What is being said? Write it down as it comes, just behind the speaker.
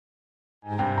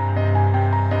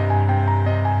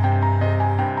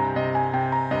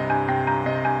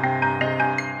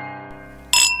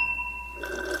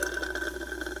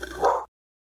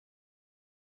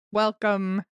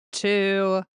Welcome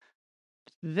to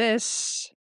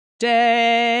this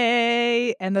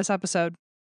day and this episode.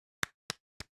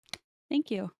 Thank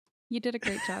you. You did a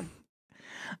great job.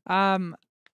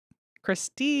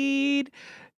 Christine,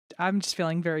 I'm just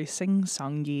feeling very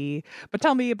sing-songy. But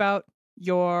tell me about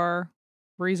your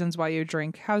reasons why you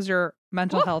drink. How's your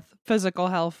mental health, physical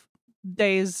health,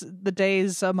 the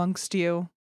days amongst you?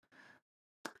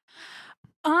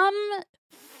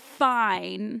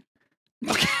 Fine.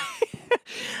 Okay.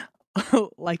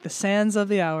 Like the sands of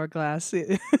the hourglass.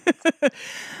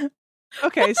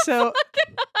 Okay, so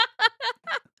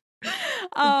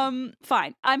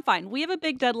fine. I'm fine. We have a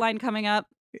big deadline coming up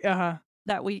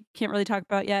that we can't really talk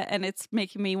about yet, and it's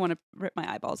making me want to rip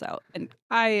my eyeballs out and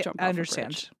I jump off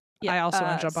understand. Yeah, I also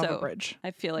want to jump off a bridge.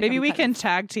 I feel like maybe we can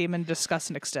tag team and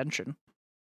discuss an extension.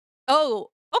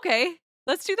 Oh, okay.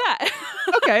 Let's do that.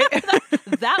 Okay.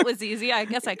 that was easy. I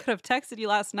guess I could have texted you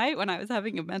last night when I was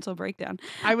having a mental breakdown.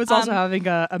 I was also having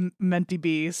a Menti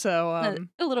B, so a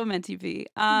little Menti B.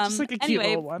 Just like a cute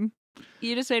little one.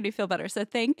 You just made me feel better. So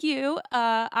thank you.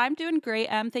 I'm doing great.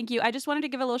 Thank you. I just wanted to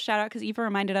give a little shout out because Eva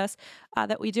reminded us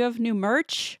that we do have new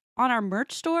merch on our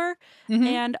merch store,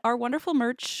 and our wonderful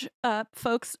merch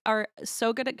folks are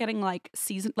so good at getting like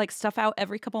stuff out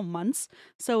every couple months.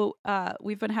 So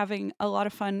we've been having a lot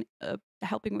of fun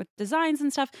helping with designs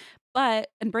and stuff and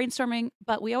brainstorming,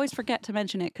 but we always forget to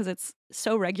mention it because it's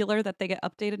so regular that they get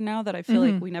updated now that I feel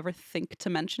like we never think to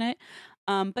mention it.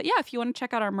 But yeah, if you want to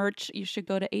check out our merch, you should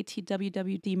go to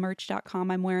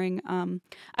atwwdmerch.com. I'm wearing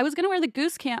I was gonna wear the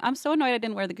goose cam. I'm so annoyed I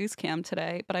didn't wear the goose cam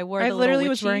today, but I wore I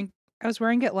was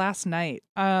wearing it last night.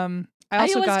 I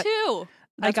too.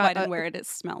 That's why I didn't wear it. It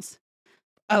smells.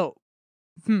 Oh.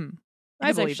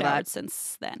 I've showered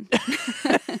since then.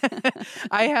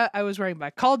 I was wearing my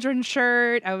cauldron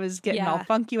shirt. I was getting all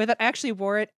funky with it. I actually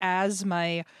wore it as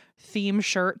my theme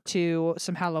shirt to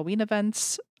some Halloween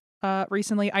events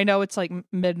recently. I know it's like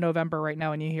mid-November right now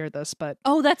when you hear this, but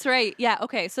oh, that's right. Yeah.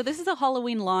 Okay. So this is a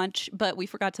Halloween launch, but we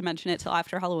forgot to mention it till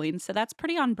after Halloween. So that's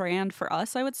pretty on brand for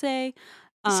us, I would say.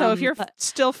 So if you're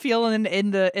still feeling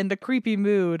in the creepy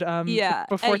mood, before you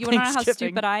Thanksgiving, want to know how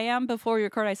stupid I am? Before we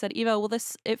record, I said, Eva, will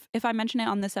this if I mention it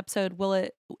on this episode,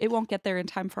 it won't get there in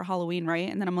time for Halloween, right?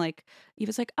 And then I'm like,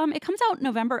 Eva's like, it comes out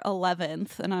November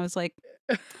 11th, and I was like,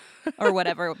 or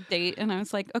whatever date, and I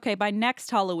was like, okay, by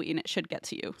next Halloween it should get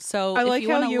to you. So if you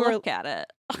want to look at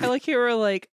it, I like you were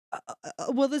like.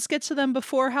 Will this get to them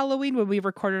before Halloween when we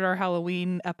recorded our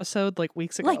Halloween episode like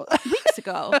weeks ago?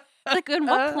 Like, on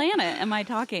what planet am I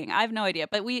talking? I have no idea.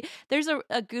 But there's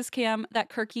a goose cam that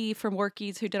Kirky from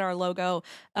Workies, who did our logo,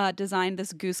 designed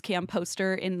this goose cam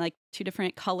poster in like 2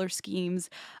 different color schemes.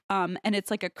 And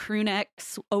it's like a crew neck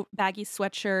baggy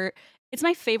sweatshirt. It's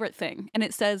my favorite thing. And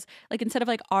it says, like, instead of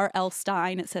like R.L.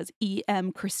 Stein, it says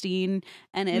E.M. Christine.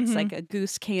 And it's like a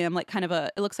goose cam, like kind of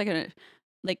it looks like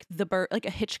like a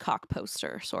Hitchcock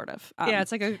poster, sort of. Yeah,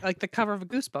 it's like the cover of a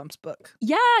Goosebumps book.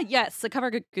 Yeah, yes, the cover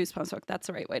of a Goosebumps book. That's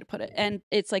the right way to put it. And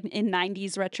it's like in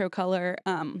 90s retro color.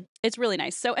 It's really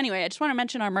nice. So anyway, I just want to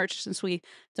mention our merch since we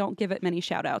don't give it many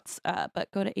shout outs. But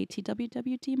go to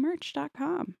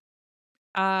atwwdmerch.com.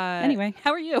 Anyway,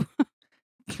 how are you?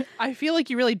 I feel like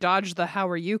you really dodged the "how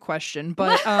are you" question,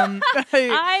 but I'm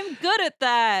good at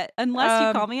that unless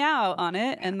you call me out on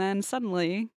it, and then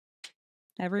suddenly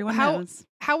everyone knows.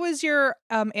 How was your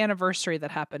anniversary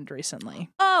that happened recently?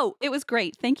 Oh, it was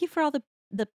great. Thank you for all the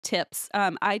tips.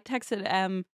 I texted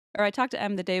Em, or I talked to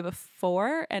Em the day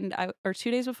before, or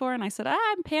 2 days before, and I said,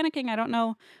 I'm panicking. I don't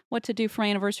know what to do for my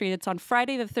anniversary. It's on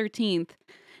Friday the 13th,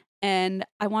 and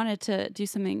I wanted to do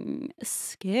something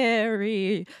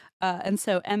scary. And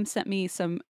so Em sent me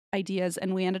some ideas,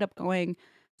 and we ended up going.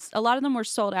 A lot of them were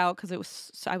sold out because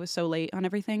I was so late on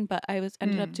everything. But I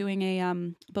ended up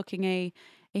doing booking a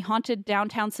haunted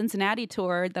downtown Cincinnati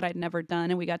tour that I'd never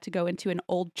done, and we got to go into an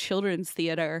old children's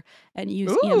theater and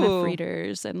use EMF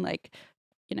readers and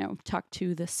talk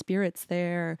to the spirits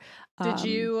there. Did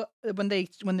you when they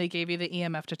gave you the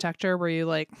EMF detector? Were you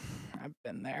like, I've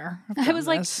been there? I was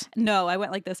like, no. I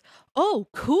went like this. Oh,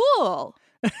 cool.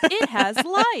 It has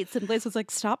lights. And Blaze was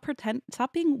like, stop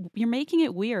being, you're making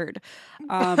it weird.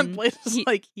 Blaze was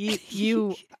like,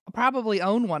 you probably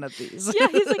own one of these. Yeah,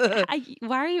 he's like,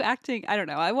 why are you acting? I don't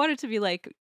know. I wanted to be like,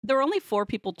 there were only 4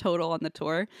 people total on the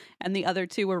tour, and the other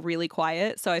 2 were really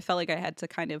quiet. So I felt like I had to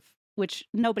kind of, which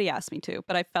nobody asked me to,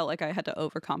 but I felt like I had to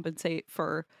overcompensate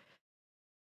for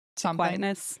something.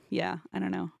 Quietness. Yeah, I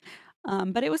don't know.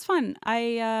 But it was fun.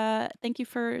 I thank you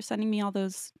for sending me all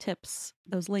those tips,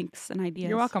 those links and ideas.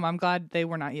 You're welcome. I'm glad they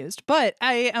were not used, but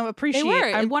I appreciate.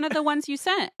 They were one of the ones you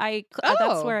sent.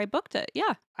 That's where I booked it.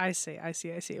 Yeah. I see.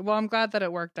 Well, I'm glad that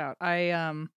it worked out.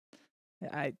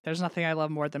 There's nothing I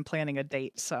love more than planning a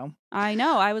date. So I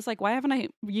know. I was like, why haven't I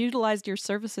utilized your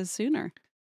services sooner?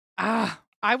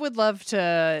 I would love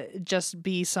to just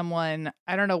be someone.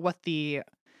 I don't know what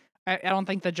I don't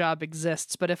think the job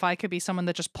exists, but if I could be someone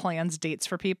that just plans dates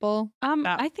for people,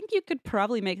 I think you could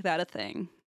probably make that a thing.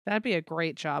 That'd be a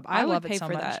great job. I love would pay it so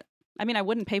for much. that. I mean, I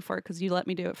wouldn't pay for it because you let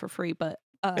me do it for free, but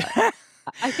I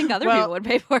think other people would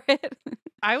pay for it.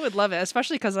 I would love it,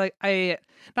 especially because I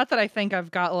not that I think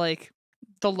I've got like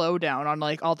the lowdown on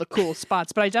like all the cool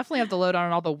spots, but I definitely have the lowdown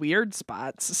on all the weird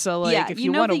spots. So like, if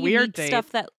you want a weird date, stuff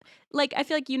that like I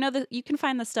feel like that you can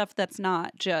find the stuff that's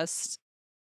not just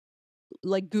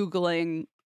like Googling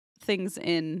things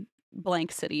in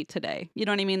blank city today. You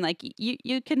know what I mean? Like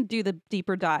you can do the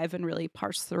deeper dive and really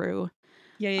parse through.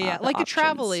 Yeah. Like options. A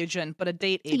travel agent, but a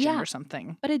date agent or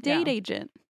something. But a date agent.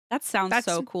 That sounds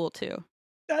so cool too.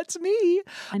 That's me.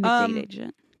 I'm a date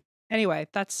agent. Anyway,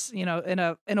 that's in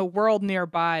a world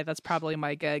nearby, that's probably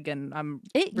my gig, and I'm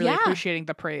really appreciating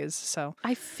the praise. So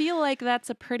I feel like that's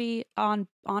a pretty on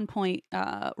point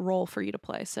role for you to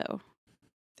play. So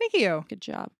thank you. Good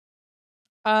job.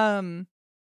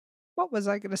 What was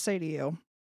I going to say to you?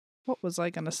 I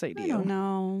don't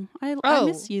know. I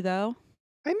miss you though.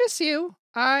 I miss you.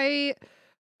 I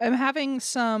am having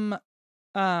some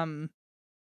burping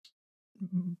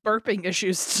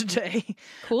issues today.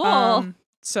 Cool.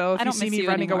 So if you see me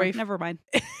running away, never mind.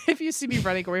 If you see me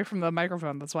running away from the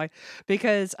microphone, that's why.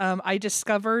 Because I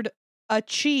discovered a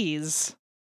cheese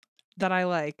that I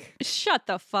like. Shut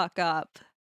the fuck up.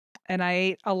 And I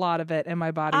ate a lot of it, and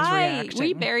my body's reacting.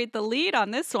 We buried the lead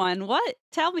on this one. What?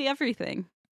 Tell me everything.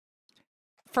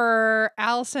 For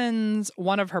Allison's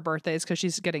one of her birthdays, because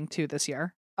she's getting 2 this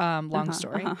year. Long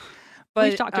story. But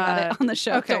we've talked about it on the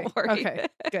show. Okay, don't worry. Okay,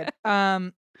 good.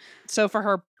 So for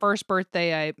her first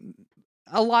birthday,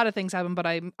 a lot of things happened, but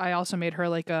I also made her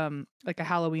like a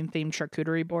Halloween themed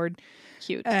charcuterie board.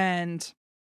 Cute. And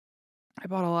I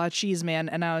bought a lot of cheese, man,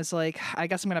 and I was like, I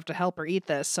guess I'm gonna have to help her eat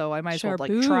this, so I might as well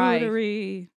like try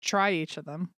each of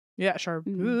them. Yeah,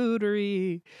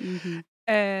 charcuterie. Mm-hmm.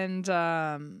 And it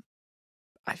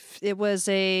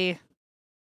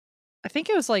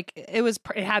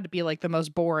had to be like the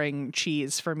most boring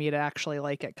cheese for me to actually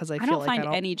like it, because I don't find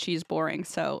any cheese boring.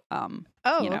 So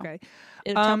okay.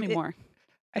 Tell me more.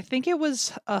 I think it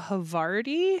was a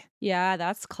Havarti. Yeah,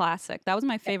 that's classic. That was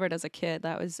my favorite as a kid.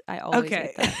 I always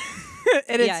ate that.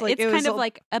 And it's kind of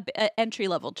like a entry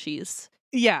level cheese.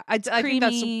 Yeah, I think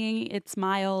that's it's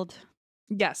mild.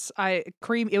 Yes,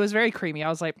 it was very creamy. I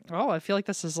was like, oh, I feel like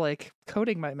this is like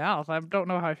coating my mouth. I don't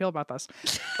know how I feel about this,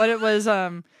 but it was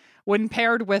when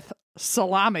paired with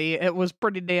salami, it was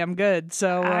pretty damn good.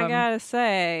 So I gotta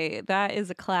say that is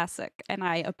a classic, and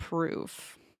I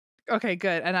approve. Okay,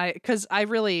 good. And I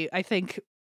think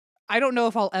I don't know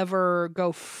if I'll ever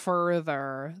go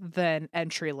further than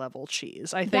entry level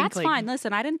cheese. I think that's fine.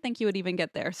 Listen, I didn't think you would even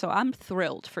get there, so I'm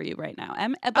thrilled for you right now.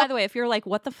 By the way, if you're like,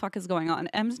 what the fuck is going on?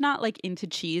 Em's not like into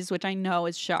cheese, which I know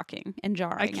is shocking and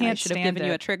jarring. I should have given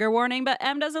you a trigger warning, but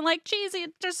Em doesn't like cheese. He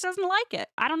just doesn't like it.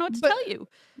 I don't know what to tell you.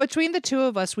 Between the two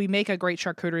of us, we make a great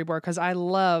charcuterie board because I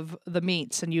love the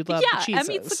meats and you love the cheeses.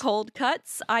 Em eats the cold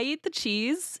cuts. I eat the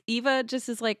cheese. Eva just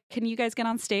is like, can you guys get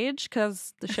on stage?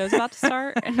 Because the show's about to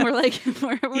start. And we're like,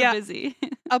 we're busy.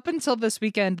 Up until this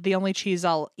weekend, the only cheese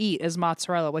I'll eat is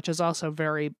mozzarella, which is also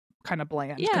very kind of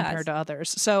bland compared to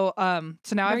others. So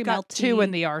now I've got melty. 2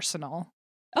 in the arsenal.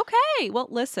 Okay. Well,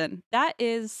 listen, that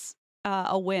is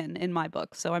a win in my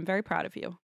book. So I'm very proud of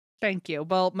you. Thank you.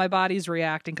 Well, my body's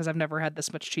reacting because I've never had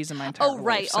this much cheese in my entire life. Oh,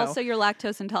 right. So. Also, you're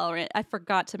lactose intolerant. I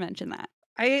forgot to mention that.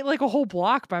 I ate like a whole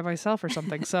block by myself or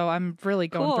something. So I'm really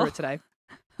going through it today.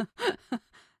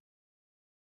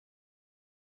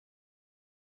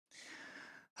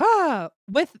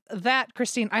 With that,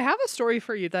 Christine, I have a story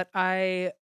for you that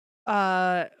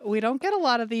we don't get a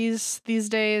lot of these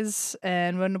days,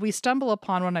 and when we stumble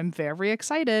upon one, I'm very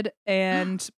excited,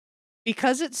 and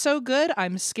because it's so good,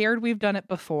 I'm scared we've done it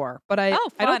before. But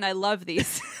I love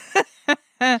these.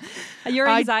 Your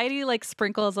anxiety like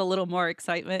sprinkles a little more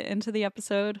excitement into the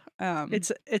episode.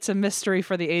 It's a mystery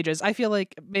for the ages. I feel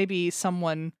like maybe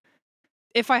someone,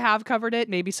 if I have covered it,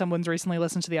 maybe someone's recently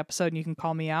listened to the episode and you can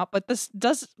call me out. But this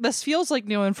feels like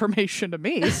new information to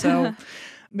me, so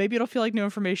maybe it'll feel like new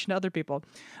information to other people.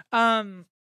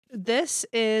 This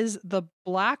is the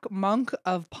Black Monk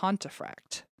of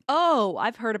Pontefract. Oh,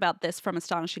 I've heard about this from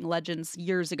Astonishing Legends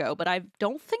years ago, but I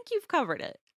don't think you've covered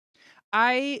it.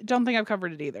 I don't think I've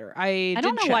covered it either. I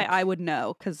don't know check. why I would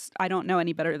know, because I don't know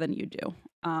any better than you do.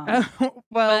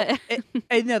 Well,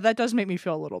 no, that does make me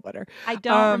feel a little better. I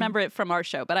don't remember it from our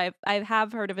show, but I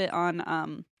have heard of it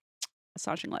on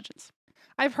Astonishing Legends.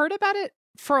 I've heard about it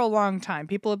for a long time.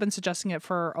 People have been suggesting it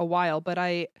for a while, but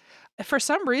for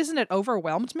some reason, it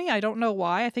overwhelmed me. I don't know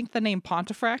why. I think the name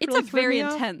Pontefract. It's really a very threw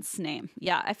me intense name.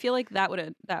 Yeah, I feel like that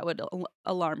would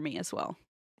alarm me as well.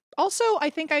 Also, I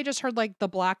think I just heard like the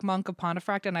Black Monk of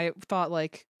Pontefract, and I thought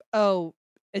like, oh,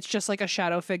 it's just like a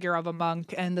shadow figure of a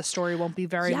monk, and the story won't be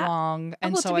very long.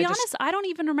 And well, so to be honest, I don't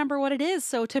even remember what it is.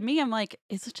 So to me, I'm like,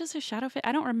 is it just a shadow figure?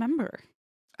 I don't remember.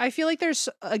 I feel like there's,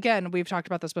 again, we've talked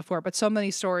about this before, but so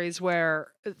many stories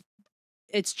where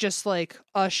it's just like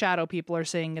a shadow people are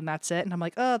seeing and that's it. And I'm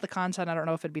like, oh, the content, I don't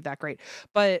know if it'd be that great.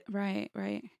 But right.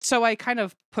 So I kind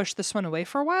of pushed this one away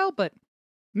for a while, but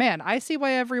man, I see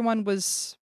why everyone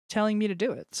was telling me to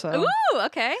do it. So ooh,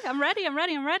 okay. I'm ready.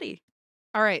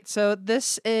 All right. So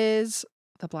this is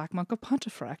the Black Monk of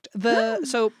Pontefract.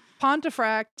 So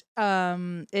Pontefract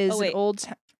is an old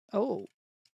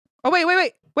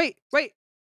wait.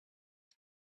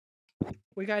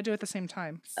 We gotta do it at the same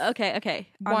time. Okay.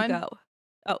 On go.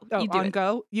 Oh, you do on it.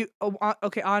 Go.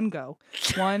 Okay, on go.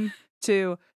 1,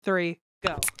 2, 3,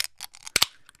 go.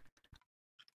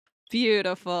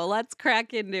 Beautiful. Let's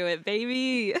crack into it,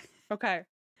 baby. Okay.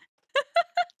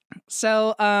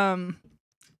 So,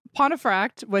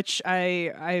 Pontefract, which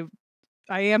I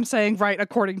am saying right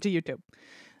according to YouTube.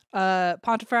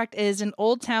 Pontefract is an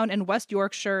old town in West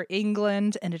Yorkshire,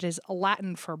 England, and it is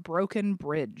Latin for broken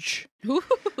bridge.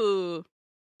 Ooh.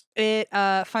 It,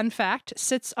 fun fact,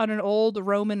 sits on an old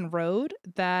Roman road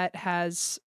that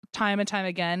has time and time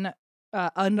again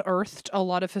unearthed a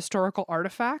lot of historical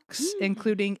artifacts,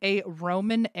 including a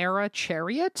Roman era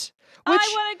chariot. Which,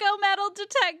 I want to go metal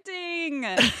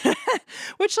detecting.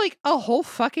 Which, like, a whole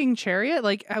fucking chariot?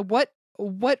 Like,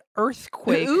 what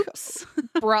earthquake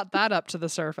brought that up to the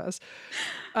surface?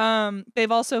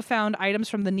 They've also found items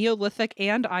from the Neolithic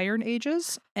and Iron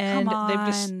Ages, and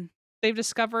they've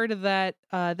discovered that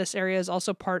this area is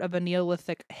also part of a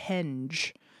Neolithic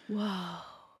henge. Whoa.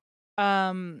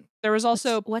 There was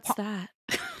also what's that?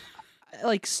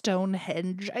 Like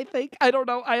Stonehenge, I think. I don't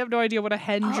know. I have no idea what a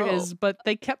henge is, but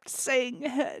they kept saying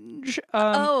henge.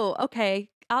 Okay.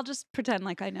 I'll just pretend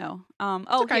like I know.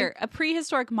 Okay. Here, a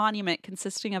prehistoric monument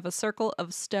consisting of a circle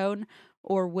of stone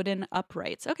or wooden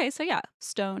uprights. Okay, so yeah,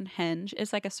 Stonehenge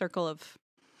is like a circle of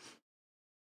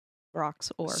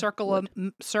rocks or circle of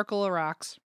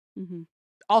rocks. Mm-hmm.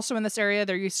 Also in this area,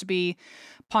 there used to be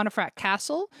Pontefract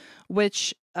Castle,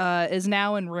 which is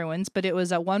now in ruins, but it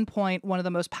was at one point one of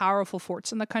the most powerful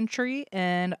forts in the country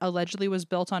and allegedly was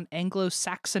built on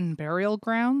Anglo-Saxon burial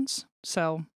grounds.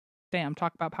 So, damn,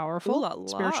 talk about powerful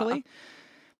spiritually.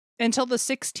 Until the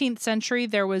 16th century,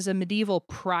 there was a medieval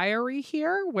priory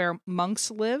here where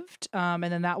monks lived, and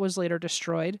then that was later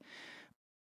destroyed.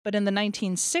 But in the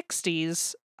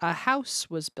 1960s, a house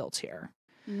was built here.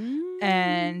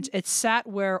 And it sat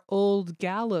where Old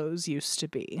Gallows used to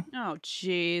be. Oh,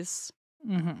 jeez.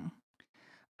 Mm-hmm.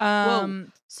 Whoa.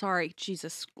 Sorry,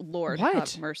 Jesus Lord,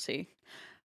 have mercy.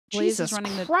 Blaze Jesus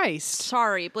Christ.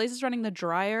 Sorry, Blaze is running the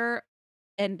dryer,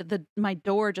 and my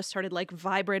door just started like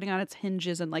vibrating on its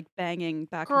hinges and like banging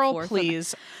back and forth. Girl,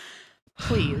 please.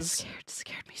 Please.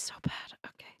 Scared me so bad.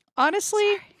 Okay. Honestly,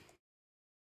 sorry.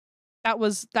 That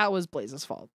was Blaze's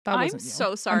fault. That wasn't I'm you.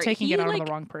 so sorry. I'm taking it out on the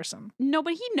wrong person. No,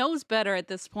 but he knows better at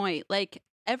this point. Like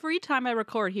every time I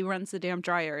record, he runs the damn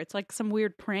dryer. It's like some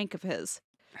weird prank of his.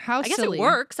 How silly. I guess it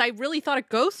works. I really thought a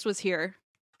ghost was here.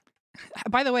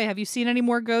 By the way, have you seen any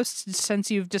more ghosts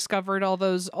since you've discovered all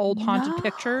those old haunted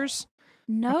pictures?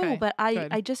 No, okay, but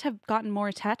I just have gotten more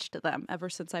attached to them ever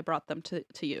since I brought them to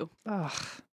you. Ugh.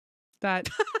 That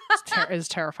is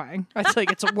terrifying. I feel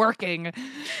like it's working.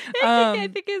 I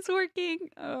think it's working.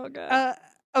 Oh, God.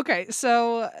 Okay,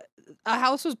 so a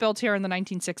house was built here in the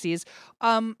 1960s.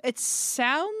 It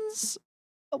sounds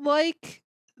like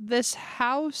this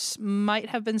house might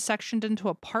have been sectioned into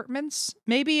apartments.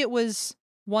 Maybe it was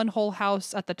one whole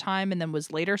house at the time and then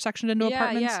was later sectioned into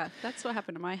apartments. Yeah, that's what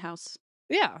happened to my house.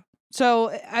 Yeah.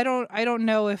 So I don't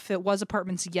know if it was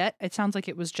apartments yet. It sounds like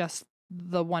it was just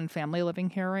the one family living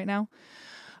here right now.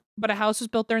 But a house was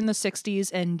built there in the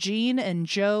 60s, and Jean and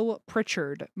Joe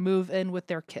Pritchard move in with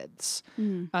their kids.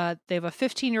 They have a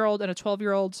 15-year-old and a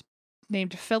 12-year-old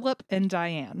named Philip and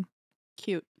Diane.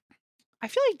 Cute. I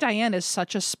feel like Diane is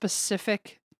such a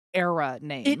specific era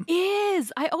name. It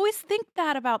is. I always think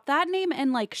that about that name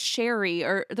and like Sherry,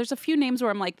 or there's a few names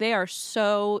where I'm like, they are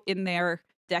so in their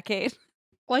decade.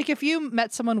 Like, if you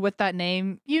met someone with that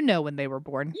name, you know when they were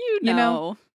born. You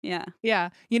know? Yeah. Yeah.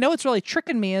 You know what's really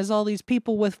tricking me is all these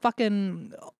people with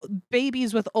fucking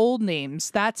babies with old names.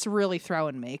 That's really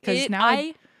throwing me. Because now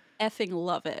I effing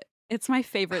love it. It's my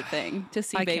favorite thing to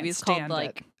see I can't babies called, stand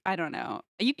like, it. I don't know.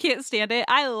 You can't stand it?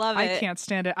 I love it. I can't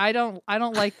stand it. I don't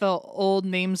like the old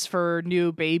names for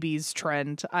new babies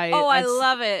trend. I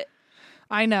love it.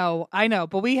 I know,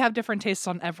 but we have different tastes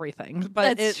on everything.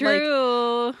 But That's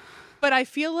true. But I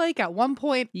feel like at one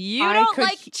point you don't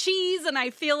like cheese, and I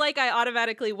feel like I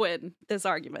automatically win this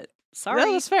argument. Sorry.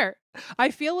 That was fair. I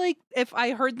feel like if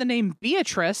I heard the name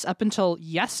Beatrice up until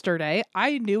yesterday,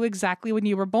 I knew exactly when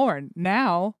you were born.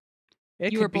 Now,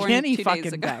 you could were born be any 2 fucking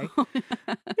days ago. day.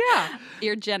 Yeah.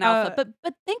 You're Gen Alpha.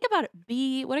 But think about it.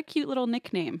 B, what a cute little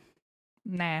nickname.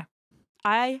 Nah.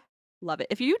 I love it.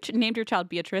 If you named your child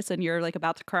Beatrice and you're like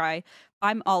about to cry,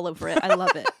 I'm all over it. I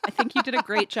love it. I think you did a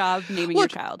great job naming your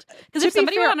child. Because if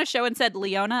somebody were on a show and said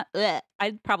Leona,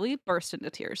 I'd probably burst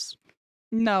into tears.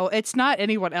 No, it's not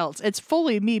anyone else. It's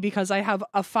fully me because I have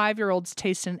a 5-year-old's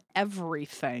taste in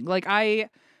everything. Like I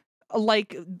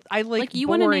like you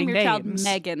want to name your names. child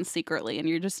Megan secretly, and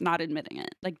you're just not admitting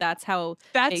it. Like that's how.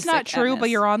 That's not true, but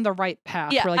you're on the right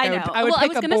path. Yeah, like, I know. I would pick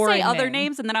was a going to boring say other name.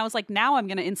 names, and then I was like, now I'm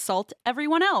going to insult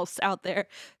everyone else out there.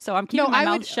 So I'm keeping my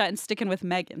mouth shut and sticking with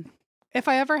Megan. If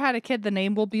I ever had a kid, the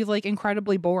name will be like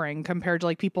incredibly boring compared to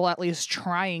like people at least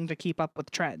trying to keep up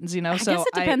with trends. You know, I guess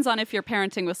it depends on if you're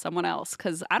parenting with someone else,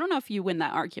 because I don't know if you win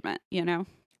that argument. You know.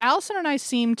 Allison and I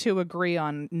seem to agree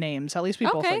on names. At least we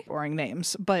both like boring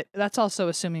names, but that's also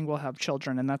assuming we'll have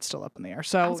children, and that's still up in the air.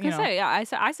 So I was gonna say, yeah,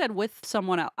 I said with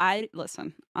someone else.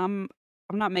 Listen.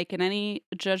 I'm not making any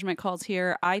judgment calls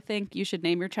here. I think you should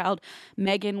name your child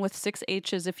Megan with 6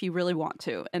 H's if you really want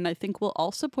to, and I think we'll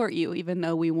all support you, even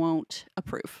though we won't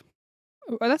approve.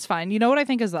 Well, that's fine. You know what I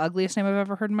think is the ugliest name I've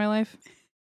ever heard in my life?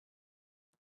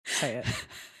 Say it.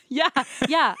 Yeah,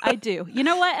 I do. You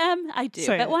know what, Em? I do.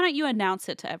 Say but it. why don't you announce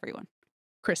it to everyone?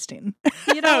 Christine.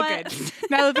 You know what? Good.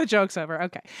 Now that the joke's over.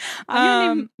 Okay. I'm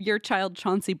gonna name your child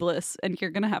Chauncey Bliss, and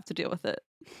you're gonna have to deal with it.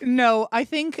 No, I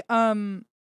think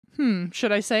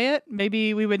should I say it?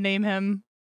 Maybe we would name him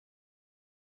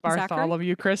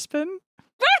Bartholomew Crispin.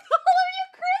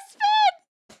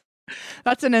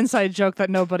 That's an inside joke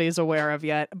that nobody's aware of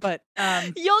yet, but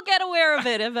you'll get aware of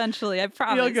it eventually. I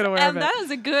promise. You'll get aware of it. That is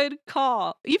a good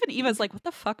call. Even Eva's like, "What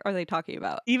the fuck are they talking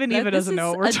about?" Even Eva doesn't know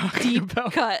what we're talking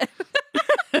about. Cut.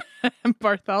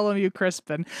 Bartholomew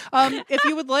Crispin. If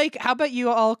you would like, how about you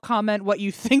all comment what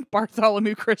you think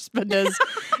Bartholomew Crispin is,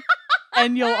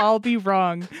 and you'll all be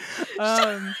wrong.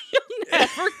 You'll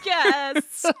never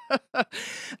guess.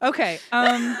 Okay.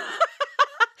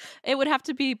 It would have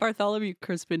to be Bartholomew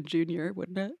Crispin Jr.,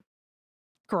 wouldn't it?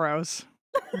 Gross.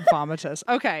 Vomitous.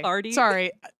 Okay. Artie?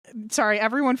 Sorry.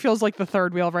 Everyone feels like the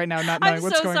third wheel right now, not knowing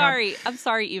what's going on. I'm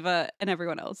sorry, Eva, and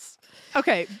everyone else.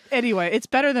 Okay. Anyway, it's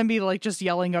better than me like just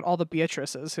yelling at all the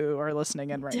Beatrices who are listening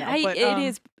in right now. But, it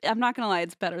is. I'm not gonna lie.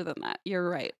 It's better than that. You're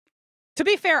right. To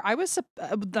be fair, I was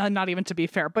not even to be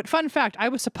fair, but fun fact, I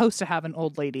was supposed to have an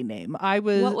old lady name. What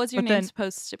was your name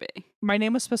supposed to be? My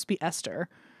name was supposed to be Esther.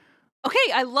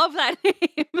 Okay, I love that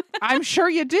name. I'm sure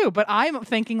you do, but I'm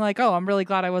thinking like, oh, I'm really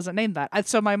glad I wasn't named that.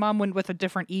 So my mom went with a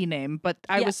different E name, but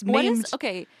I was named.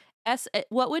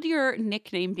 What would your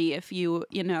nickname be if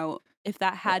if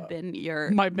that had been your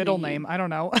my middle name? I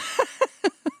don't know.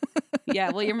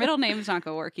 Yeah, well, your middle name's not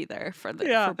gonna work either for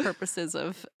purposes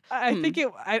of. I think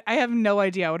I have no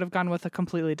idea. I would have gone with a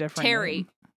completely different Terry. Name.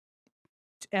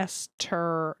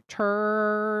 Esther.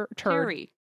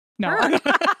 Terry. No.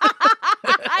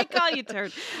 I call you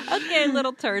turd. Okay,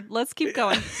 little turd. Let's keep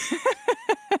going.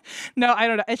 No, I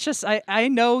don't know. It's just I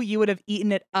know you would have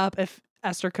eaten it up if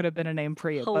Esther could have been a name for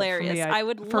you. Hilarious. For me, I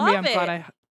would for love me, I'm it. glad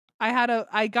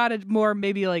I got a more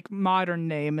maybe like modern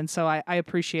name, and so I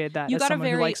appreciated that. You as got a someone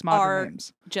very who likes modern our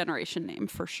names. Generation name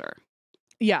for sure.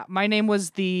 Yeah, my name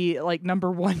was the like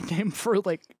 #1 name for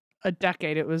like a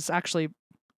decade. It was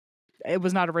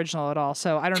not original at all.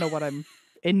 So I don't know what I'm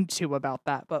into about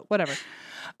that, but whatever.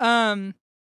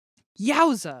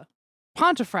 Yowza,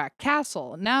 Pontefract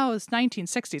Castle. Now it's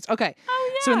 1960s. Okay.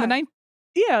 Oh yeah. So in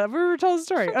we were told the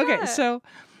story. Okay, so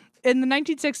in the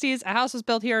 1960s, a house was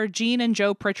built here. Jean and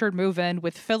Joe Pritchard move in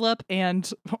with Philip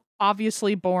and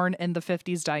obviously born in the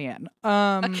 50s Diane.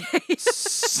 Okay.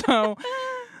 So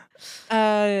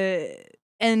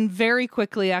and very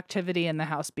quickly activity in the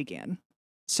house began.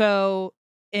 So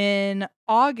in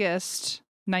August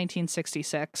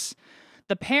 1966,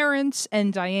 the parents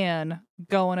and Diane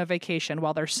go on a vacation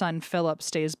while their son Philip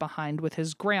stays behind with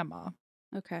his grandma.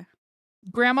 Okay.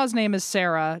 grandma's name is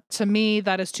Sarah. To me,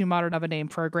 that is too modern of a name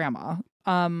for a grandma.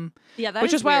 Yeah, that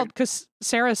which is weird. wild because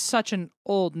Sarah is such an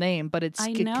old name, but it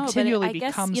continually I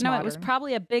guess, becomes it modern. it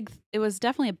was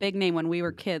definitely a big name when we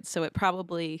were kids, so it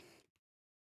probably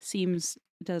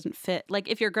doesn't fit. Like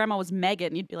if your grandma was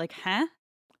Megan, you'd be like, huh?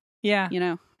 Yeah. You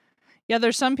know? Yeah,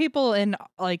 there's some people in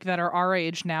like that are our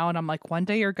age now, and I'm like, one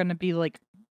day you're gonna be like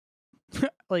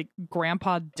like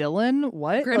Grandpa Dylan?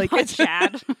 What? Grandpa like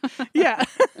Chad. Yeah.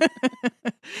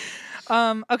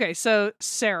 Okay, so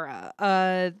Sarah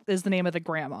is the name of the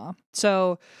grandma.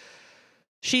 So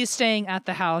she's staying at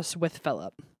the house with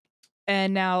Philip.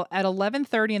 And now at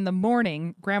 11:30 in the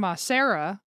morning, Grandma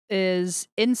Sarah is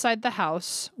inside the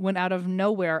house when out of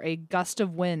nowhere a gust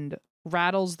of wind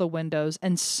rattles the windows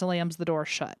and slams the door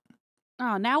shut.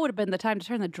 Oh, now would have been the time to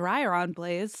turn the dryer on,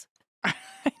 Blaze.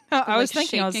 I was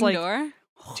thinking, I was like, door.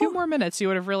 2 more minutes, you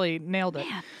would have really nailed it.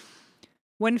 Man.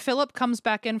 When Philip comes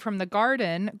back in from the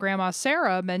garden, Grandma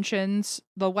Sarah mentions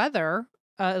the weather.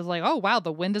 Like, oh, wow,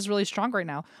 the wind is really strong right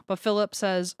now. But Philip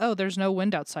says, oh, there's no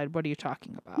wind outside. What are you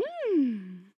talking about?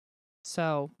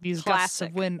 So these gusts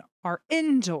of wind are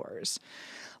indoors.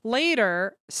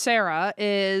 Later, Sarah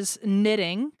is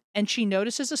knitting and she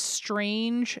notices a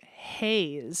strange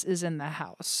haze is in the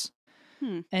house.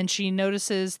 And she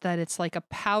notices that it's like a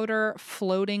powder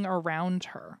floating around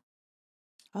her.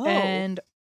 Oh. And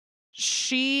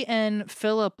she and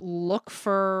Philip look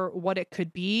for what it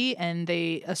could be, and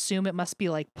they assume it must be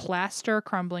like plaster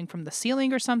crumbling from the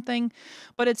ceiling or something.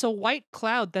 But it's a white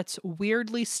cloud that's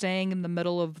weirdly staying in the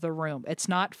middle of the room. It's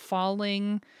not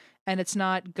falling, and it's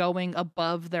not going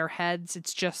above their heads.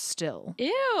 It's just still.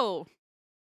 Ew.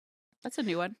 That's a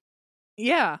new one.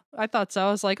 Yeah, I thought so.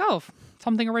 I was like, oh,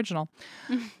 something original.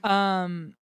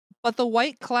 But the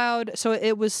white cloud, so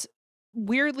it was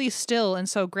weirdly still, and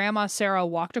so Grandma Sarah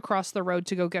walked across the road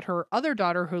to go get her other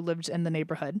daughter who lived in the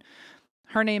neighborhood.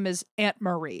 Her name is Aunt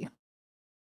Marie.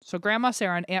 So Grandma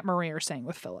Sarah and Aunt Marie are staying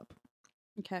with Philip.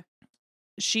 Okay.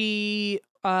 She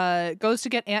goes to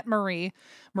get Aunt Marie.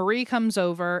 Marie comes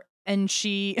over, and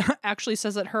she actually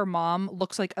says that her mom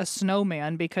looks like a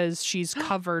snowman because she's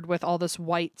covered with all this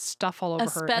white stuff all over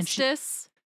her. Asbestos.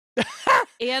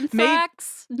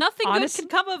 Anthrax. Nothing good can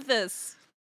come of this.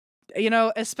 You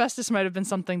know, asbestos might have been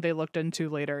something they looked into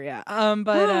later, yeah.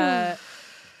 But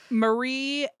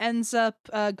Marie ends up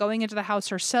going into the house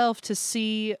herself to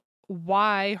see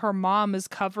why her mom is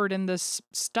covered in this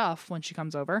stuff when she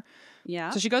comes over.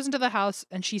 Yeah. So she goes into the house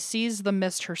and she sees the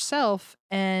mist herself,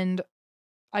 and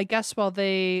I guess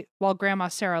while Grandma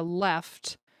Sarah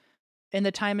left, in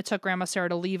the time it took Grandma Sarah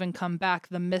to leave and come back,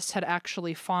 the mist had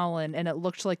actually fallen, and it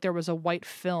looked like there was a white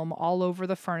film all over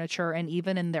the furniture and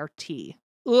even in their tea.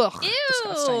 Ugh, ew,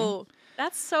 disgusting.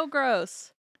 That's so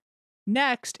gross.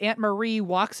 Next, Aunt Marie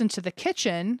walks into the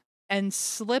kitchen and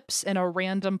slips in a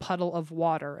random puddle of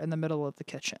water in the middle of the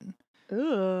kitchen.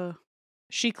 Ugh.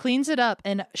 She cleans it up,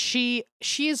 and she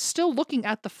is still looking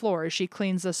at the floor as she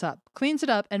cleans this up. Cleans it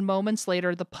up, and moments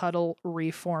later, the puddle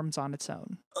reforms on its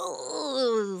own.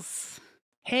 Ugh.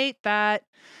 Hate that.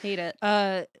 Hate it.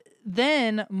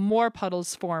 Then more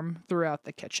puddles form throughout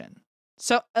the kitchen.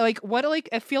 So, I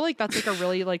feel like that's like a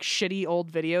really like shitty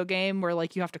old video game where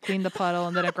like you have to clean the puddle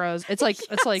and then it grows. It's like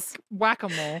it's like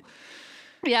whack-a-mole.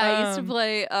 Yeah, I used to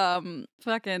play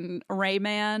fucking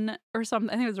Rayman or something.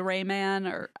 I think it was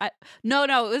Rayman or no,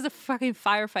 it was a fucking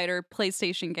firefighter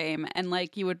PlayStation game, and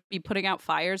like you would be putting out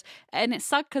fires, and it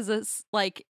sucked because it's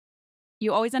like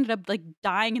you always ended up like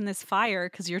dying in this fire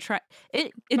because you're trying.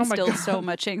 It instilled so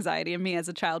much anxiety in me as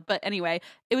a child. But anyway,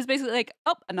 it was basically like,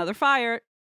 oh, another fire.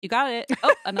 You got it.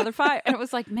 Oh, another fire. And it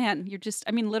was like, man, you're just,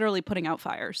 I mean, literally putting out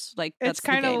fires. Like, that's it's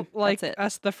kind of like it.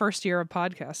 us the first year of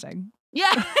podcasting.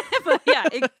 Yeah. But yeah,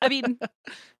 I mean,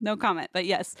 no comment, but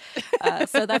yes.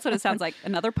 So that's what it sounds like.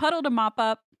 Another puddle to mop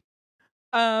up.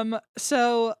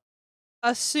 So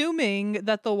assuming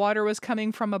that the water was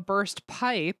coming from a burst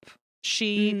pipe,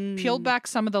 she peeled back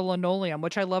some of the linoleum,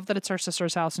 which I love that it's her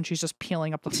sister's house and she's just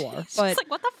peeling up the floor. But like,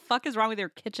 what the fuck is wrong with your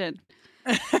kitchen?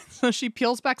 So she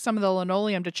peels back some of the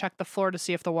linoleum to check the floor to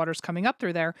see if the water's coming up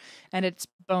through there, and it's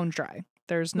bone dry.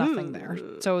 There's nothing there.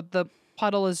 So the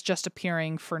puddle is just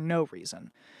appearing for no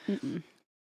reason.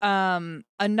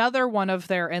 Another one of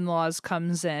their in-laws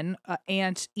comes in,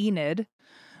 Aunt Enid,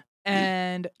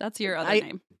 and that's your other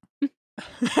name.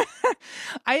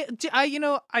 I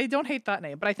don't hate that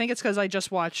name, but I think it's because I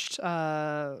just watched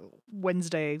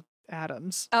Wednesday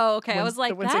Addams. Oh, okay. I was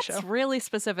like, that's show. Really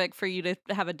specific for you to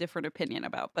have a different opinion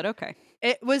about, but okay.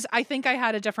 It was, I think I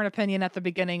had a different opinion at the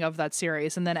beginning of that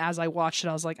series, and then as I watched it,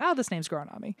 I was like, oh, this name's growing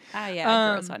on me. Ah,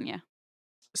 yeah, it grows on you.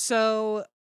 So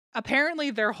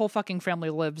apparently their whole fucking family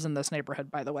lives in this neighborhood,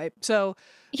 by the way. So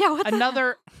Yeah, what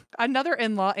the another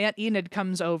in-law, Aunt Enid,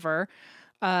 comes over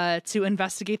to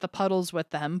investigate the puddles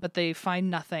with them, but they find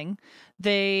nothing.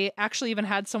 They actually even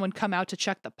had someone come out to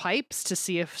check the pipes to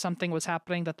see if something was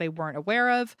happening that they weren't aware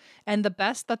of. And the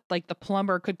best that like the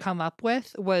plumber could come up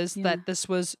with was that this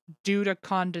was due to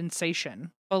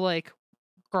condensation. But like,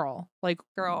 girl,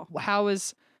 how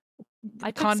is I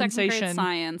took condensation? second grade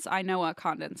science. I know what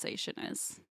condensation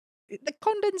is. The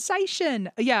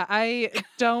condensation. Yeah, I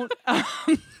don't.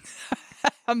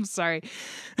 I'm sorry.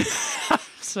 I'm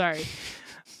sorry.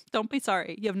 Don't be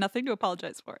sorry. You have nothing to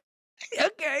apologize for.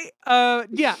 Okay.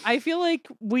 Yeah, I feel like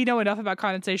we know enough about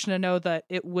condensation to know that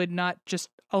it would not just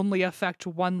only affect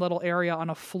one little area on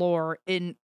a floor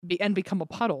and become a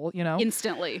puddle, you know?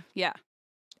 Instantly. Yeah.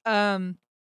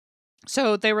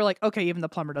 So they were like, okay, even the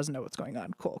plumber doesn't know what's going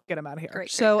on. Cool. Get him out of here.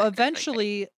 Great,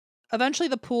 Eventually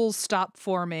the pools stop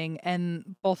forming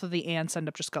and both of the aunts end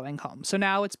up just going home. So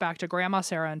now it's back to Grandma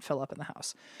Sarah and Philip in the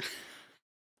house.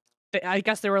 I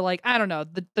guess they were like, I don't know,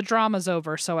 the drama's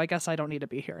over, so I guess I don't need to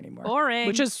be here anymore. Boring.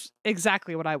 Which is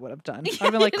exactly what I would have done. I'd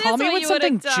have been like, call me when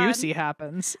something juicy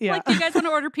happens. Yeah. Like, do you guys want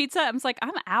to order pizza? I'm like,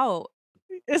 I'm out.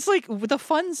 It's like, the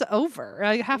fun's over.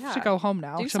 I have to go home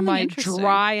now to my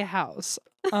dry house.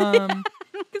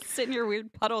 Sit in your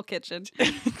weird puddle kitchen.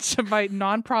 To my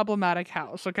non-problematic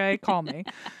house, okay? Call me.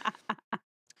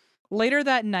 Later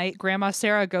that night, Grandma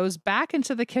Sarah goes back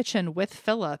into the kitchen with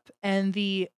Philip, and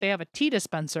they have a tea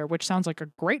dispenser, which sounds like a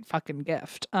great fucking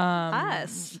gift.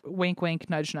 Us. Wink, wink,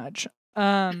 nudge, nudge.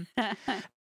 And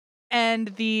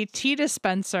the tea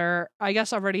dispenser, I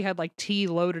guess, already had like tea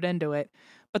loaded into it.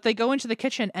 But they go into the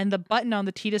kitchen, and the button on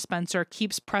the tea dispenser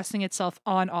keeps pressing itself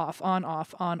on, off, on,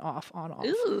 off, on, off, on, off.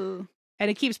 Ooh. And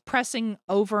it keeps pressing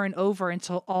over and over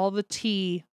until all the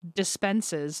tea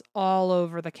dispenses all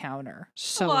over the counter.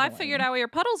 So well, annoying. I figured out where your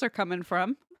puddles are coming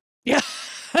from. Yeah.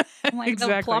 Like,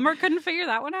 exactly. The plumber couldn't figure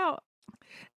that one out.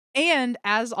 And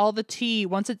as all the tea,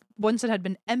 once it had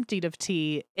been emptied of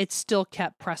tea, it still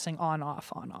kept pressing on,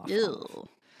 off, on, off. Ew. Off.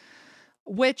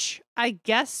 Which I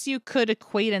guess you could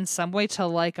equate in some way to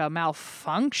like a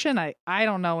malfunction. I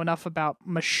don't know enough about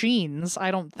machines.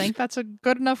 I don't think that's a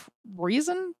good enough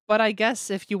reason. But I guess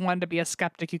if you wanted to be a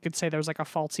skeptic, you could say there's like a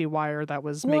faulty wire that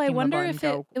was making the button if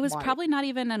go it was white. probably not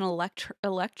even an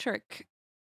electric.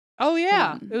 Oh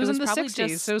yeah, one. it was in the probably 60s.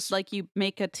 Just it was like you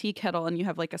make a tea kettle and you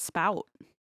have like a spout.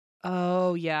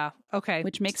 Oh yeah, okay.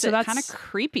 Which makes so it that's kind of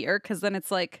creepier because then it's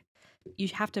like you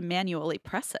have to manually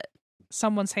press it.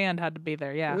 Someone's hand had to be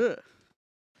there. Yeah. Ugh.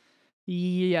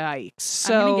 Yikes.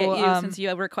 So I'm gonna get you since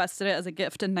you requested it as a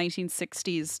gift, a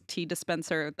 1960s tea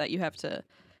dispenser that you have to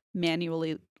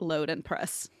manually load and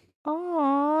press.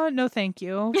 Oh no, thank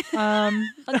you. I'll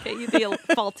get you the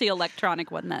faulty electronic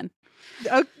one then.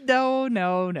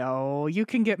 No. You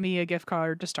can get me a gift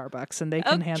card to Starbucks, and they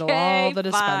can handle all the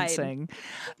dispensing.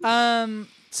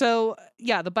 So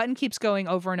yeah, the button keeps going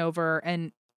over and over,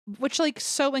 and which like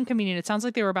so inconvenient. It sounds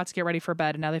like they were about to get ready for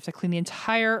bed, and now they have to clean the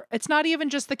entire. It's not even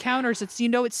just the counters. It's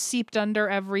it's seeped under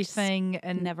everything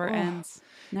and never ends.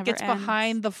 Never gets ends.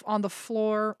 behind on the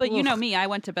floor. But you know me, I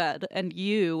went to bed, and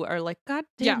you are like, God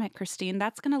damn it, Christine,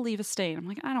 that's gonna leave a stain. I'm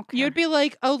like, I don't care. You'd be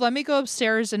like, oh, let me go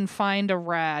upstairs and find a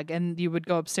rag, and you would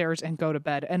go upstairs and go to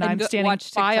bed, and I'm standing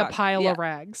by a pile of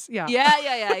rags. Yeah,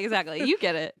 exactly. You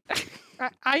get it.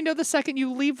 I know the second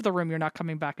you leave the room, you're not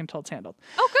coming back until it's handled.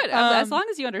 Oh, good. As long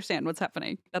as you understand what's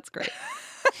happening, that's great.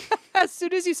 As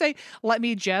soon as you say, let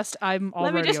me just, I'm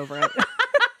already over it.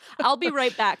 I'll be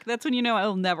right back. That's when you know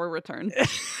I'll never return.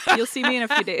 You'll see me in a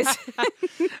few days.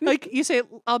 Like you say,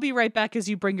 I'll be right back as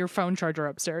you bring your phone charger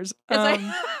upstairs. As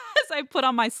I put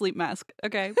on my sleep mask.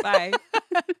 Okay, bye.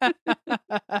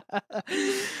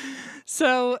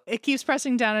 So it keeps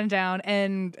pressing down and down,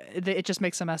 and it just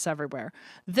makes a mess everywhere.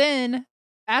 Then,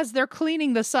 as they're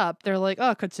cleaning this up, they're like,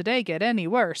 oh, could today get any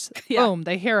worse? Yeah. Boom,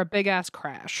 they hear a big-ass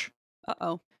crash.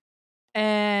 Uh-oh.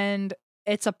 And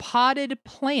it's a potted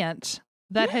plant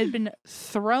that had been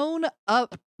thrown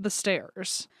up the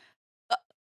stairs.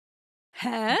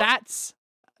 Huh?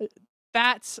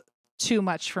 That's too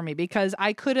much for me, because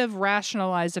I could have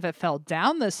rationalized if it fell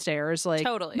down the stairs, like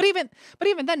totally. But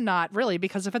even then, not really,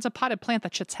 because if it's a potted plant,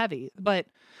 that shit's heavy. But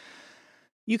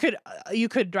you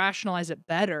could rationalize it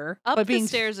better. Up but the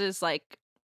stairs is like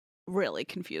really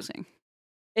confusing.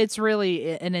 It's really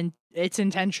it's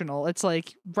intentional. It's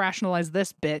like, rationalize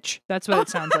this, bitch. That's what it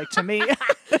sounds like to me.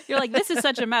 You're like, this is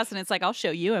such a mess, and it's like, I'll show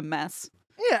you a mess.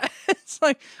 Yeah, it's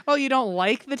like, oh, you don't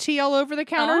like the tea all over the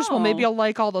counters? Well, maybe you'll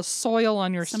like all the soil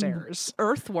on your stairs.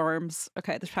 Earthworms.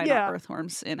 Okay, there's probably not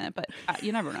earthworms in it, but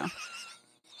you never know.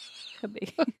 Could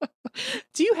be.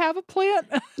 Do you have a plant?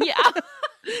 Yeah.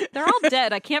 They're all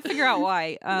dead. I can't figure out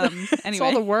why. Anyway. It's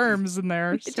all the worms in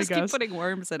there. Just keep putting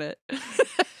worms in it.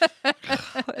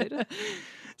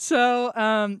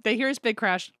 So they hear his big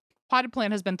crash. Potted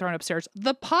plant has been thrown upstairs.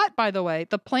 The pot, by the way,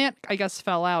 the plant, I guess,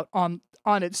 fell out on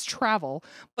its travel,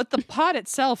 but the pot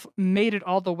itself made it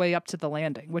all the way up to the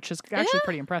landing, which is actually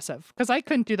pretty impressive because I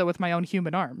couldn't do that with my own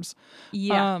human arms.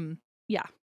 Yeah. Yeah.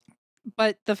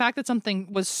 But the fact that something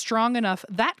was strong enough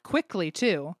that quickly,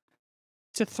 too,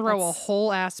 to throw a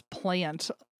whole ass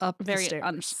plant up the stairs. Very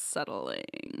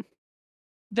unsettling.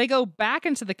 They go back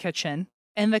into the kitchen.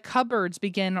 And the cupboards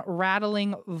begin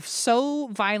rattling so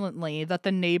violently that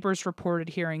the neighbors reported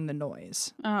hearing the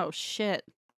noise. Oh, shit.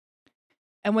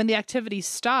 And when the activity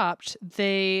stopped,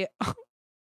 they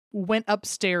went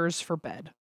upstairs for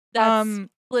bed.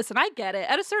 Listen, I get it.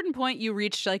 At a certain point, you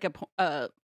reach like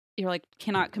you're like,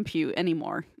 cannot compute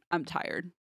anymore. I'm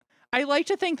tired. I like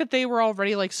to think that they were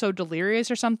already like so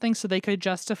delirious or something, so they could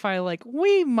justify like,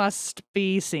 we must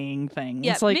be seeing things.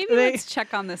 Yeah, like, maybe let's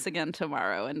check on this again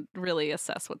tomorrow and really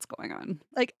assess what's going on.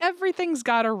 Like everything's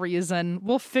got a reason.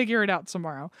 We'll figure it out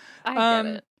tomorrow. I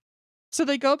get it. So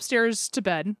they go upstairs to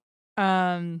bed.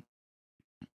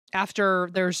 After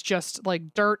there's just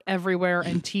like dirt everywhere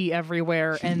and tea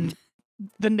everywhere, and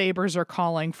the neighbors are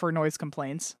calling for noise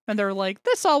complaints, and they're like,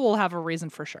 "This all will have a reason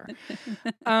for sure."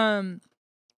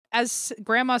 As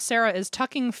Grandma Sarah is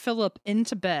tucking Philip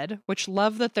into bed, which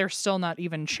love that they're still not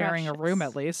even sharing a room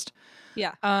at least.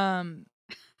 Yeah.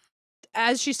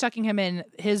 As she's tucking him in,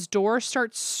 his door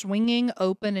starts swinging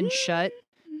open and shut,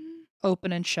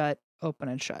 open and shut, open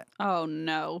and shut. Oh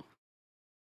no.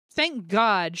 Thank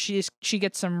God she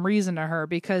gets some reason to her,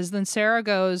 because then Sarah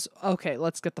goes, "Okay,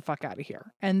 let's get the fuck out of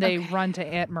here." And they run to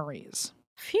Aunt Marie's.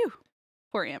 Phew.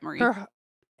 Poor Aunt Marie.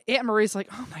 Aunt Marie's like,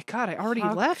 "Oh my God, I already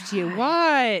left you.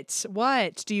 What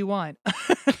do you want?"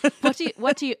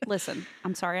 What do you listen,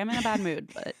 I'm sorry, I'm in a bad mood,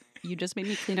 but you just made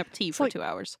me clean up tea for 2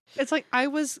 hours. It's like, I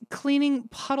was cleaning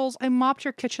puddles. I mopped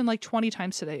your kitchen like 20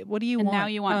 times today. What do you want? And now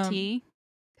you want tea?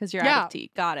 Because you're out of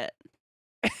tea. Got it.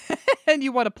 And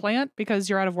you want a plant because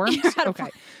you're out of worms? Okay.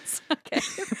 Okay.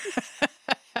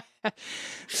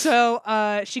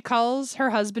 So she calls her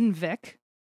husband Vic,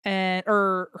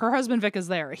 or her husband Vic is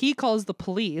there. He calls the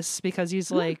police because he's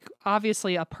like,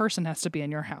 obviously a person has to be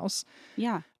in your house.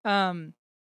 Yeah. And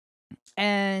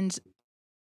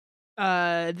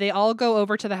they all go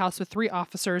over to the house with 3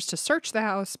 officers to search the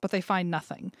house, but they find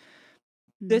nothing.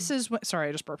 This is sorry,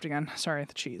 I just burped again. Sorry,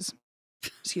 the cheese.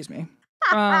 Excuse me.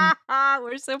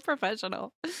 We're so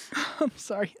professional. I'm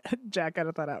sorry. Jack,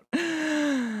 edit that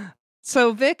out.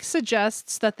 So Vic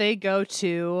suggests that they go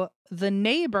to the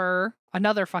neighbor,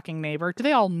 another fucking neighbor. Do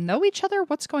they all know each other?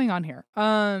 What's going on here?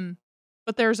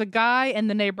 But there's a guy in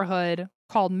the neighborhood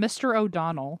called Mr.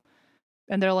 O'Donnell,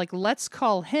 and they're like, let's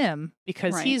call him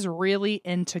because he's really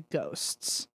into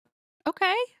ghosts.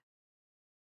 Okay.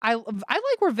 I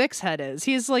like where Vic's head is.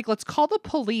 He's like, let's call the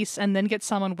police and then get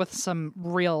someone with some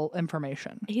real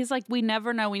information. He's like, we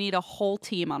never know. We need a whole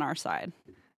team on our side.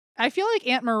 I feel like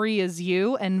Aunt Marie is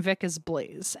you and Vic is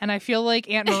Blaze. And I feel like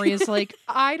Aunt Marie is like,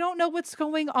 I don't know what's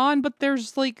going on, but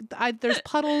there's like, there's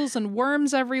puddles and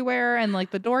worms everywhere. And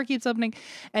like the door keeps opening.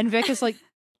 And Vic is like,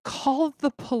 call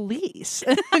the police.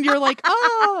 And you're like,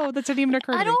 oh, that didn't even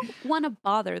occur to me. I don't want to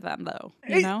bother them though,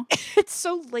 you know? It's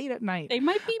so late at night. They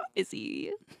might be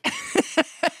busy.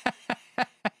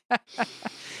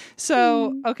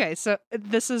 So, okay, so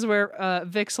this is where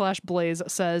Vic/Blaze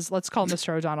says, let's call Mr.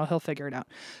 O'Donnell. He'll figure it out.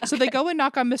 So they go and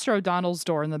knock on Mr. O'Donnell's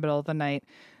door in the middle of the night.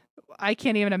 I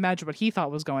can't even imagine what he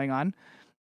thought was going on.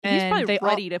 He's probably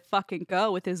ready to fucking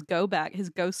go with his go bag, his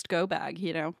ghost go bag,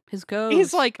 you know, his ghost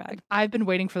He's like, bag. I've been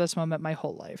waiting for this moment my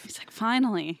whole life. He's like,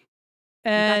 finally.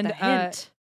 And you got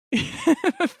the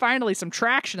hint. Finally some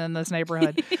traction in this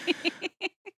neighborhood.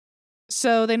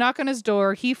 So they knock on his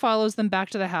door. He follows them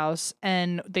back to the house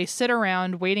and they sit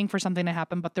around waiting for something to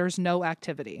happen, but there's no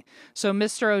activity. So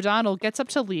Mr. O'Donnell gets up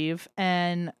to leave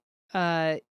and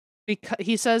because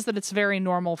he says that it's very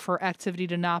normal for activity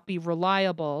to not be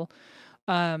reliable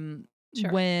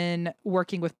when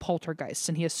working with poltergeists,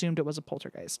 and he assumed it was a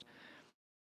poltergeist.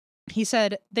 He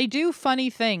said, they do funny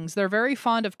things. They're very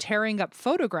fond of tearing up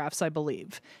photographs, I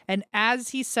believe. And as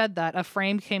he said that, a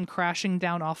frame came crashing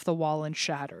down off the wall and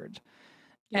shattered.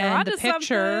 You're and onto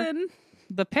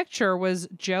the picture was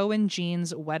Joe and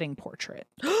Jean's wedding portrait.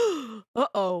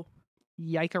 Uh-oh.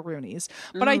 Yike-a-roonies.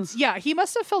 But he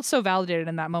must have felt so validated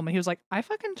in that moment. He was like, I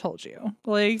fucking told you.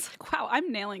 Like, wow,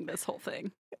 I'm nailing this whole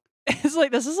thing. It's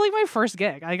like, this is like my first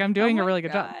gig. Like, I'm doing a really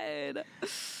good job.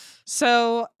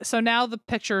 So now the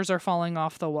pictures are falling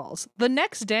off the walls. The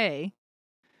next day,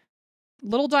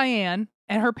 little Diane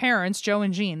and her parents, Joe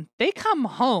and Jean, they come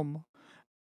home.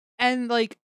 And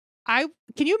like,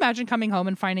 can you imagine coming home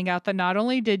and finding out that not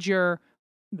only did your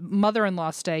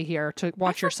mother-in-law stay here to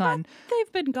watch your son,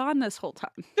 they've been gone this whole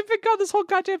time. They've been gone this whole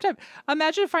goddamn time.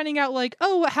 Imagine finding out like,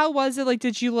 oh, how was it? Like,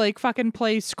 did you like fucking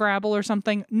play Scrabble or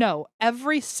something? No,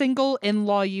 every single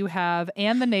in-law you have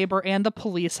and the neighbor and the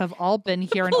police have all been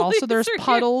here. And also there's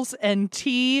puddles and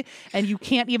tea, and you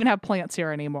can't even have plants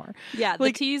here anymore. Yeah,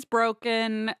 like, the tea's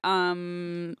broken.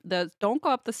 Don't go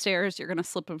up the stairs. You're going to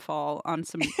slip and fall on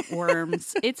some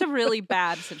worms. It's a really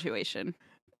bad situation.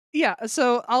 Yeah,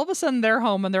 so all of a sudden they're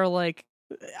home and they're like,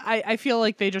 I feel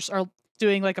like they just are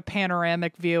doing like a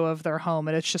panoramic view of their home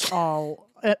and it's just all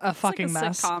a fucking like a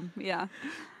mess. Sitcom. Yeah.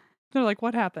 They're like,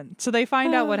 what happened? So they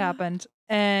find out what happened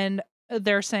and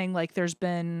they're saying like there's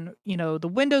been,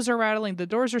 the windows are rattling, the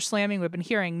doors are slamming, we've been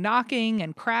hearing knocking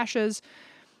and crashes.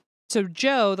 So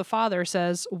Joe, the father,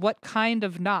 says, what kind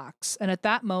of knocks? And at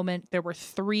that moment, there were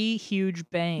 3 huge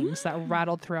bangs that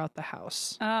rattled throughout the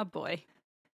house. Oh, boy.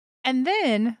 And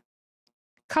then,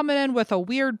 coming in with a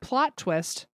weird plot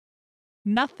twist,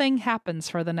 nothing happens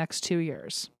for the next 2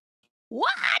 years.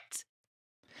 What?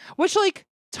 Which, like,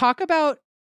 talk about,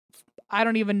 I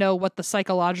don't even know what the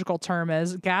psychological term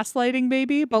is, gaslighting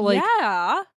maybe, but like,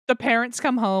 yeah. The parents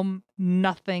come home,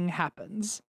 nothing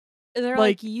happens. They're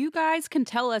like, you guys can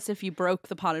tell us if you broke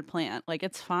the potted plant. Like,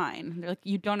 it's fine. They're like,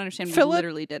 you don't understand. We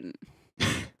literally didn't.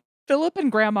 Philip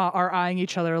and Grandma are eyeing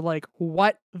each other like,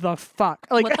 what the fuck?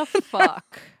 Like, what the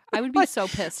fuck? I would be so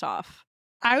pissed off.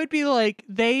 I would be like,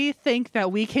 they think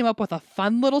that we came up with a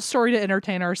fun little story to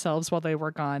entertain ourselves while they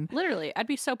were gone. Literally, I'd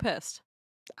be so pissed.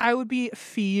 I would be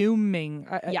fuming.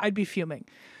 I'd be fuming.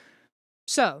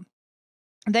 So,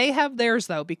 they have theirs,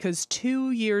 though, because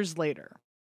 2 years later,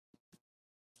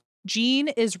 Jean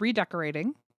is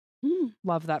redecorating.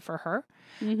 Love that for her.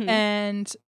 Mm-hmm.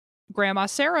 And Grandma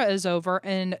Sarah is over,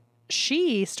 and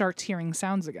she starts hearing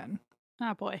sounds again.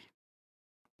 Oh, boy.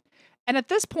 And at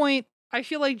this point, I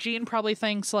feel like Jean probably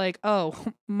thinks like, oh,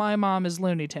 my mom is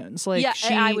Looney Tunes. Like, yeah,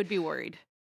 I would be worried.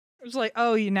 It's like,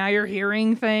 oh, now you're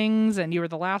hearing things and you were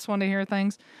the last one to hear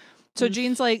things. So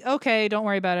Jean's like, okay, don't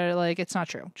worry about it. Like, it's not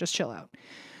true. Just chill out.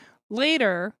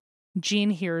 Later,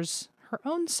 Jean hears her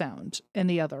own sound in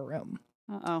the other room.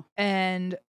 Uh-oh.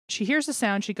 And she hears the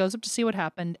sound. She goes up to see what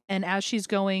happened. And as she's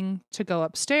going to go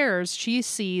upstairs, she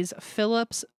sees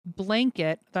Philip's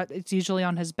blanket that it's usually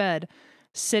on his bed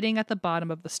sitting at the bottom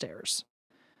of the stairs.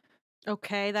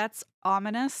 Okay, that's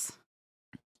ominous.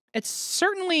 It's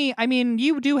certainly, I mean,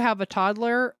 you do have a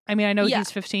toddler. I mean, I know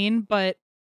he's 15, but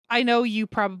I know you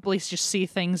probably just see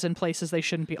things in places they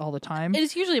shouldn't be all the time.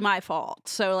 It's usually my fault.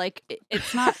 So, like,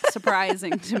 it's not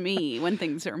surprising to me when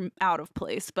things are out of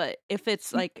place. But if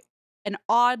it's like an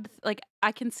odd, like,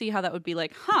 I can see how that would be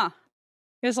like, huh.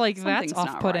 It's like, that's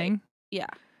off-putting. Right. Yeah.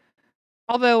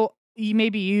 Although,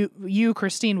 maybe you,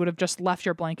 Christine, would have just left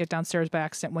your blanket downstairs by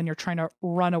accident when you're trying to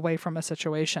run away from a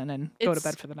situation and go to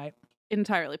bed for the night.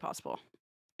 Entirely possible.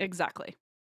 Exactly.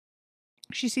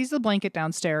 She sees the blanket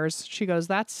downstairs. She goes,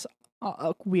 that's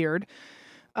weird.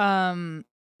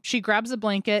 She grabs the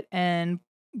blanket and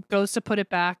goes to put it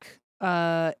back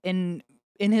in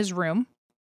his room.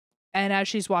 And as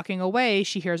she's walking away,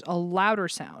 she hears a louder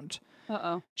sound.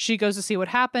 Uh-oh. She goes to see what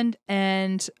happened,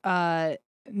 and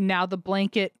now the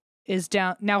blanket is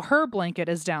down. Now her blanket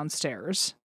is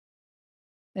downstairs.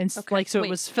 And it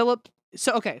was Philip.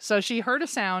 So she heard a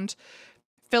sound.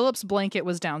 Philip's blanket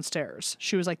was downstairs.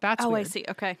 She was like, that's weird. I see.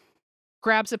 Okay.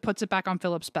 Grabs it, puts it back on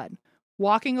Philip's bed.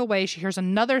 Walking away, she hears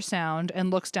another sound and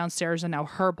looks downstairs, and now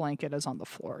her blanket is on the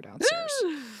floor downstairs.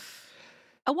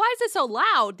 Why is it so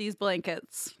loud, these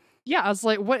blankets? Yeah, I was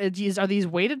like, what? Are these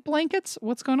weighted blankets?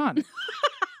 What's going on?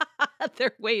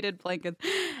 They're weighted blankets.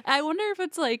 I wonder if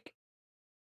it's like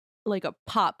a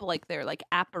pop, like they're like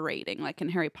apparating, like in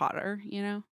Harry Potter, you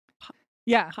know? Pop.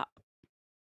 Yeah. Pop.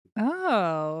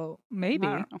 Oh, maybe.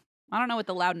 I don't know what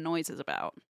the loud noise is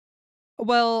about.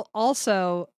 Well,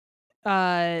 also,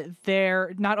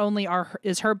 there not only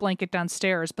is her blanket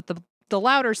downstairs, but the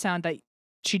louder sound that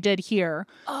she did hear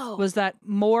was that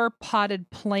more potted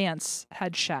plants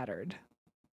had shattered.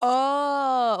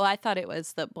 Oh, I thought it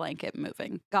was the blanket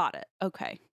moving. Got it.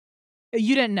 Okay.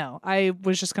 You didn't know. I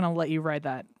was just gonna let you ride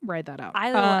that out.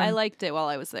 I liked it while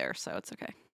I was there, so it's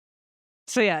okay.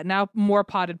 So yeah, now more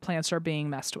potted plants are being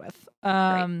messed with.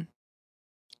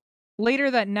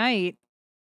 Later that night,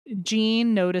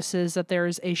 Jean notices that there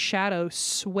is a shadow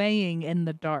swaying in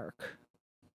the dark.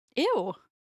 Ew.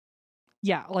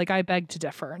 Yeah, like I beg to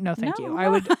differ. No, thank you. I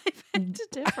No, would I beg to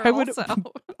differ I would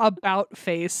also. about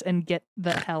face and get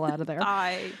the hell out of there.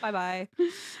 Bye. Bye-bye.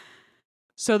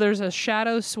 So there's a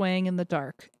shadow swaying in the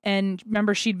dark. And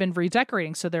remember, she'd been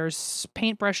redecorating, so there's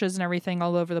paintbrushes and everything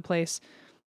all over the place.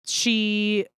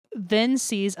 She then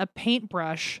sees a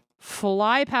paintbrush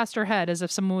fly past her head as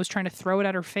if someone was trying to throw it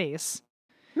at her face.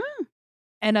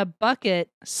 And a bucket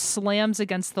slams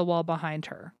against the wall behind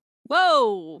her.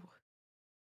 Whoa.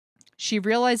 She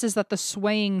realizes that the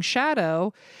swaying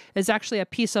shadow is actually a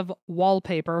piece of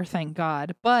wallpaper, thank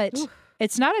God, but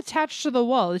it's not attached to the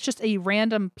wall. It's just a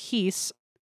random piece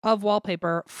of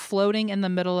wallpaper floating in the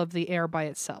middle of the air by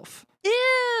itself.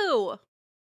 Ew.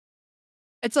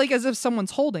 It's like as if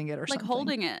someone's holding it or something. Like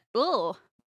holding it. Ugh.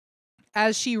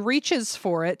 As she reaches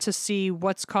for it to see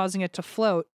what's causing it to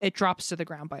float, it drops to the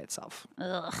ground by itself.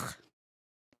 Ugh.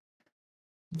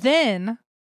 Then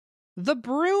the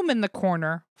broom in the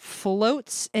corner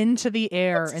floats into the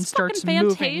air and starts moving.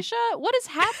 Fantasia? What is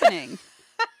happening?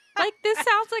 Like, this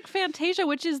sounds like Fantasia,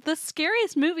 which is the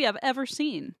scariest movie I've ever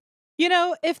seen. You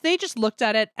know, if they just looked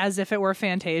at it as if it were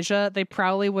Fantasia, they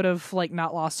probably would have like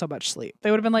not lost so much sleep.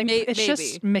 They would have been like, it's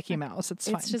just Mickey Mouse. It's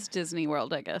fine. It's just Disney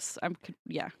World, I guess.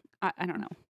 I don't know.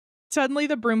 Suddenly,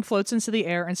 the broom floats into the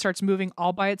air and starts moving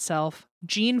all by itself.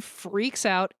 Jean freaks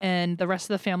out, and the rest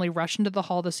of the family rush into the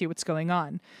hall to see what's going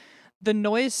on. The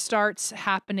noise starts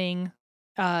happening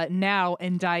now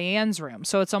in Diane's room.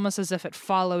 So it's almost as if it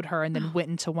followed her and then went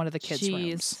into one of the kids'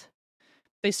 rooms.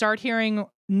 They start hearing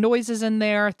noises in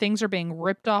there. Things are being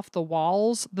ripped off the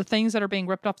walls. The things that are being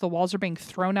ripped off the walls are being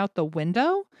thrown out the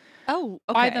window. Oh,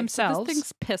 okay. By themselves. So this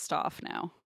thing's pissed off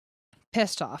now.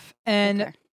 Pissed off.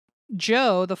 And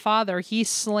Joe, the father, he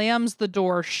slams the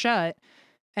door shut,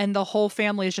 and the whole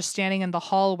family is just standing in the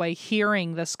hallway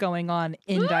hearing this going on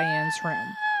in Diane's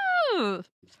room.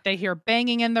 They hear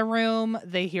banging in the room.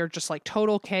 They hear just like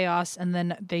total chaos. And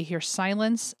then they hear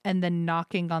silence and then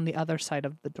knocking on the other side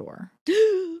of the door.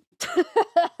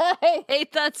 I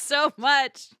hate that so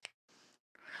much.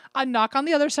 A knock on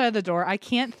the other side of the door. I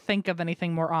can't think of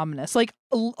anything more ominous. Like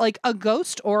a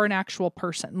ghost or an actual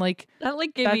person. Like that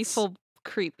gave me full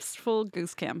creeps, full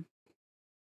goose cam.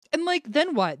 And like,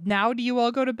 then what? Now do you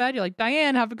all go to bed? You're like,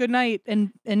 Diane, have a good night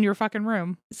in your fucking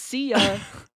room. See ya.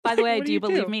 By the way, do you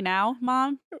believe me now,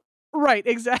 Mom? Right,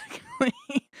 exactly.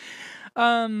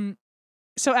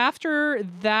 So after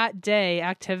that day,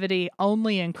 activity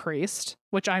only increased,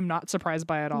 which I'm not surprised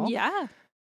by at all. Yeah.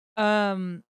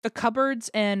 The cupboards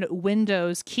and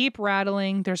windows keep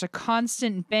rattling. There's a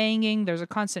constant banging. There's a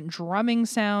constant drumming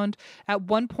sound. At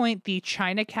one point, the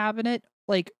china cabinet,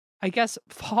 like, I guess,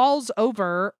 falls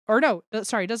over. Or no,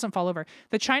 sorry, it doesn't fall over.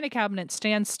 The china cabinet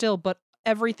stands still, but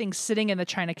everything sitting in the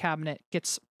china cabinet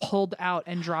gets pulled out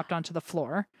and dropped onto the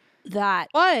floor. That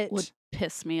would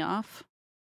piss me off.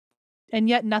 And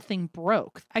yet nothing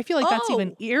broke. I feel like that's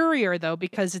even eerier, though,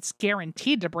 because it's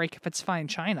guaranteed to break if it's fine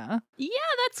china. Yeah,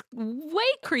 that's way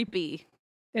creepy.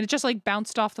 And it just like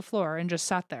bounced off the floor and just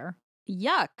sat there.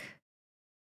 Yuck.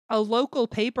 A local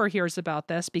paper hears about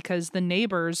this because the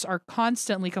neighbors are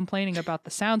constantly complaining about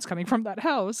the sounds coming from that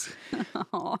house.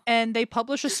 And they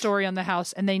publish a story on the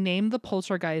house and they name the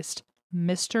poltergeist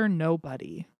Mr.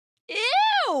 Nobody.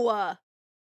 Ew!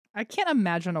 I can't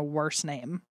imagine a worse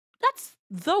name. That's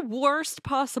the worst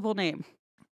possible name.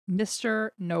 Mr.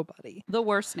 Nobody. The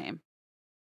worst name.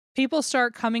 People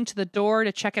start coming to the door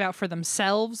to check it out for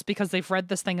themselves because they've read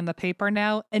this thing in the paper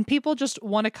now. And people just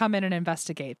want to come in and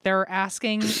investigate. They're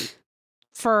asking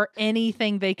for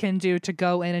anything they can do to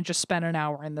go in and just spend an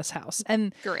hour in this house.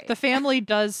 And the family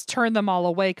does turn them all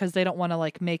away because they don't want to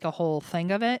like make a whole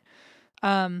thing of it.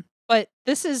 But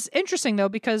this is interesting, though,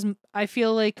 because I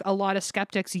feel like a lot of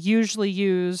skeptics usually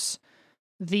use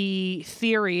the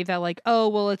theory that like, oh,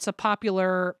 well, it's a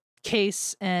popular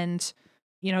case and,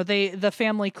 you know, the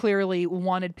family clearly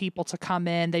wanted people to come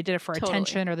in. They did it for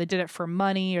attention or they did it for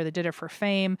money or they did it for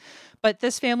fame. But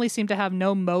this family seemed to have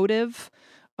no motive.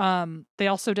 They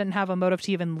also didn't have a motive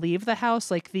to even leave the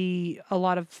house. Like a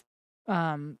lot of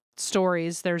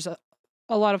stories, there's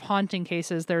a lot of haunting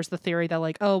cases. There's the theory that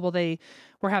like, oh, well, they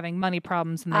were having money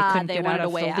problems and they couldn't get out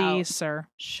of the lease or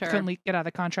couldn't get out of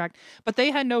the contract. But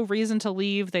they had no reason to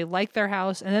leave. They liked their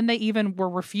house. And then they even were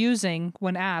refusing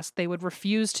when asked. They would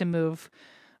refuse to move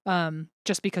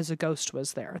just because a ghost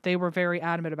was there. They were very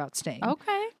adamant about staying.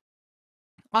 Okay.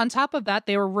 On top of that,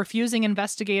 they were refusing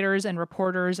investigators and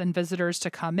reporters and visitors to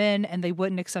come in, and they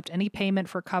wouldn't accept any payment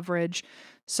for coverage.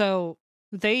 So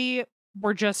they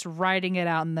were just riding it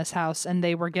out in this house, and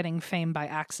they were getting fame by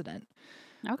accident.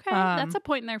 Okay, that's a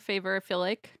point in their favor, I feel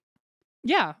like.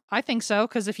 Yeah, I think so.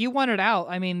 Because if you want it out,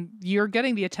 I mean, you're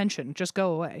getting the attention. Just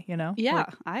go away, you know? Yeah,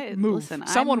 Like, I move. listen.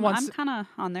 Someone I'm wants kind of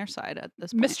on their side at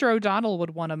this point. Mr. O'Donnell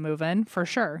would want to move in for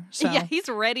sure. So Yeah, he's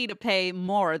ready to pay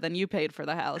more than you paid for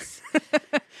the house.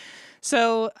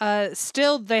 So,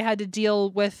 still, they had to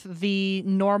deal with the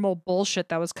normal bullshit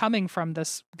that was coming from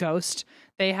this ghost.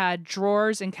 They had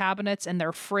drawers and cabinets in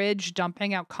their fridge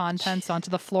dumping out contents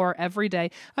onto the floor every day.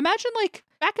 Imagine, like,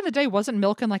 back in the day, wasn't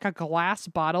milk in, like, a glass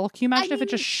bottle? Can you imagine if it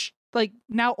just, like,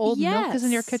 now old milk is in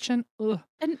your Yes. kitchen? Ugh.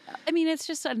 And I mean, it's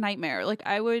just a nightmare. Like,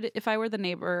 I would, if I were the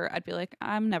neighbor, I'd be like,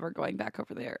 I'm never going back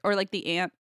over there. Or like the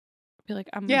aunt, I'd be like,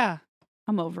 Yeah.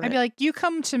 I'm over I'd it. be like, you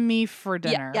come to me for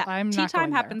dinner. Yeah. I'm Tea not time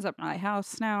going there. happens at my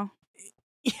house now.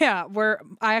 Yeah, where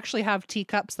I actually have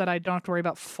teacups that I don't have to worry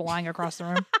about flying across the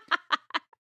room.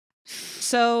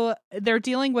 So they're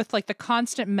dealing with like the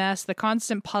constant mess, the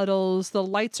constant puddles, the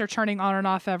lights are turning on and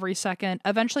off every second.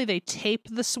 Eventually they tape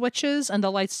the switches and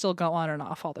the lights still go on and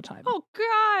off all the time. Oh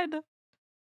God.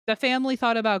 The family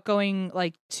thought about going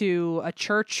like to a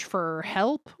church for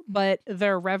help, but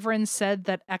their reverend said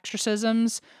that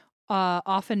exorcisms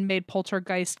often made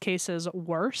poltergeist cases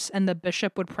worse, and the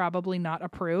bishop would probably not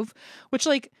approve. Which,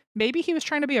 like, maybe he was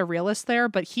trying to be a realist there,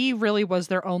 but he really was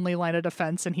their only line of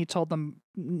defense, and he told them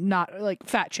not, like,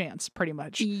 fat chance, pretty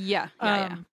much. Yeah.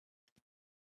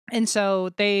 And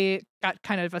so they got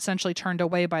kind of essentially turned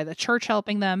away by the church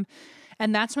helping them.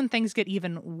 And that's when things get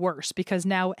even worse because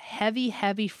now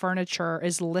heavy furniture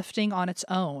is lifting on its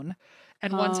own.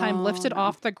 And one time lifted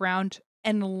off the ground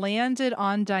and landed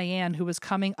on Diane, who was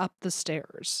coming up the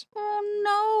stairs.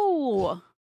 Oh, no.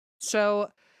 So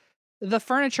the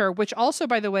furniture, which also,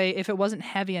 by the way, if it wasn't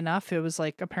heavy enough, it was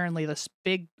like apparently this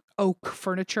big oak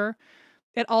furniture.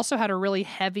 It also had a really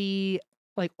heavy,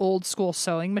 like old school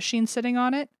sewing machine sitting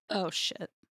on it. Oh, shit.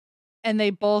 And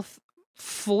they both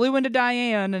flew into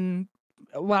Diane and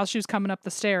while she was coming up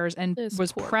the stairs and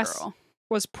was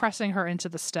pressing her into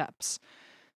the steps.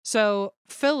 So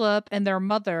Philip and their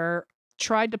mother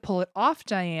tried to pull it off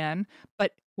Diane,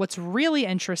 but what's really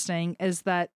interesting is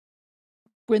that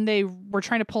when they were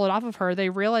trying to pull it off of her, they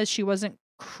realized she wasn't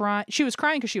crying. She was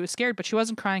crying because she was scared, but she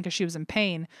wasn't crying because she was in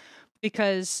pain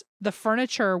because the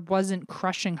furniture wasn't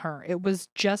crushing her. It was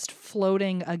just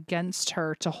floating against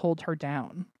her to hold her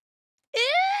down.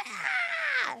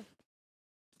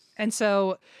 And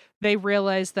so they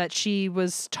realized that she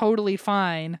was totally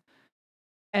fine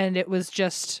and it was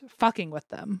just fucking with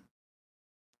them.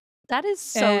 That is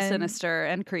so sinister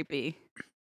and creepy.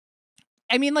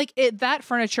 I mean, like, that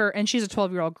furniture, and she's a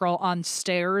 12-year-old girl on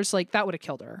stairs, like, that would have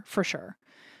killed her, for sure.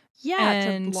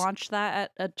 Yeah, to launch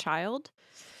that at a child.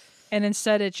 And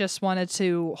instead, it just wanted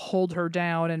to hold her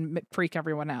down and freak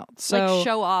everyone out. So, like,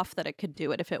 show off that it could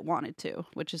do it if it wanted to,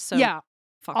 which is so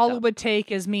fucked all up. It would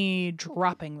take is me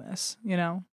dropping this, you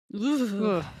know?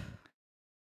 Ugh.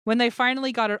 When they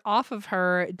finally got it off of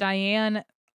her, Diane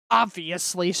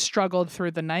obviously struggled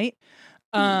through the night.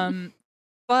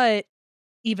 But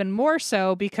even more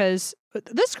so because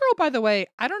this girl, by the way,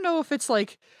 I don't know if it's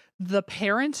like the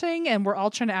parenting and we're all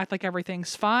trying to act like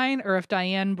everything's fine or if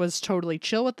Diane was totally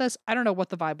chill with this. I don't know what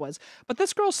the vibe was, but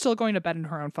this girl's still going to bed in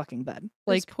her own fucking bed.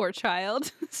 Like, this poor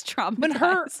child is traumatized.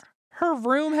 When her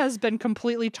room has been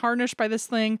completely tarnished by this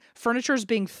thing, furniture's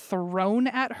being thrown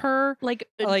at her. Like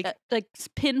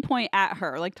pinpoint at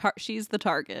her. Like she's the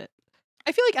target.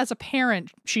 I feel like as a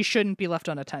parent, she shouldn't be left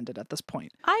unattended at this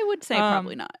point. I would say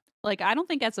probably not. Like, I don't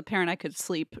think as a parent I could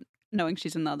sleep knowing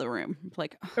she's in the other room.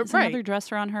 Like, is another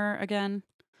dresser on her again?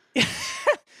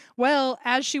 Well,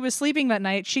 as she was sleeping that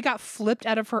night, she got flipped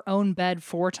out of her own bed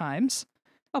 4 times.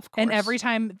 Of course. And every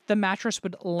time the mattress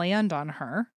would land on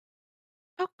her.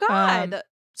 Oh, God.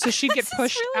 So she'd get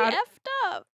pushed really out.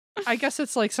 Effed up. I guess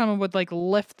it's like someone would like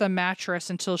lift the mattress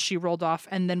until she rolled off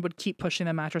and then would keep pushing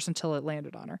the mattress until it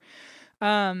landed on her.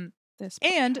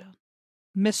 And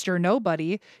Mr.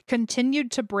 Nobody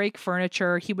continued to break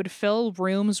furniture. He would fill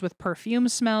rooms with perfume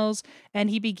smells, and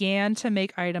he began to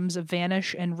make items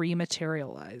vanish and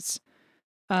rematerialize.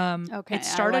 Okay, it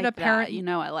started apparently. You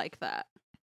know, I like that.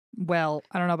 Well,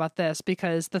 I don't know about this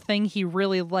because the thing he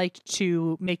really liked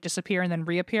to make disappear and then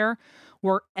reappear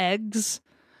were eggs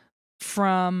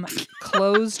from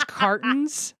closed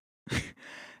cartons.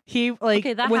 He like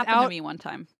that happened to me one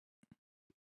time.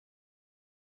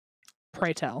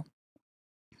 Pray tell.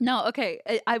 No, okay.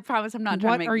 I promise I'm not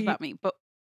trying to make it about me. But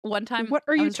one time, what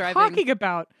are you talking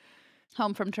about?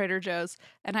 Home from Trader Joe's,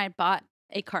 and I bought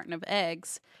a carton of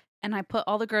eggs, and I put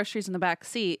all the groceries in the back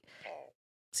seat.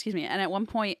 Excuse me. And at one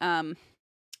point, I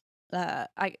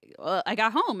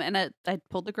got home and I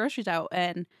pulled the groceries out,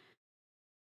 and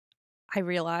I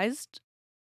realized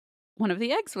one of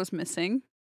the eggs was missing.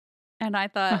 And I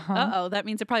thought, uh-oh, that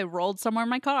means it probably rolled somewhere in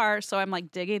my car. So I'm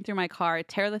like digging through my car, I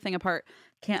tear the thing apart,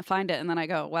 can't find it. And then I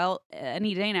go, well,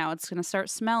 any day now it's going to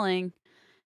start smelling.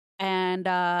 And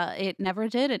it never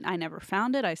did. And I never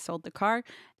found it. I sold the car.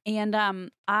 And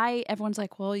everyone's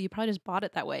like, well, you probably just bought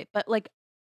it that way. But like,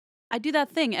 I do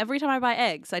that thing every time I buy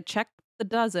eggs. I check the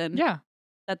dozen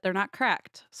that they're not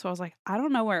cracked. So I was like, I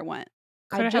don't know where it went.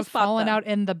 Could it have fallen out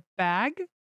in the bag?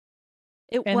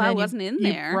 It wasn't in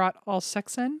there. You brought all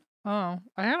 6 in? Oh,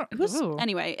 I don't. It was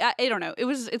anyway. I don't know.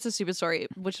 It's a stupid story,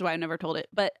 which is why I never told it.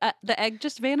 But the egg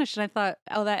just vanished, and I thought,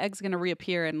 oh, that egg's gonna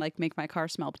reappear and like make my car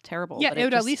smell terrible. Yeah, but it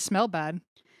would at least smell bad.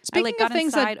 Speaking I got of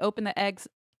things inside, opened the eggs.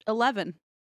 11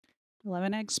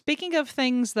 eggs. Speaking of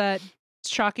things that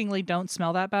shockingly don't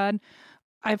smell that bad,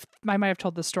 I might have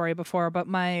told this story before, but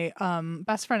my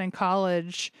best friend in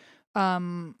college,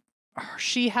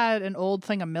 she had an old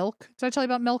thing of milk. Did I tell you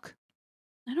about milk?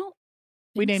 I don't.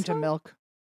 We named him Milk.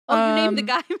 Oh, you named the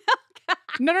guy Milk?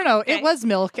 No. Okay. It was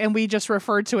Milk, and we just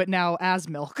referred to it now as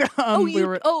Milk.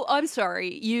 I'm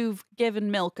sorry. You've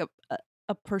given Milk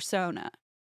a persona.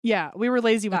 Yeah, we were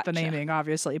lazy with the naming,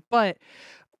 obviously. But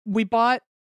we bought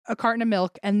a carton of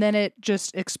milk, and then it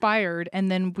just expired, and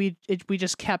then we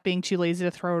just kept being too lazy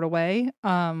to throw it away.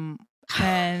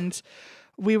 And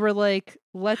we were like,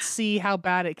 let's see how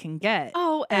bad it can get.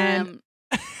 Oh,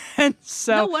 and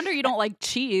so no wonder you don't like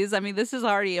cheese. I mean, this is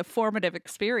already a formative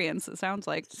experience, it sounds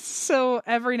like. So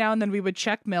every now and then we would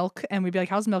check Milk and we'd be like,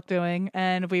 how's Milk doing?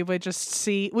 And we would just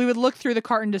we would look through the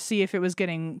carton to see if it was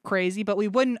getting crazy, but we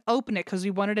wouldn't open it because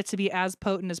we wanted it to be as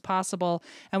potent as possible.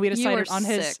 And we decided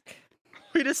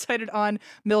we decided on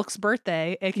Milk's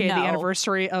birthday, aka the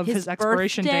anniversary of his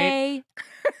expiration date.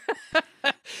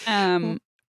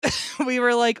 We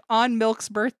were like, on Milk's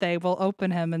birthday, we'll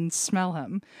open him and smell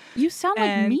him. You sound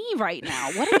like me right now.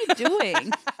 What are you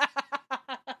doing?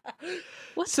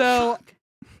 What the fuck?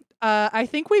 I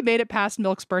think we made it past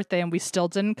Milk's birthday and we still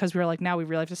didn't because we were like, now we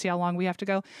really have to see how long we have to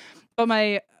go. But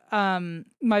my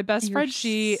best friend,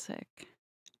 she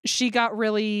got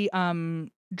really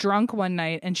drunk one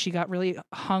night and she got really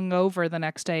hungover the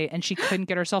next day and she couldn't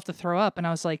get herself to throw up. And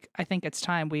I was like, I think it's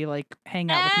time we like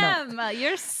hang out with Milk.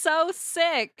 You're so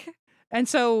sick. And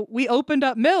so we opened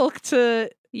up Milk to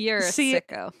see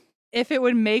if it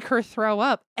would make her throw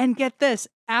up. And get this,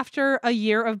 after a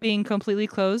year of being completely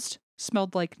closed,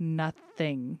 smelled like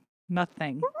nothing.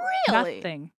 Nothing. Really?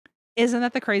 Nothing. Isn't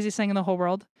that the craziest thing in the whole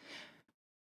world?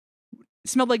 It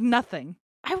smelled like nothing.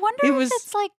 I wonder if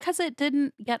it's like because it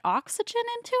didn't get oxygen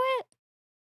into it.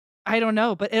 I don't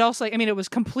know, but it also, like, I mean, it was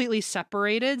completely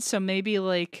separated, so maybe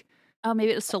like, oh,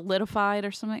 maybe it was solidified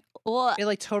or something. Ugh. It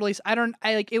like totally.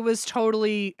 It was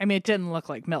totally. I mean, it didn't look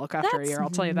like milk after a year. I'll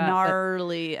tell you that.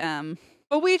 Gnarly.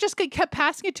 But we just kept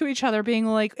passing it to each other, being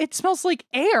like, "It smells like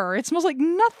air. It smells like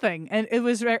nothing." And it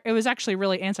was actually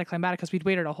really anticlimactic because we'd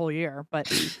waited a whole year.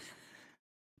 But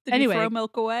anyway, you throw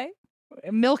Milk away.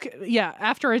 Milk, yeah.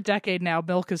 After a decade now,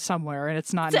 Milk is somewhere, and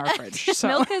it's not in our fridge. So.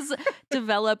 Milk has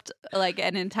developed like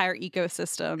an entire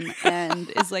ecosystem and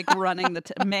is like running the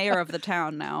mayor of the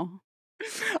town now.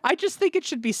 I just think it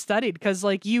should be studied because,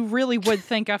 like, you really would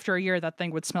think after a year that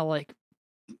thing would smell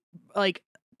like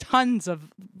tons of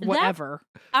whatever.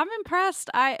 I'm impressed.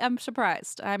 I am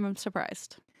surprised. I'm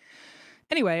surprised.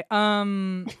 Anyway,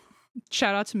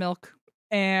 shout out to Milk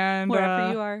and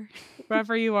wherever you are.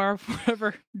 Wherever you are,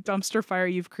 whatever dumpster fire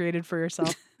you've created for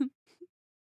yourself.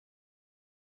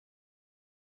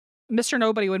 Mr.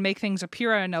 Nobody would make things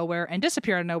appear out of nowhere and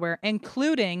disappear out of nowhere,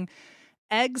 including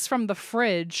eggs from the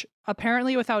fridge.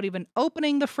 Apparently, without even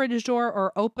opening the fridge door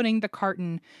or opening the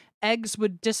carton, eggs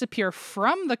would disappear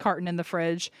from the carton in the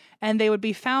fridge, and they would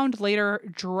be found later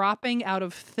dropping out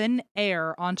of thin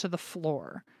air onto the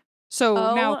floor. So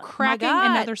now cracking,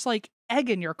 and now there's like egg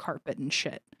in your carpet and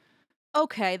shit.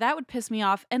 Okay, that would piss me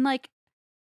off. And like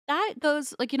that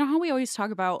goes like, you know how we always talk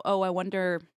about, I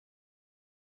wonder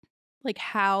like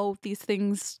how these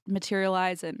things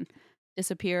materialize and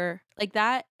disappear. Like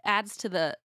that adds to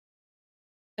the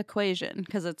equation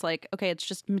because it's like, okay, it's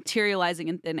just materializing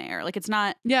in thin air. Like it's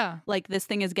not like this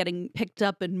thing is getting picked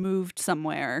up and moved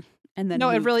somewhere and then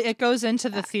it goes into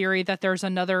the theory that there's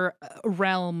another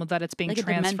realm that it's being like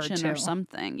transferred to or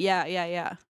something.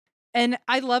 Yeah. And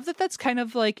I love that that's kind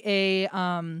of like a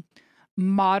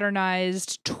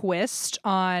modernized twist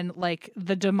on like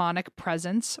the demonic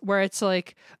presence where it's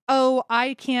like,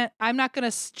 I'm not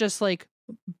going to just like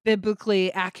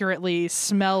biblically accurately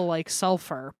smell like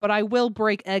sulfur, but I will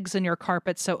break eggs in your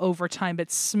carpet so over time it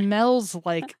smells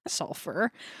like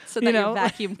sulfur. So that your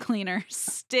vacuum cleaner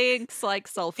stinks like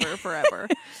sulfur forever.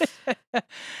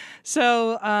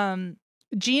 So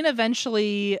Jean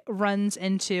eventually runs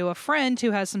into a friend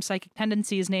who has some psychic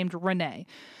tendencies named Renee.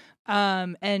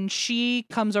 And she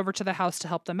comes over to the house to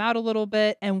help them out a little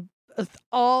bit. And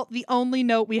the only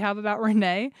note we have about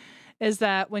Renee is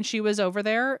that when she was over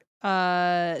there,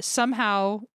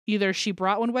 somehow either she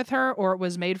brought one with her or it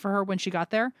was made for her when she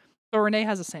got there. But Renee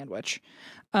has a sandwich.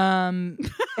 And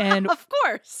of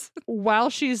course, while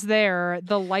she's there,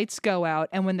 the lights go out.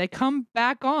 And when they come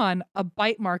back on, a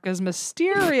bite mark is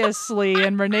mysteriously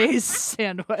in Renee's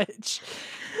sandwich.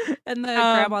 And the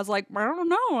grandma's like, I don't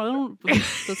know.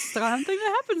 That's the kind of thing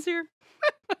that happens here.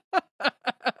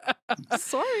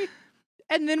 Sorry.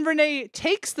 And then Renee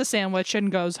takes the sandwich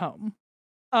and goes home.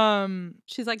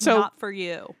 She's like, not for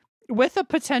you. With a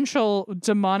potential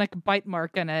demonic bite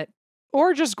mark in it,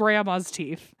 or just grandma's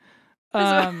teeth.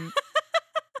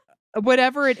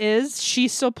 Whatever it is, she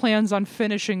still plans on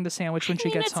finishing the sandwich when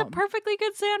she gets home. It's a perfectly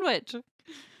good sandwich.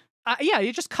 Yeah,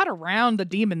 you just cut around the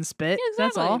demon spit. Yeah,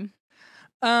 exactly.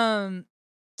 That's all.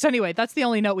 So anyway, that's the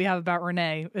only note we have about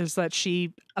Renee, is that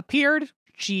she appeared,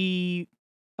 a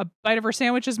bite of her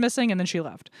sandwich is missing, and then she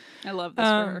left. I love this for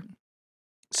her.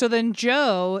 So then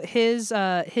Joe, his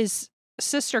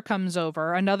sister comes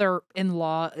over, another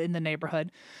in-law in the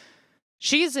neighborhood.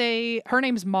 Her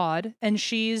name's Maud, and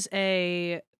she's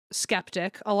a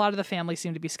skeptic. A lot of the family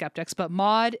seem to be skeptics, but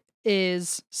Maud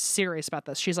is serious about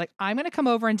this. She's like, I'm going to come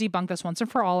over and debunk this once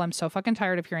and for all. I'm so fucking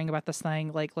tired of hearing about this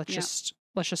thing. Like, let's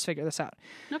just figure this out.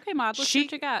 Okay, Maud, let's see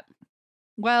what you got.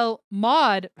 Well,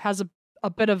 Maud has a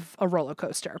bit of a roller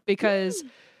coaster because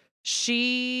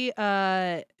she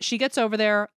gets over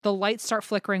there, the lights start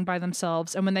flickering by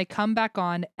themselves, and when they come back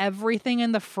on, everything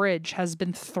in the fridge has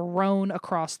been thrown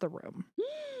across the room.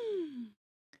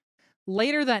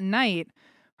 Later that night,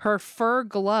 her fur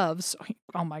gloves,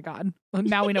 oh my god,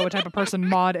 now we know what type of person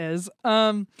Maud is.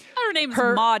 Her name's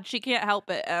Maud, she can't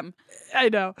help it. I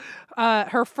know.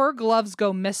 Her fur gloves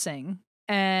go missing,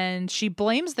 and she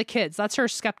blames the kids. That's her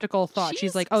skeptical thought.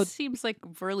 She's like, oh, seems like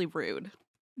really rude.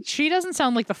 She doesn't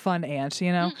sound like the fun aunt,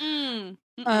 you know?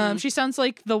 She sounds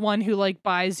like the one who like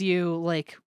buys you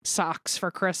like socks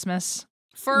for Christmas.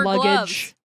 Fur luggage.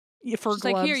 Gloves. Yeah, fur She's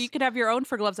gloves. like, here, you could have your own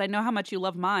fur gloves. I know how much you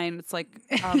love mine. It's like,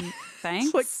 thanks.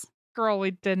 It's like, girl,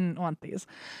 we didn't want these.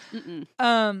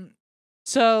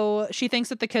 So she thinks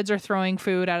that the kids are throwing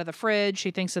food out of the fridge.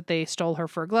 She thinks that they stole her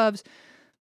fur gloves.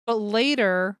 But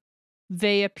later,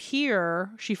 they appear,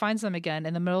 she finds them again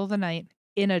in the middle of the night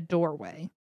in a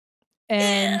doorway.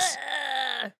 And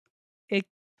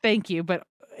thank you, but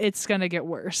it's going to get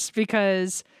worse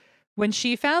because when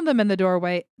she found them in the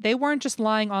doorway, they weren't just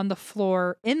lying on the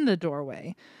floor in the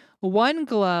doorway. One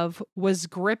glove was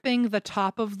gripping the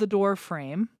top of the door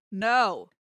frame. No.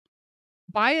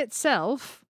 By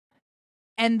itself.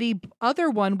 And the other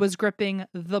one was gripping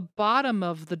the bottom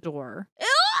of the door.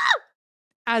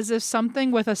 As if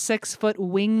something with a 6-foot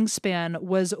wingspan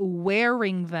was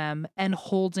wearing them and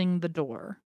holding the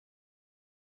door.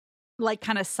 Like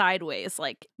kind of sideways,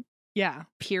 like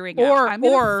peering or out. I'm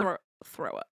gonna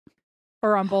throw it.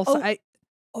 Or on both sides.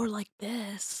 Or like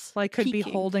this. Like could peeking.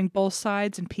 Be holding both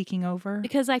sides and peeking over.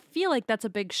 Because I feel like that's a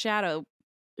big shadow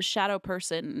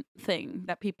person thing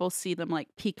that people see them like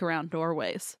peek around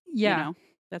doorways. Yeah. You know?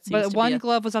 That seems but one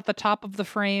glove was at the top of the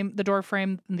frame, the door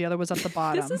frame, and the other was at the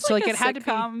bottom. This is so like it had to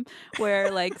be where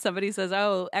like somebody says,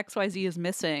 "Oh, XYZ is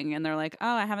missing," and they're like, "Oh,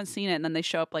 I haven't seen it," and then they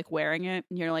show up like wearing it,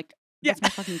 and you're like, "That's my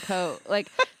fucking coat." Like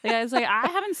the guy's like, "I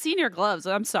haven't seen your gloves.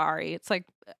 I'm sorry." It's like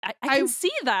I can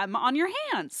see them on your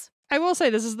hands. I will say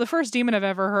this is the first demon I've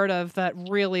ever heard of that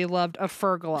really loved a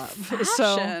fur glove. Fashion,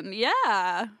 so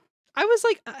yeah. I was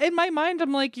like, in my mind,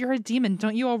 I'm like, you're a demon.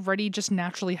 Don't you already just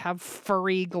naturally have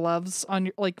furry gloves on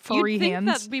your, like, furry You'd think hands?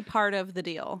 That'd be part of the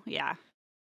deal. Yeah.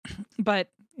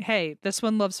 But hey, this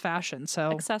one loves fashion,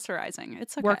 so accessorizing.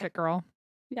 It's okay. Work it, girl.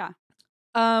 Yeah.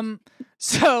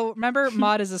 So remember,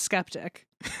 Maud is a skeptic.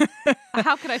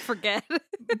 How could I forget?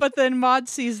 But then Maud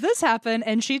sees this happen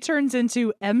and she turns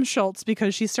into M. Schultz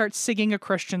because she starts singing a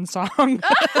Christian song.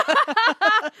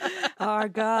 Our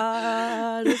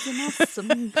God is an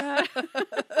awesome God.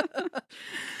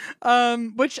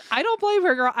 Which I don't blame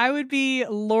her, girl. I would be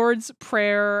Lord's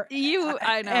Prayer.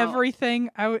 I know.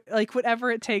 Everything. I would like whatever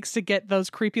it takes to get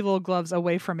those creepy little gloves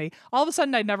away from me. All of a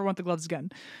sudden, I'd never want the gloves again.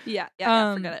 Yeah.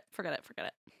 Forget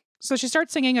it. So she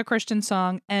starts singing a Christian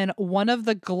song, and one of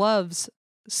the gloves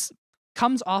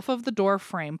comes off of the door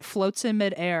frame, floats in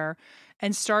midair,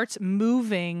 and starts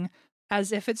moving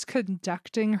as if it's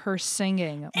conducting her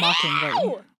singing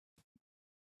mockingly.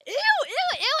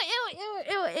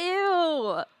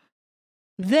 Ew.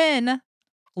 Then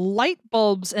light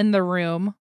bulbs in the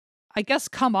room I guess,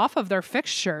 come off of their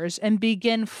fixtures and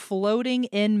begin floating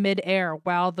in midair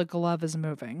while the glove is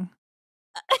moving.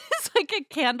 It's like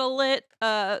a candlelit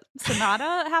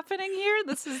sonata happening here.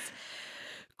 This is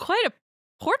quite a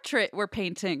portrait we're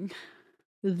painting.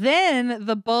 Then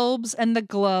the bulbs and the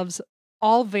gloves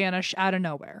all vanish out of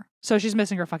nowhere. So she's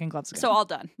missing her fucking gloves again. So all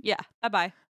done. Yeah.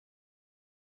 Bye-bye.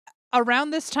 Around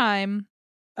this time,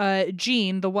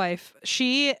 Jean, the wife,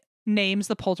 she names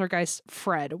the poltergeist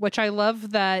Fred, which I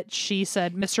love that she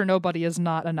said Mr. Nobody is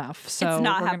not enough. So it's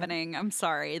not happening. I'm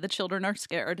sorry. The children are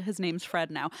scared. His name's Fred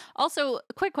now. Also,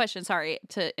 quick question. Sorry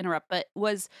to interrupt, but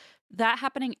was that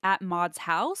happening at Maud's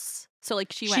house? So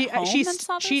like she went home and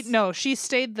saw this? No, she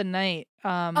stayed the night.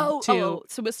 So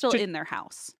it was still in their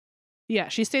house. Yeah,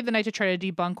 she stayed the night to try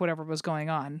to debunk whatever was going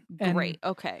on. Great.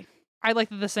 Okay. I like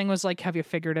that this thing was like, have you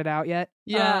figured it out yet?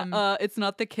 Yeah, it's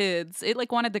not the kids. It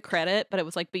like wanted the credit, but it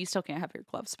was like, but you still can't have your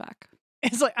gloves back.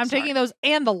 It's like, I'm taking those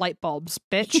and the light bulbs,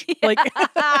 bitch. Like,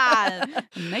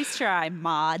 nice try,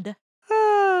 Maud.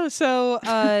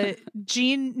 So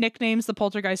Jean nicknames the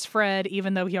poltergeist Fred,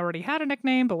 even though he already had a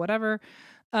nickname, but whatever.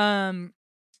 And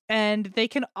they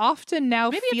can often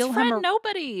now Maybe feel it's Fred him.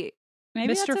 Nobody.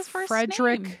 Maybe Mr. that's his first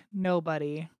Frederick name.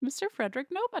 Nobody. Mr. Frederick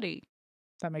Nobody.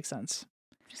 That makes sense.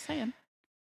 Just saying.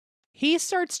 He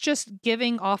starts just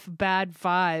giving off bad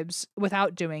vibes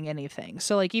without doing anything.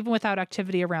 So, like, even without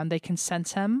activity around, they can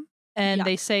sense him. And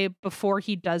they say before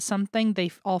he does something,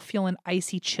 they all feel an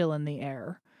icy chill in the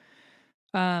air.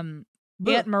 Aunt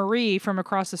Marie from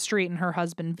across the street and her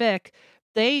husband, Vic,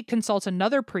 they consult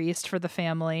another priest for the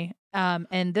family.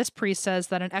 And this priest says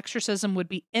that an exorcism would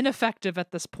be ineffective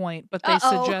at this point, but they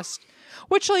suggest,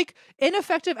 which, like,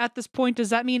 ineffective at this point,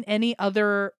 does that mean any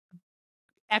other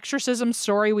exorcism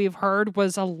story we've heard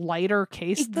was a lighter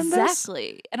case than this?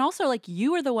 Exactly. And also, like,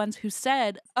 you were the ones who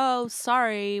said, oh,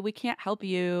 sorry, we can't help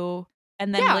you.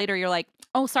 And then later you're like,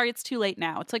 oh, sorry, it's too late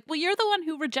now. It's like, well, you're the one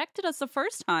who rejected us the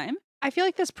first time. I feel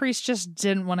like this priest just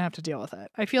didn't want to have to deal with it.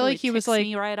 I feel like he was like,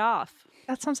 me right off.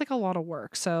 That sounds like a lot of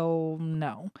work. So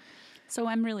no. So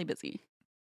I'm really busy.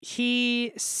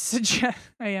 I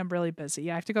am really busy.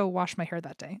 Yeah, I have to go wash my hair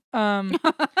that day.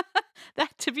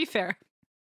 That, to be fair,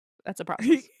 that's a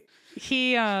process.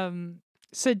 He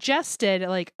suggested,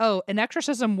 like, oh, an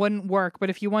exorcism wouldn't work, but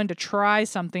if you wanted to try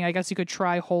something, I guess you could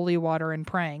try holy water and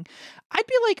praying. I'd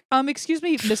be like, excuse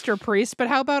me, Mr. Priest, but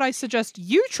how about I suggest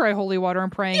you try holy water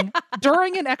and praying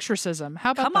during an exorcism?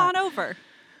 How about Come on over.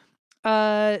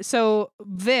 So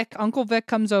Uncle Vic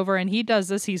comes over and he does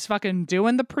this. He's fucking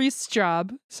doing the priest's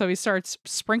job. So he starts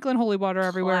sprinkling holy water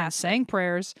everywhere and saying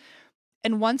prayers.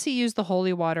 And once he used the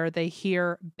holy water, they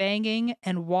hear banging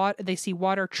and they see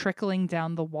water trickling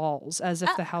down the walls as if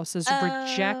the house is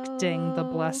rejecting the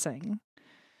blessing.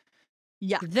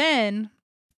 Yeah.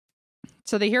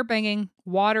 So they hear banging,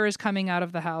 water is coming out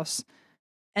of the house,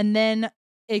 and then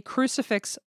a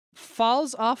crucifix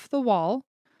falls off the wall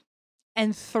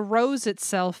and throws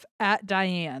itself at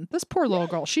Diane. This poor little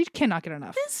girl, she cannot get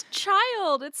enough. This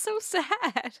child, it's so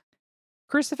sad.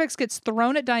 Crucifix gets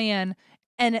thrown at Diane,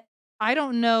 and I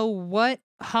don't know what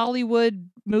Hollywood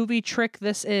movie trick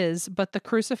this is, but the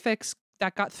crucifix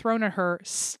that got thrown at her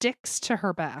sticks to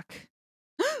her back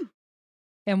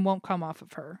and won't come off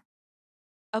of her.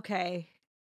 Okay.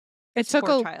 It took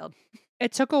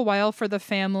a while for the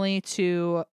family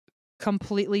to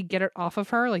completely get it off of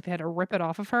her. Like, they had to rip it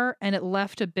off of her, and it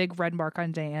left a big red mark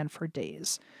on Diane for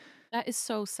days. That is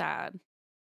so sad.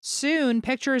 Soon,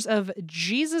 pictures of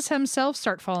Jesus himself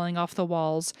start falling off the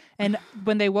walls, and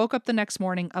when they woke up the next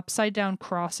morning, upside down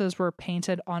crosses were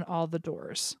painted on all the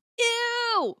doors.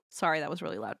 Ew! Sorry, that was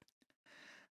really loud.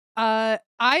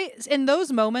 In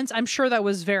those moments, I'm sure that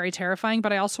was very terrifying,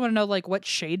 but I also want to know, like, what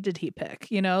shade did he pick?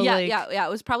 You know? Yeah.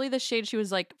 It was probably the shade she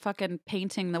was, like, fucking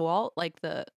painting the wall, like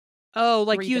the... Oh,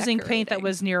 like using paint that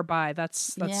was nearby. That's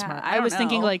smart. I was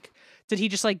thinking, like, did he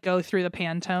just, like, go through the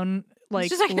Pantone? Like,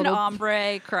 it's just like an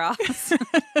ombre cross.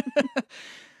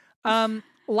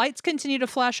 Lights continue to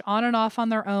flash on and off on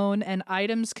their own, and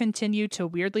items continue to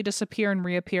weirdly disappear and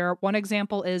reappear. One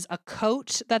example is a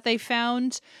coat that they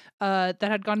found that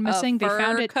had gone missing. They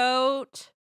found it.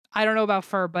 Coat. I don't know about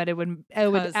fur, but it would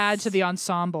add to the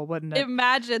ensemble, wouldn't it?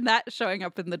 Imagine that showing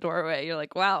up in the doorway. You're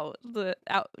like, wow, the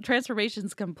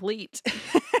transformation's complete.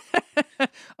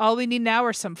 All we need now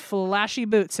are some flashy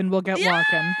boots, and we'll get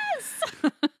walking.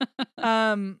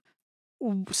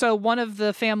 So one of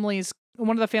the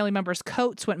family members'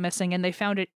 coats went missing, and they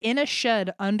found it in a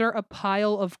shed under a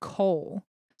pile of coal.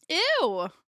 Ew.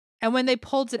 And when they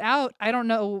pulled it out, I don't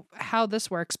know how this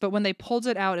works, but when they pulled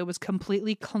it out, it was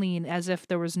completely clean, as if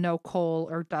there was no coal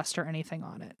or dust or anything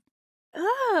on it.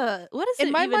 What does it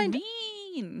even mean?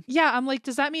 clean. Yeah, I'm like,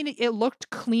 does that mean it looked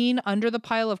clean under the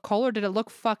pile of coal, or did it look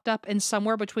fucked up and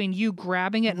somewhere between you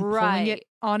grabbing it and pulling it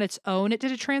on its own, it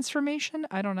did a transformation?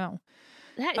 I don't know.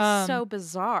 That is so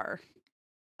bizarre.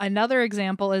 Another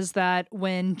example is that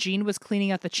when Jean was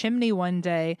cleaning out the chimney one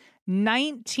day,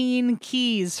 19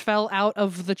 keys fell out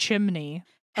of the chimney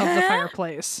of the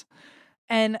fireplace.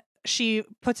 And she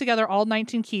put together all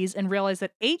 19 keys and realized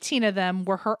that 18 of them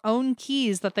were her own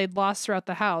keys that they'd lost throughout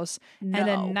the house. No. And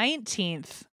the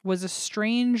 19th was a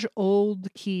strange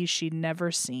old key she'd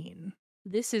never seen.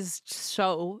 This is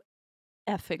so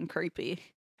effing creepy.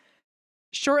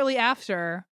 Shortly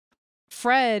after,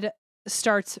 Fred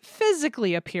starts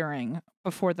physically appearing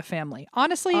before the family.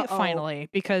 Honestly, finally,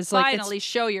 because like finally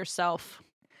show yourself.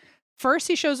 First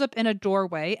he shows up in a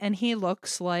doorway and he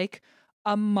looks like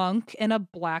a monk in a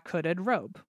black hooded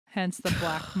robe, hence the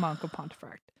Black Monk of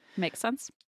Pontefract. Makes sense.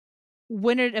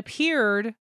 When it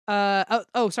appeared,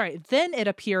 then it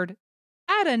appeared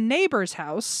at a neighbor's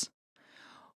house,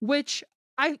 which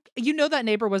that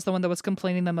neighbor was the one that was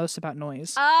complaining the most about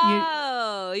noise.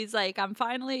 He's like, I'm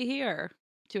finally here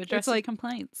to address your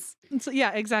complaints.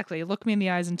 Yeah, exactly. Look me in the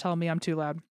eyes and tell me I'm too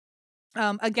loud.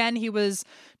 Again, he was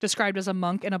described as a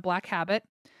monk in a black habit.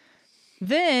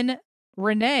 Then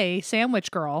Renee,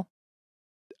 Sandwich Girl,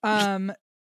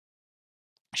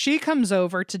 she comes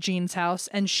over to Jean's house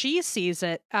and she sees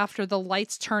it after the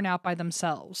lights turn out by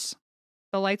themselves.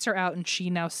 The lights are out and she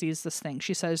now sees this thing.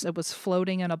 She says it was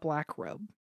floating in a black robe.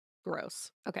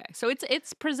 Gross. Okay, so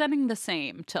it's presenting the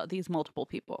same to these multiple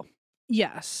people.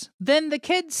 Yes. Then the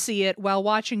kids see it while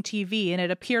watching TV, and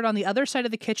it appeared on the other side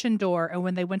of the kitchen door, and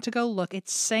when they went to go look, it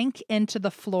sank into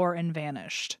the floor and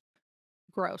vanished.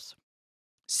 Gross.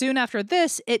 Soon after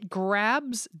this, it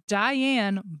grabs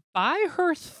Diane by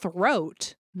her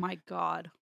throat. My God.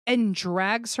 And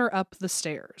drags her up the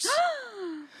stairs.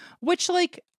 Which,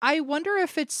 like, I wonder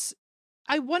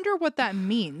what that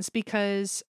means,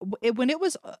 because when it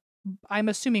was, I'm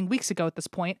assuming weeks ago at this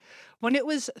point, when it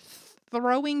was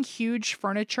throwing huge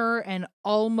furniture and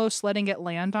almost letting it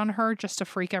land on her just to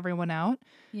freak everyone out.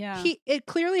 Yeah. It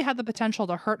clearly had the potential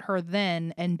to hurt her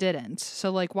then and didn't.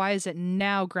 So like, why is it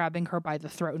now grabbing her by the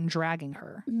throat and dragging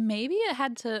her? Maybe it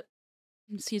had to,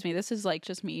 excuse me, this is like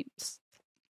just me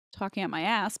talking at my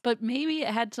ass, but maybe it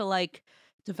had to like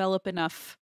develop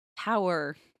enough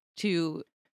power to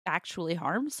actually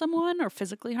harm someone or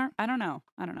physically harm. I don't know.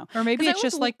 Or maybe it's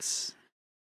just like,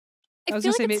 I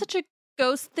feel like it's such a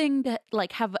ghost thing to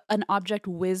like have an object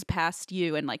whiz past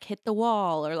you and like hit the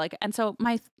wall or like, and so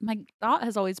my thought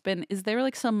has always been, is there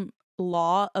like some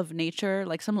law of nature,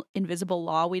 like some invisible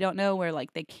law we don't know where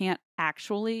like they can't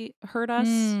actually hurt us?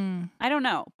 I don't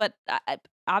know, but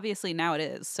obviously now it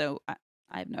is, so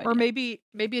I have no idea. Or maybe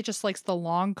it just likes the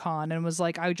long con and was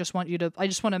like, I just want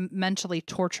to mentally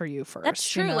torture you first. That's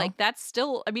true. You know? Like that's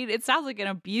still, I mean, it sounds like an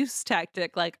abuse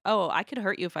tactic. Like, oh, I could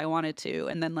hurt you if I wanted to.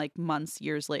 And then like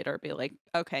years later, be like,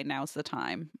 okay, now's the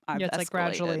time. It's like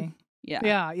gradually.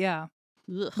 Yeah. Yeah.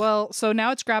 Ugh. Well, so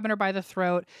now it's grabbing her by the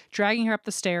throat, dragging her up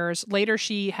the stairs. Later,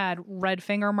 she had red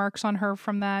finger marks on her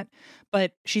from that,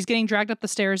 but she's getting dragged up the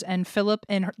stairs, and Philip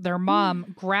and their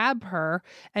mom grab her.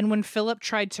 And when Philip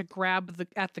tried to grab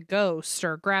at the ghost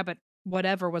or grab at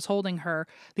whatever was holding her,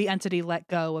 the entity let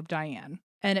go of Diane,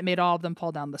 and it made all of them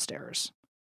fall down the stairs.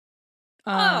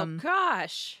 Oh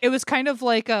gosh! It was kind of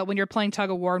like when you're playing tug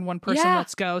of war and one person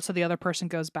lets go, so the other person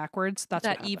goes backwards. That's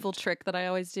that evil trick that I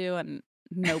always do, and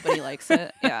nobody likes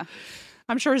it. Yeah.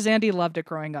 I'm sure Zandy loved it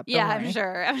growing up. Yeah, I'm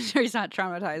sure he's not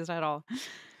traumatized at all.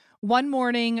 One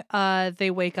morning,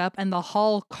 they wake up and the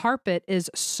hall carpet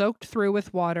is soaked through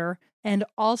with water and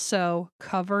also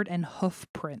covered in hoof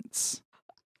prints.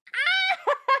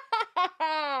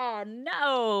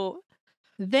 No.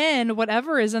 Then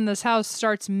whatever is in this house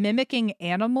starts mimicking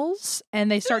animals, and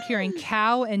they start hearing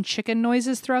cow and chicken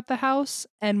noises throughout the house,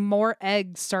 and more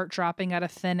eggs start dropping out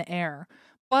of thin air.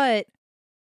 But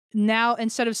now,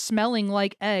 instead of smelling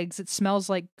like eggs, it smells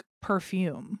like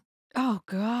perfume. Oh,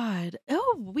 God.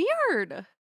 Oh, weird.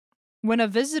 When a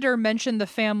visitor mentioned the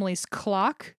family's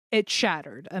clock, it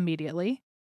shattered immediately.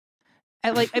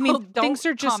 And things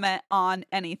are just... comment on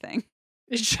anything.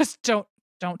 It's just don't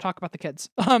talk about the kids.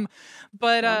 But don't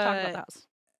talk about the house.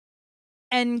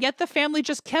 And yet the family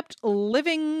just kept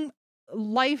living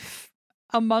life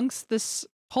amongst this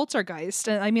poltergeist.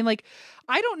 And I mean, like,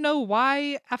 I don't know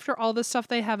why after all this stuff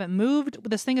they haven't moved.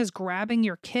 This thing is grabbing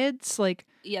your kids. Like,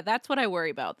 yeah, that's what I worry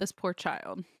about. This poor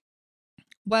child.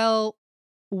 Well,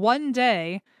 one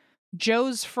day,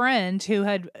 Joe's friend who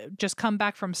had just come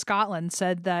back from Scotland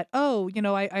said that,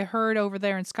 I heard over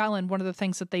there in Scotland, one of the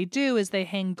things that they do is they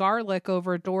hang garlic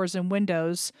over doors and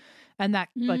windows and that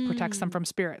like protects them from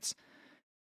spirits.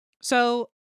 So,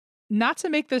 not to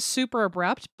make this super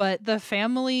abrupt, but the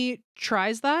family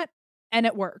tries that and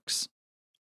it works.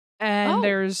 And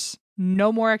there's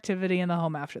no more activity in the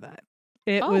home after that.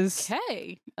 It was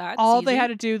That's all easy. they had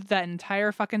to do that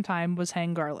entire fucking time was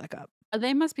hang garlic up.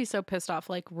 They must be so pissed off.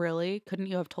 Like, really? Couldn't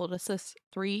you have told us this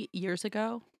 3 years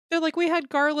ago? They're like, we had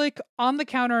garlic on the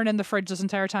counter and in the fridge this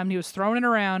entire time. He was throwing it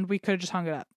around. We could have just hung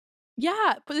it up.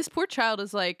 Yeah, but this poor child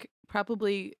is like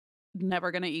probably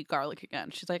never gonna eat garlic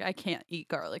again. She's like, I can't eat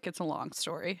garlic. It's a long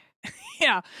story.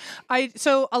 Yeah.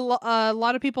 So a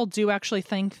lot of people do actually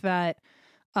think that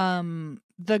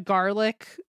the garlic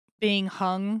being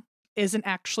hung isn't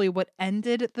actually what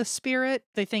ended the spirit.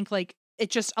 They think like it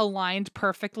just aligned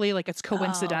perfectly, like it's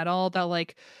coincidental that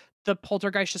like the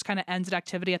poltergeist just kind of ended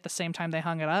activity at the same time they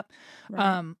hung it up.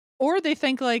 Right. Or they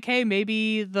think like, hey,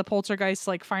 maybe the poltergeist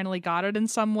like finally got it in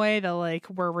some way, that like,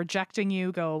 we're rejecting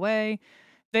you, go away.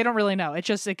 They don't really know. It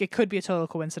just like, it could be a total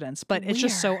coincidence, but it's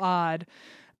just so odd.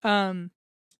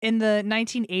 In the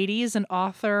 1980s, an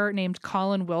author named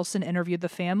Colin Wilson interviewed the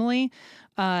family,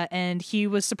 and he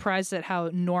was surprised at how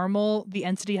normal the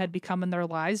entity had become in their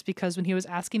lives, because when he was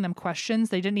asking them questions,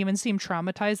 they didn't even seem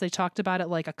traumatized. They talked about it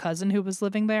like a cousin who was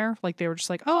living there. Like they were just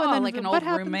like, and then like an what old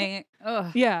happened? roommate.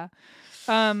 Ugh. Yeah.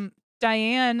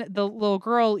 Diane, the little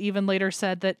girl, even later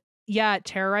said that, yeah, it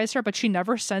terrorized her, but she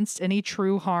never sensed any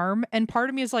true harm. And part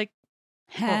of me is like,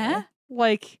 huh?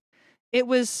 Like,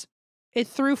 it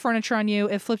threw furniture on you,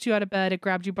 it flipped you out of bed, it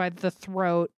grabbed you by the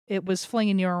throat, it was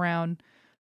flinging you around.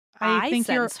 I think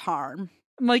sense harm.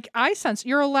 Like,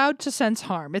 you're allowed to sense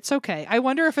harm. It's okay. I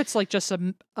wonder if it's like just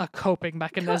a coping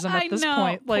mechanism at this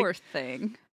point. Like, poor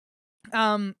thing.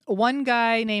 One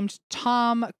guy named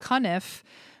Tom Cuniff,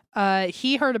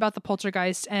 he heard about the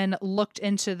poltergeist and looked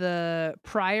into the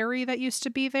priory that used to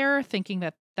be there, thinking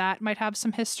that might have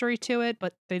some history to it,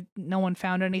 but no one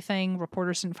found anything.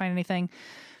 Reporters didn't find anything.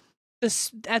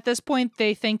 At this point,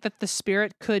 they think that the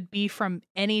spirit could be from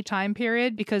any time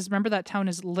period, because remember, that town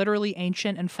is literally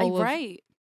ancient and full of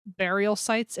burial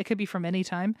sites. It could be from any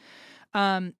time.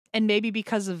 And maybe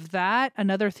because of that,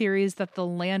 another theory is that the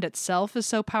land itself is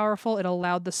so powerful, it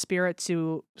allowed the spirit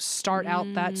to start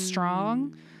out that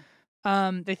strong.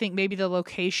 They think maybe the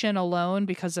location alone,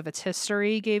 because of its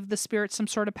history, gave the spirit some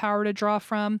sort of power to draw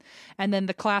from. And then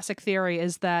the classic theory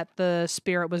is that the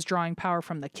spirit was drawing power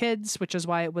from the kids, which is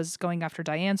why it was going after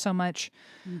Diane so much.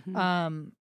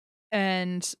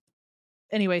 And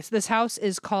anyways, this house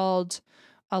is called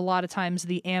a lot of times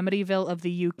the Amityville of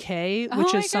the UK,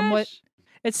 which is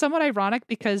somewhat ironic,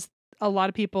 because a lot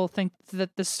of people think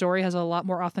that the story has a lot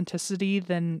more authenticity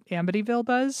than Amityville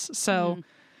does. So,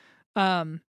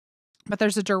 but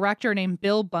there's a director named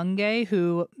Bill Bungay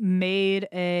who made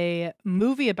a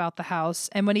movie about the house.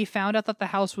 And when he found out that the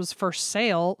house was for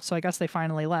sale, so I guess they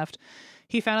finally left,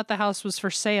 he found out the house was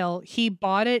for sale. He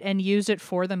bought it and used it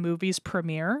for the movie's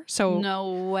premiere. So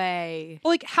no way.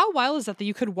 Like, how wild is that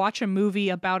you could watch a movie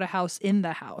about a house in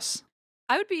the house?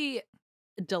 I would be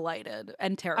delighted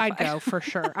and terrified. I'd go for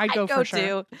sure. I'd go for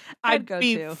sure. I'd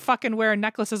be fucking wearing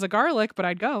necklaces of garlic, but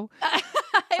I'd go.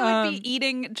 I would be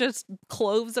eating just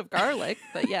cloves of garlic,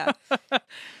 but yeah.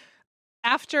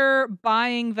 After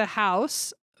buying the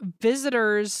house,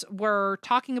 visitors were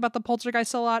talking about the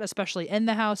poltergeist a lot, especially in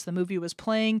the house. The movie was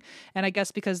playing, and I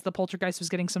guess because the poltergeist was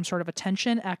getting some sort of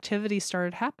attention, activity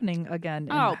started happening again in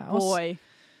the house. Oh boy.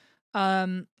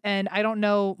 And I don't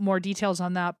know more details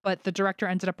on that, but the director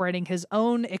ended up writing his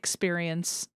own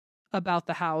experience about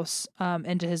the house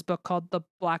into his book called The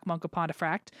Black Monk of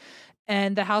Pontefract.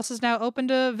 And the house is now open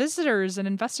to visitors and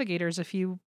investigators if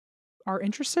you are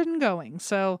interested in going.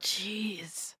 So,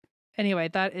 jeez. Anyway,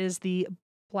 that is the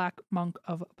Black Monk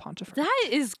of Pontefract. That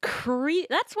is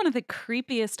That's one of the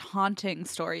creepiest haunting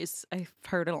stories I've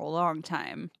heard in a long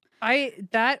time.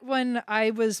 That one, I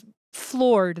was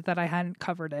floored that I hadn't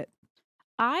covered it.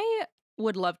 I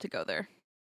would love to go there.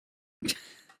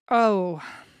 Oh.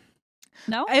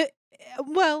 No?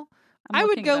 I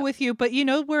would go with you, but you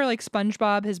know where like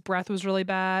SpongeBob, his breath was really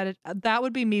bad? That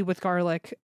would be me with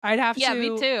garlic. I'd have to. Yeah,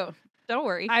 me too. Don't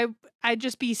worry. I'd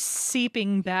just be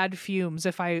seeping bad fumes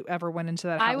if I ever went into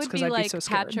that house. I would be like so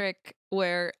scared. Patrick,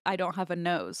 where I don't have a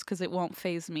nose because it won't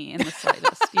faze me in the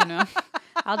slightest, you know?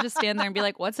 I'll just stand there and be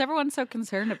like, what's everyone so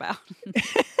concerned about?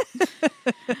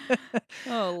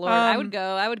 Oh, Lord. I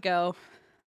would go.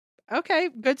 Okay,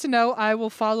 good to know. I will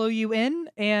follow you in,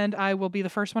 and I will be the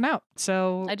first one out.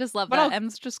 So I just love that.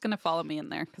 Em's just going to follow me in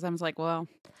there because I'm like, well,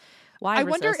 why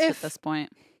resist at this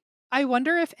point? I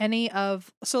wonder if any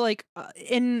of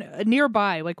in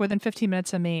nearby, like within 15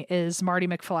 minutes of me, is Marty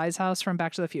McFly's house from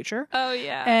Back to the Future. Oh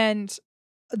yeah, and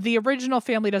the original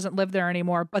family doesn't live there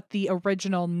anymore, but the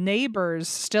original neighbors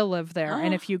still live there.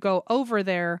 And if you go over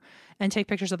there and take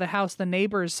pictures of the house, the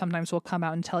neighbors sometimes will come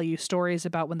out and tell you stories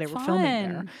about when they were filming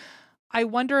there. I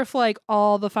wonder if like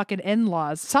all the fucking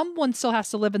in-laws, someone still has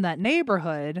to live in that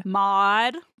neighborhood.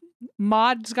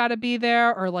 Maud's got to be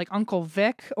there, or like Uncle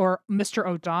Vic or Mr.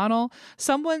 O'Donnell.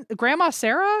 Someone, Grandma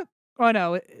Sarah. Oh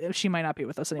no, she might not be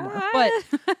with us anymore.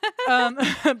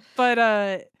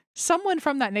 But someone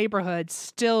from that neighborhood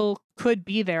still could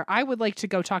be there. I would like to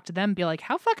go talk to them and be like,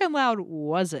 how fucking loud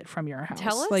was it from your house?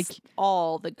 Tell us like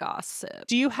all the gossip.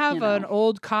 Do you have an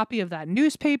old copy of that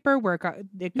newspaper where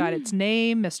it got its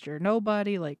name, Mr.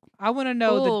 Nobody? Like, I want to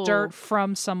know the dirt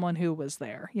from someone who was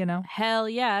there, you know? Hell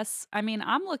yes. I mean,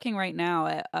 I'm looking right now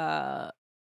at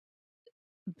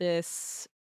this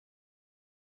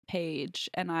page,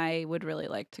 and I would really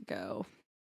like to go.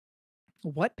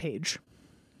 What page?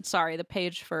 Sorry, the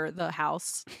page for the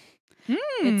house.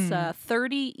 It's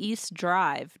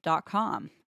 30eastdrive.com.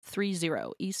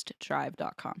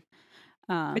 30eastdrive.com.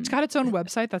 It's got its own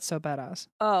website. That's so badass.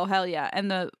 Oh, hell yeah. And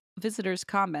the visitors'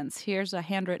 comments. Here's a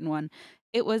handwritten one.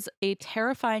 It was a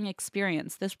terrifying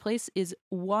experience. This place is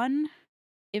one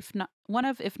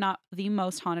of, if not the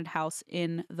most haunted house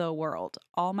in the world.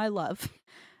 All my love.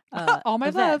 All my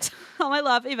Yvette. All my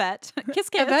love, Yvette. Kiss,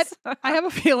 kiss. Yvette, I have a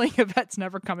feeling Yvette's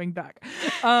never coming back.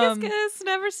 Kiss, kiss.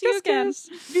 Never see you again. Kiss.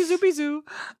 Bisou, bisou.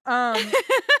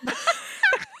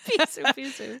 Bisou,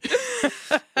 bisou.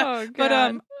 Oh, God. But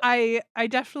I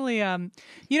definitely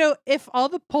you know, if all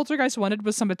the poltergeist wanted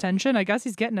was some attention, I guess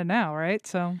he's getting it now, right?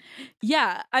 So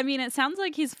yeah, I mean, it sounds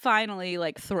like he's finally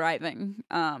like thriving.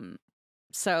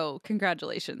 So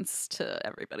congratulations to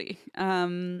everybody.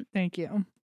 Thank you.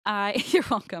 You're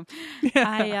welcome.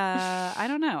 I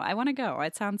don't know. I want to go.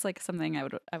 It sounds like something I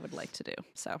would like to do.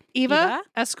 So Eva?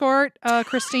 Escort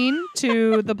Christine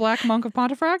to the Black Monk of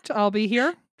Pontefract. I'll be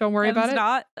here. Don't worry about it.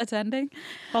 Not attending.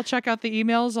 I'll check out the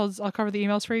emails. I'll cover the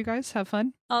emails for you guys. Have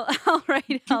fun. I'll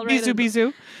write. Bisou,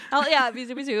 bisou.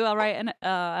 Bisou, bisou. I'll write and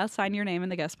I'll sign your name in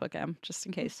the guest book, Em, just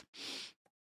in case.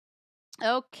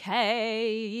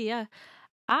 Okay.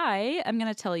 I am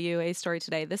going to tell you a story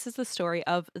today. This is the story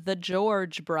of the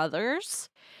George brothers.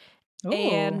 Ooh.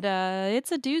 And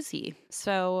it's a doozy.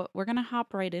 So we're going to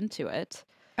hop right into it.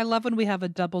 I love when we have a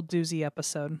double doozy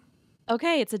episode.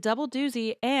 Okay, it's a double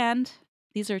doozy, and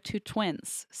these are two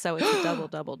twins. So it's a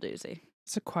double doozy.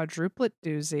 It's a quadruplet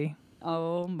doozy.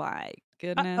 Oh my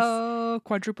goodness. Uh-oh,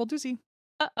 quadruple doozy.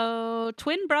 Uh-oh.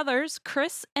 Twin brothers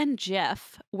Chris and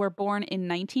Jeff were born in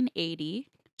 1980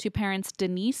 to parents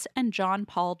Denise and John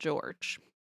Paul George.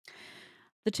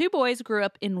 The two boys grew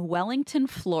up in Wellington,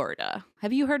 Florida.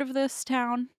 Have you heard of this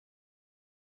town?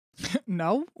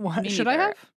 No. What should I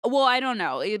have? Well, I don't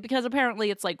know, because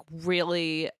apparently it's like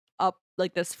really up,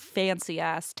 like this fancy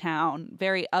ass town,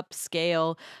 very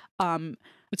upscale.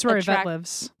 It's where Yvette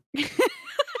lives.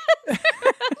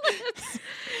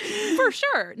 For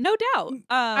sure, no doubt.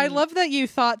 I love that you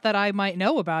thought that I might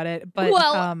know about it, but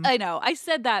I know. I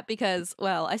said that because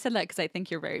I think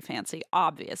you're very fancy,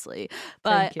 obviously.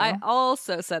 But I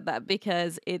also said that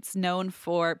because it's known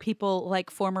for people like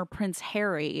former Prince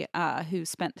Harry, who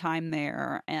spent time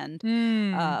there and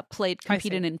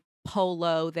competed in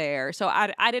polo there. So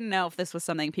I didn't know if this was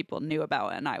something people knew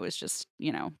about, and I was just,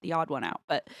 the odd one out.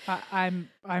 But I'm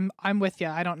with you.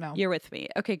 I don't know. You're with me.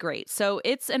 Okay, great. So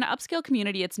it's an upscale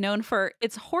community. It's known for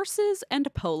its horses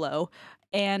and polo,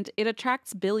 and it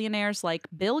attracts billionaires like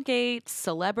Bill Gates,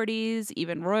 celebrities,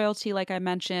 even royalty, like I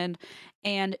mentioned.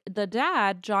 And the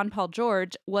dad, John Paul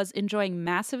George, was enjoying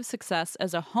massive success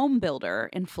as a home builder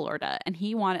in Florida, and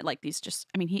he wanted like these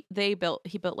he built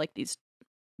like these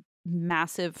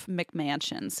massive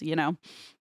McMansions,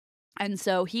 And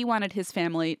so he wanted his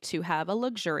family to have a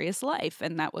luxurious life,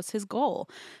 and that was his goal.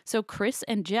 So Chris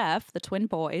and Jeff, the twin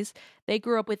boys, they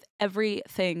grew up with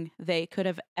everything they could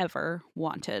have ever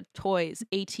wanted. Toys,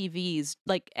 ATVs,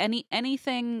 like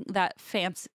anything that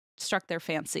struck their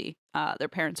fancy, their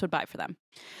parents would buy for them.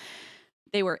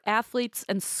 They were athletes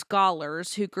and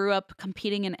scholars who grew up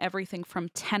competing in everything from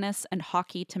tennis and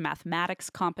hockey to mathematics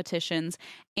competitions.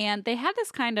 And they had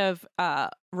this kind of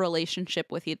relationship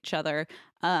with each other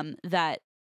that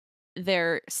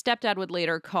their stepdad would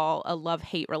later call a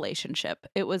love-hate relationship.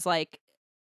 It was like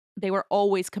they were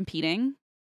always competing,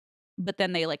 but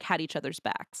then they like had each other's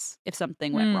backs if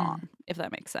something went wrong, if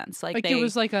that makes sense. Like it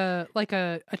was like a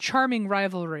charming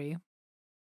rivalry.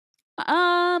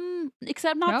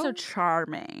 Except not so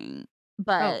charming,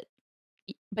 but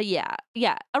yeah,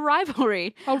 a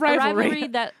rivalry. A rivalry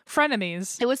that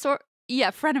frenemies. It was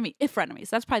frenemies.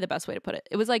 That's probably the best way to put it.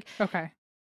 It was like, okay,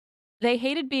 they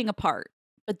hated being apart,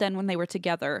 But then when they were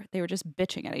together, they were just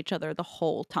bitching at each other the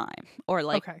whole time, or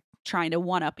like trying to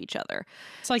one up each other.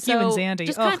 It's like you and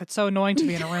Xandy. Oh, it's so annoying to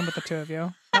be in a room with the two of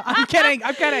you. I'm kidding.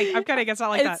 It's not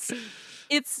like that.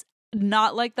 It's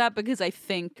not like that because I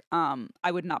think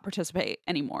I would not participate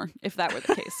anymore if that were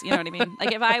the case. You know what I mean?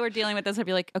 Like if I were dealing with this, I'd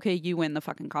be like, okay, you win the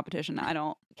fucking competition. I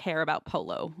don't care about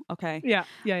polo. Okay.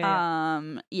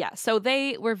 Yeah. So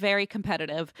they were very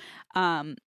competitive.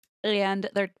 And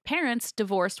their parents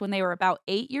divorced when they were about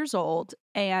 8 years old.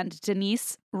 And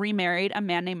Denise remarried a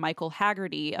man named Michael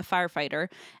Haggerty, a firefighter.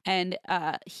 And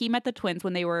he met the twins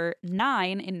when they were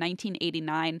 9 in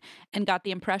 1989 and got the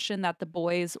impression that the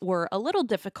boys were a little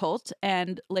difficult,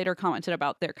 and later commented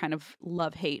about their kind of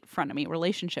love-hate frenemy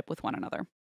relationship with one another.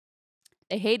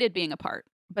 They hated being apart,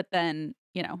 but then,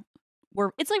 you know,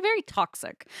 it's like very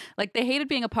toxic. Like they hated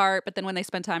being apart, but then when they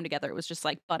spent time together, it was just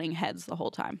like butting heads the whole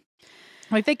time.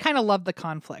 Like they kind of love the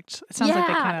conflict. It sounds like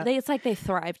they kind of. It's like they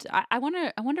thrived. I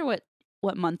wonder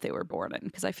what month they were born in,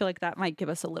 because I feel like that might give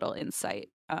us a little insight.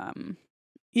 Can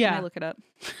I look it up?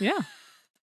 Yeah.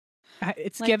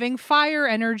 It's like, giving fire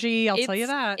energy. I'll tell you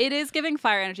that. It is giving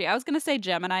fire energy. I was going to say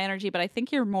Gemini energy, but I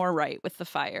think you're more right with the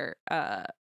fire.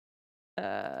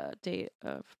 Date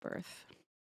of birth.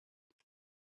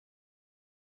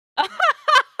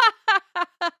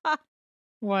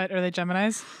 What? Are they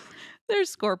Geminis? They're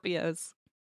Scorpios.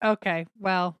 Okay,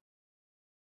 well,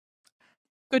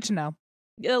 good to know.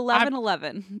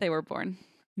 11/11 they were born.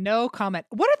 No comment.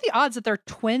 What are the odds that they're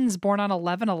twins born on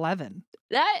 11/11?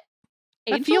 That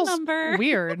feels number.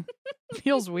 Weird.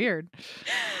 Feels weird.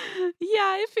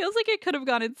 Yeah, it feels like it could have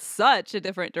gone in such a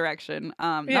different direction.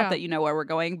 Not that you know where we're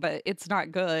going, but it's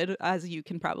not good, as you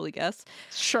can probably guess.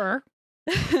 Sure.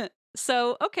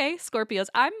 So, okay, Scorpios.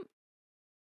 I'm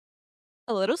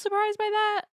a little surprised by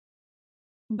that,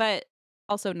 but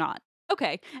also not.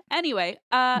 Okay. Anyway,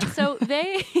 so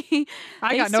they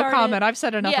I got no comment. I've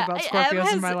said enough about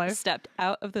Scorpios in my life. Stepped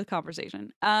out of the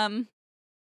conversation.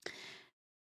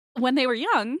 When they were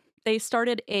young, they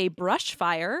started a brush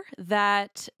fire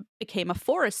that became a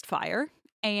forest fire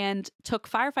and took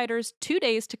firefighters 2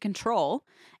 days to control.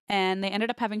 And they ended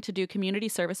up having to do community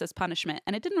service as punishment.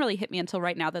 And it didn't really hit me until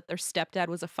right now that their stepdad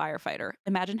was a firefighter.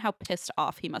 Imagine how pissed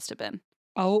off he must have been.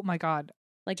 Oh my God.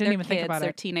 Like Didn't their even kids, think about their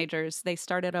it. teenagers, they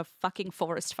started a fucking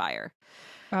forest fire.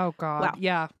 Oh God. Wow.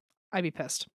 Yeah. I'd be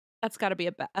pissed. That's got to be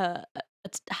a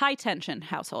high tension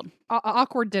household.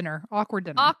 Awkward dinner.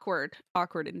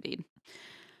 Awkward indeed.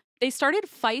 They started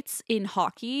fights in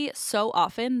hockey so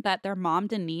often that their mom,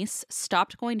 Denise,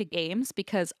 stopped going to games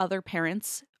because other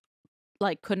parents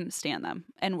like couldn't stand them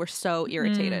and were so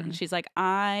irritated. And she's like,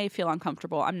 I feel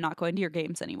uncomfortable. I'm not going to your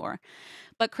games anymore.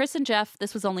 But Chris and Jeff,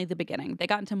 this was only the beginning. They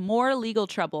got into more legal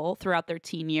trouble throughout their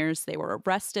teen years. They were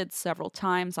arrested several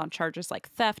times on charges like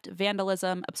theft,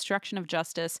 vandalism, obstruction of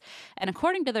justice. And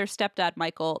according to their stepdad,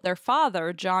 Michael, their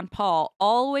father, John Paul,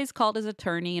 always called his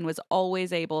attorney and was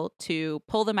always able to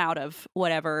pull them out of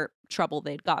whatever trouble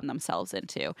they'd gotten themselves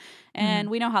into. And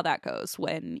we know how that goes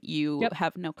when you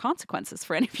have no consequences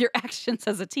for any of your actions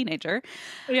as a teenager.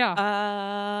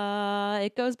 Yeah.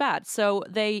 It goes bad. So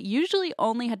they usually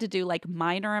only had to do like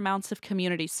minor amounts of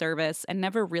community service and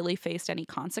never really faced any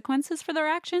consequences for their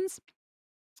actions.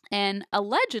 And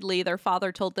allegedly, their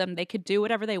father told them they could do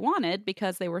whatever they wanted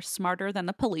because they were smarter than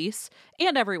the police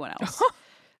and everyone else.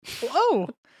 Oh,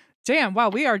 damn. Wow.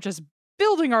 We are just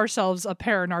building ourselves a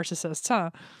pair of narcissists, huh?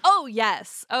 Oh,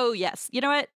 yes. Oh, yes. You know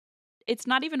what? It's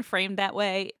not even framed that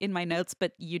way in my notes,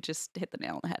 but you just hit the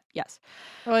nail on the head. Yes.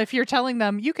 Well, if you're telling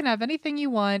them you can have anything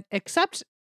you want except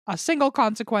a single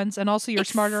consequence, and also you're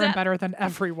smarter and better than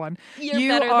everyone.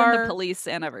 You're better than the police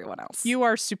and everyone else. You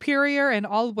are superior in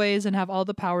all ways and have all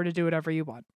the power to do whatever you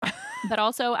want. But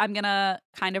also, I'm going to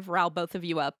kind of rile both of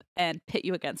you up and pit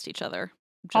you against each other.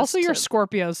 Also, you're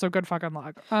Scorpios, so good fucking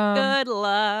luck. Good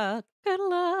luck. Good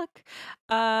luck.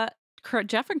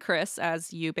 Jeff and Chris,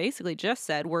 as you basically just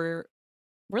said, were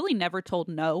really never told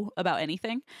no about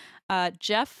anything.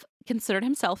 Jeff considered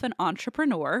himself an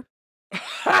entrepreneur.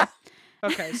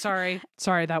 Okay, sorry.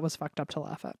 Sorry, that was fucked up to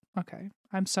laugh at. Okay.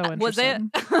 I'm so interested. Was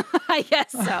it? I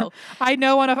guess so. I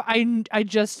know I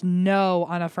just know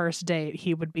on a first date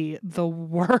he would be the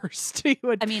worst.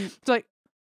 It's like,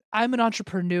 I'm an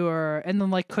entrepreneur, and then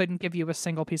like couldn't give you a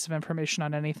single piece of information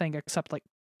on anything except like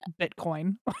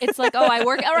Bitcoin. It's like, oh, I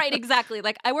work. All right, exactly.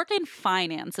 Like I work in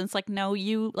finance. And it's like, no,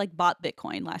 you like bought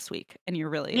Bitcoin last week and you're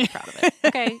really proud of it.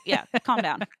 Okay. Yeah. Calm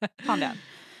down.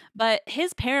 But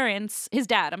his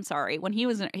dad, I'm sorry, when he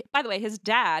was, by the way, his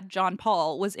dad, John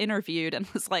Paul, was interviewed and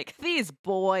was like, these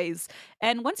boys.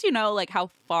 And once you know like how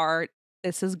far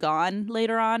this is gone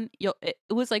later on, it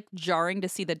was like jarring to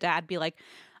see the dad be like,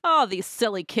 "Oh, these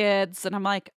silly kids," and I'm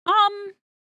like,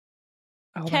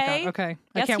 Oh my okay, God. Okay.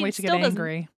 I guess can't he wait to get still doesn't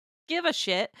angry. give a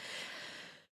shit.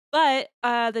 But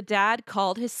the dad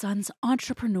called his sons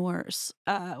entrepreneurs,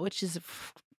 which is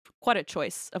quite a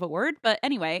choice of a word. But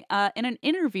anyway, in an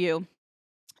interview,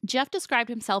 Jeff described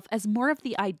himself as more of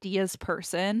the ideas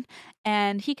person,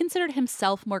 and he considered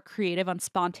himself more creative and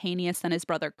spontaneous than his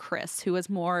brother Chris, who was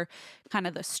more kind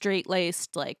of the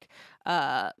straight-laced, like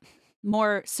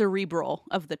more cerebral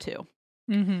of the two.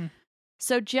 Mm-hmm.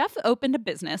 So Jeff opened a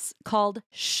business called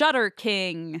Shutter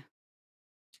King.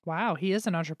 Wow, he is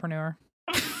an entrepreneur.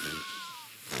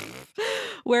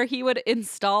 Where he would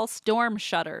install storm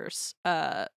shutters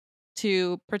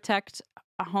to protect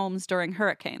homes during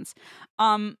hurricanes.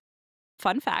 Fun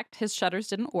fact, his shutters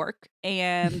didn't work,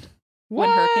 and when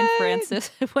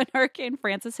Hurricane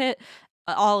Francis hit,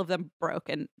 all of them broke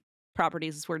and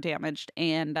properties were damaged,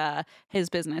 and his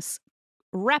business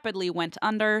rapidly went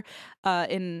under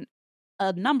in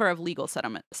a number of legal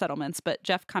settlements, but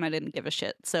Jeff kind of didn't give a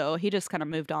shit. So he just kind of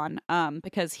moved on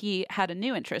because he had a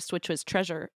new interest, which was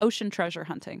ocean treasure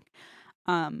hunting,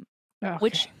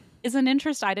 which is an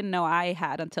interest I didn't know I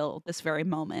had until this very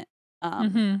moment.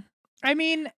 I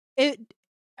mean, it...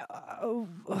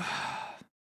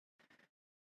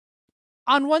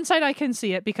 on one side, I can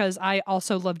see it because I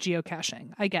also love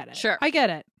geocaching. I get it. Sure. I get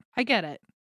it.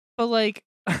 But like,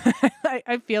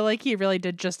 I feel like he really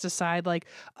did just decide like,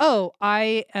 oh,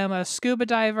 I am a scuba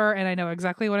diver and I know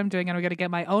exactly what I'm doing and I'm going to get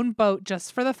my own boat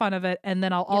just for the fun of it. And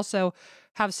then I'll also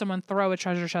have someone throw a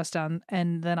treasure chest down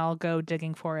and then I'll go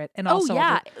digging for it. And also,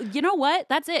 you know what?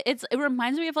 That's it. It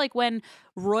reminds me of like when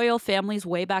royal families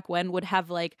way back when would have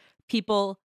like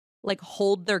people like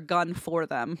hold their gun for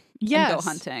them and go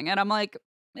hunting. And I'm like,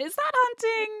 is that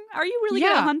hunting? Are you really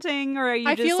good at hunting? Or are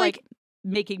you just like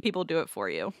making people do it for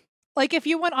you? Like if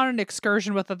you went on an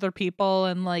excursion with other people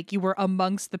and like you were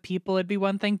amongst the people, it'd be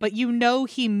one thing. But you know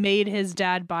he made his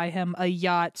dad buy him a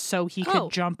yacht so he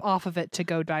could jump off of it to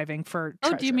go diving for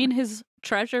treasure. Oh, do you mean his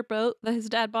treasure boat that his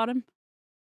dad bought him?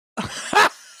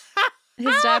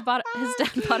 His dad bought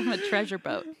him a treasure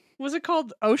boat. Was it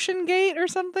called Ocean Gate or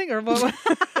something? Or what?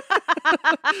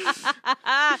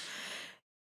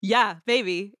 Yeah,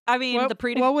 maybe. I mean, the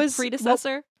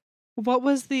predecessor. What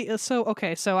was the so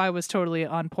I was totally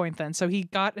on point then. So he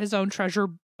got his own treasure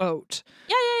boat.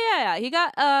 Yeah. He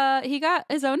got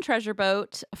his own treasure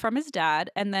boat from his dad,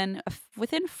 and then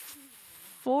within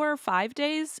 4 or 5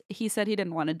 days, he said he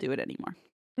didn't want to do it anymore.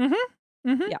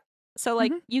 Yeah. So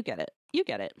like, you get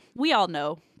it. We all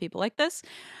know people like this.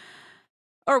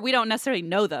 Or we don't necessarily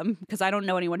know them because I don't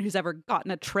know anyone who's ever gotten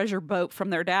a treasure boat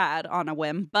from their dad on a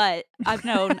whim, but I've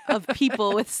known of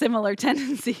people with similar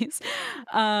tendencies.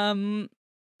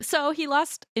 So he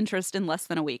lost interest in less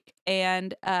than a week.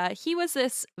 And he was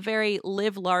this very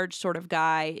live large sort of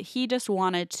guy. He just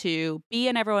wanted to be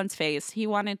in everyone's face. He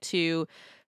wanted to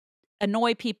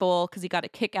annoy people because he got a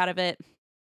kick out of it.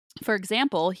 For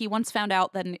example, he once found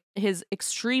out that his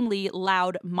extremely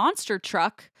loud monster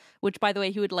truck, which, by the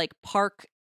way, he would like park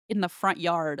in the front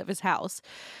yard of his house,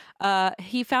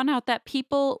 he found out that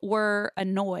people were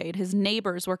annoyed. His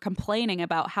neighbors were complaining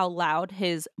about how loud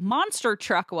his monster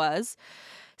truck was.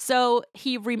 So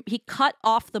he cut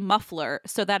off the muffler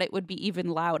so that it would be even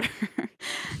louder.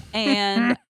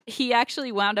 And he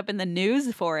actually wound up in the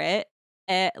news for it,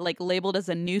 like labeled as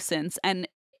a nuisance. And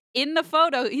in the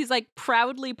photo, he's like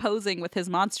proudly posing with his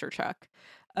monster truck.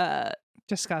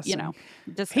 Disgusting. You know,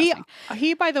 disgusting.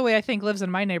 He, by the way, I think lives in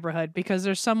my neighborhood because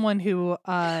there's someone who,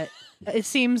 it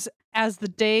seems as the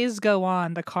days go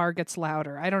on, the car gets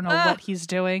louder. I don't know what he's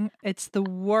doing. It's the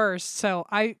worst. So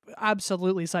I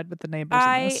absolutely side with the neighbors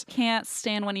in this. I can't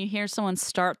stand when you hear someone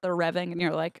start the revving and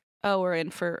you're like, oh, we're in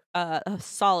for a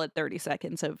solid 30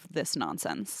 seconds of this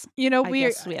nonsense. You know, I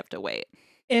guess we have to wait.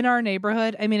 In our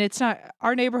neighborhood, I mean,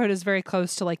 our neighborhood is very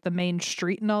close to like the main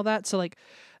street and all that. So like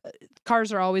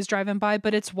cars are always driving by,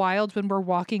 but it's wild when we're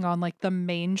walking on like the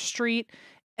main street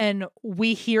and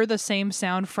we hear the same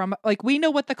sound from like, we know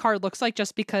what the car looks like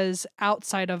just because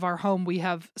outside of our home, we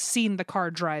have seen the car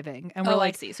driving and we're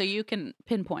like, I see. So you can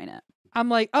pinpoint it. I'm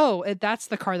like, that's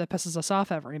the car that pisses us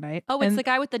off every night. Oh, it's the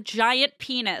guy with the giant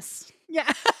penis.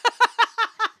 Yeah.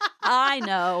 I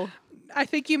know. I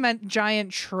think you meant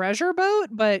giant treasure boat,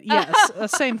 but yes,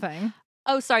 same thing.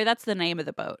 Oh, sorry, that's the name of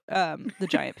the boat. The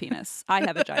giant penis. I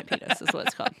have a giant penis is what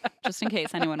it's called, just in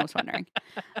case anyone was wondering.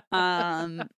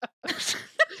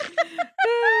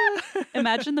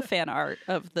 Imagine the fan art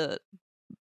of the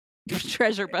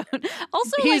Treasure Boat.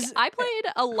 Also, I played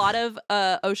a lot of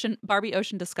Barbie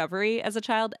Ocean Discovery as a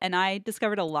child, and I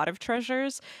discovered a lot of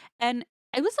treasures, and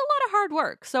it was a lot of hard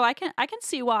work. So I can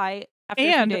see why after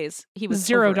a few days he was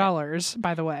 $0,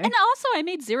 by the way. And also, I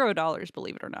made $0,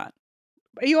 believe it or not.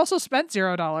 You also spent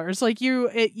 $0. Like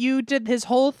you did his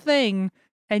whole thing,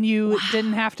 and you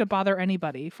didn't have to bother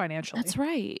anybody financially. That's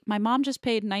right. My mom just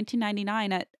paid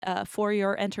 $19.99 at For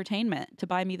Your Entertainment to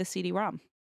buy me the CD-ROM.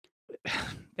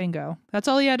 Bingo. That's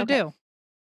all he had to do.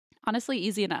 Honestly,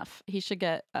 easy enough. He should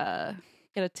get a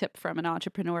tip from an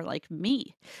entrepreneur like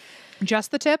me.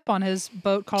 Just the tip on his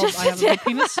boat called I Have a Big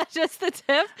Penis? Just the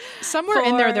tip? Somewhere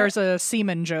in there's a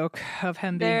semen joke of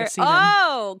him being a seaman.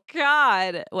 Oh,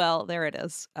 God. Well, there it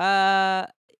is.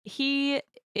 He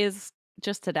is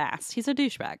just an ass. He's a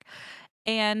douchebag.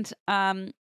 And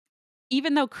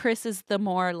even though Chris is the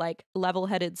more like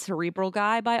level-headed cerebral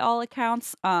guy by all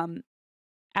accounts,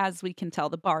 as we can tell,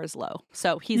 the bar is low.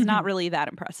 So he's not really that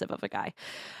impressive of a guy.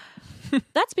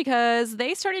 That's because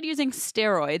they started using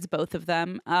steroids, both of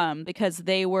them, because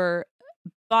they were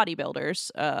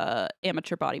bodybuilders,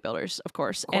 amateur bodybuilders, of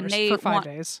course. And they for 5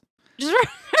 days. Just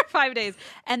for 5 days.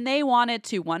 And they wanted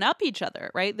to one-up each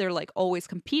other, right? They're like always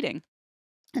competing.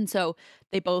 And so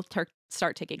they both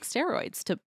start taking steroids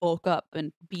to bulk up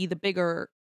and be the bigger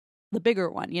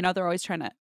one. You know, they're always trying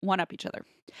to one-up each other.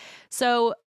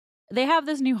 So they have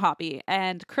this new hobby,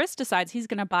 and Chris decides he's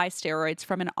going to buy steroids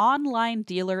from an online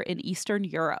dealer in Eastern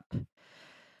Europe.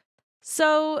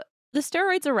 So the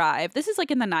steroids arrive. This is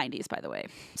like in the 90s, by the way.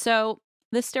 So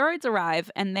the steroids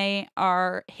arrive, and they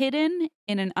are hidden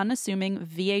in an unassuming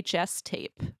VHS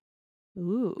tape.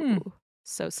 Ooh,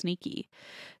 so sneaky.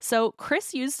 So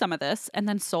Chris used some of this and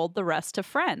then sold the rest to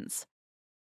friends.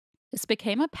 This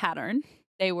became a pattern.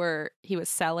 He was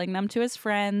selling them to his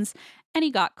friends, and he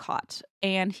got caught,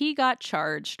 and he got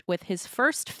charged with his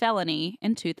first felony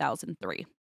in 2003.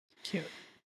 Cute.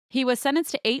 He was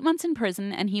sentenced to 8 months in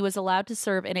prison, and he was allowed to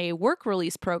serve in a work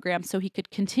release program so he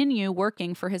could continue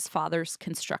working for his father's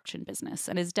construction business.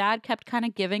 And his dad kept kind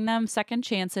of giving them second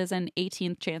chances and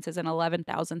 18th chances and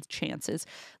 11,000th chances,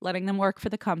 letting them work for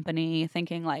the company,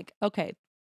 thinking like, okay,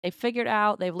 they figured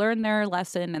out, they've learned their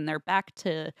lesson, and they're back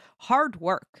to hard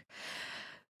work.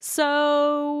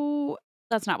 So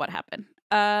that's not what happened.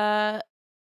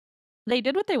 They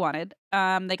did what they wanted.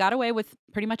 They got away with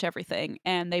pretty much everything,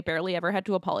 and they barely ever had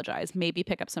to apologize. Maybe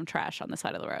pick up some trash on the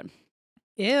side of the road.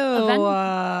 Ew. No.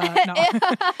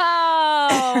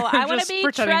 I want to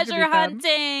be treasure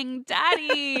hunting,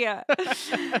 Daddy.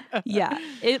 Yeah,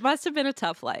 it must have been a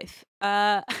tough life.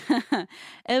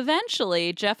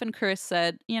 Eventually, Jeff and Chris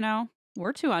said,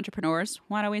 we're two entrepreneurs.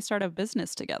 Why don't we start a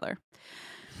business together?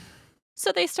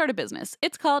 So they start a business.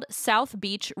 It's called South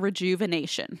Beach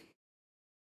Rejuvenation.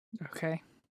 Okay.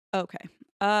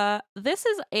 This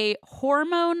is a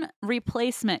hormone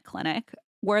replacement clinic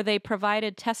where they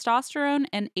provided testosterone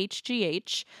and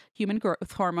HGH, human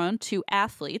growth hormone, to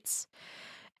athletes.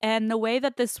 And the way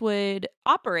that this would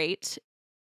operate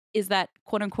is that,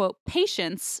 quote unquote,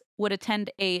 patients would attend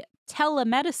a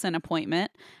telemedicine appointment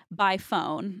by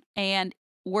phone and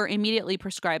were immediately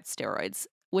prescribed steroids,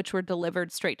 which were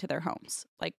delivered straight to their homes.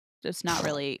 Like, just not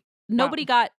really, nobody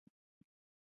got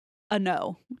a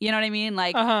no. You know what I mean?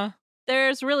 Like,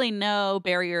 there's really no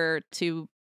barrier to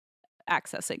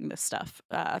accessing this stuff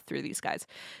through these guys.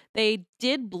 They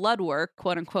did blood work,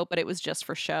 quote unquote, but it was just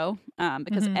for show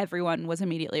because everyone was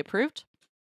immediately approved.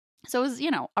 So it was,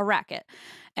 a racket.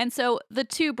 And so the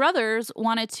two brothers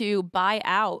wanted to buy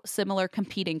out similar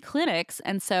competing clinics.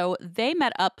 And so they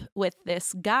met up with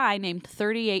this guy named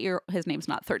 38-year-old. His name's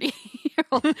not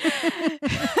 38-year-old.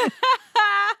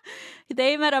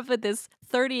 They met up with this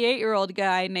 38-year-old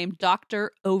guy named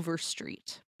Dr.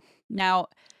 Overstreet. Now,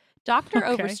 Dr.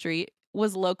 Overstreet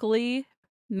was locally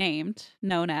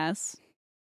known as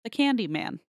the Candy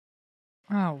Man.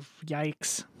 Oh,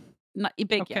 yikes.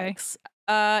 Yikes.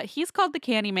 He's called the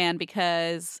Candy Man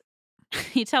because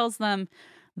he tells them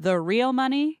the real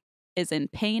money is in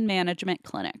pain management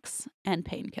clinics and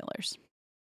painkillers,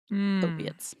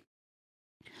 opiates.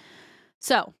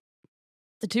 So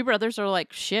the two brothers are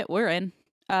like, shit, we're in.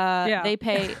 They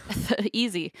pay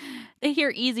easy. They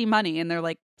hear easy money and they're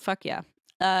like, fuck yeah.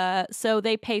 So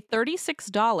they pay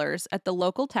 $36 at the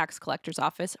local tax collector's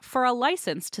office for a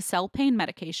license to sell pain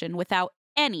medication without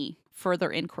any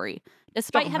further inquiry.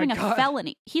 Despite having a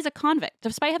felony. He's a convict.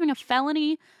 Despite having a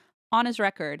felony on his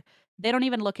record, they don't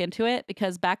even look into it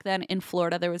because back then in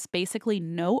Florida, there was basically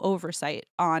no oversight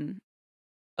on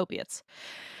opiates.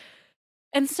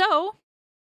 And so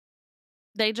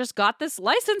they just got this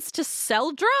license to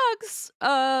sell drugs.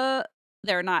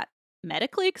 They're not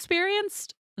medically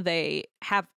experienced. They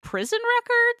have prison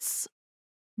records,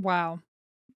 Wow.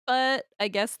 but I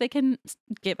guess they can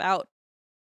give out.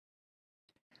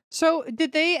 So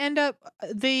did they end up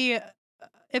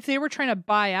if they were trying to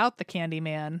buy out the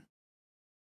Candyman,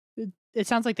 it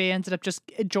sounds like they ended up just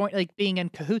being in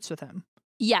cahoots with him.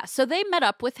 Yeah, so they met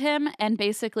up with him, and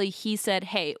basically he said,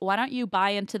 "Hey, why don't you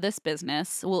buy into this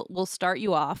business? We'll start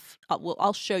you off.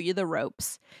 I'll show you the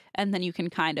ropes, and then you can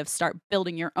kind of start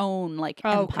building your own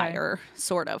empire,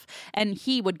 sort of." And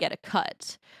he would get a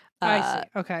cut. I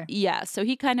see. Okay. Yeah, so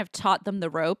he kind of taught them the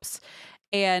ropes,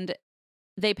 and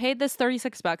they paid this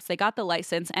 $36. They got the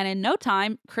license, and in no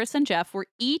time, Chris and Jeff were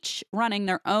each running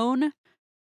their own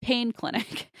pain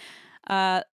clinic.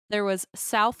 There was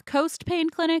South Coast Pain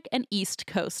Clinic and East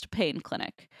Coast Pain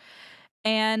Clinic.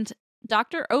 And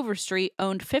Dr. Overstreet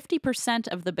owned 50%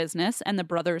 of the business, and the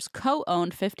brothers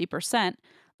co-owned 50%.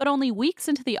 But only weeks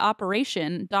into the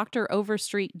operation, Dr.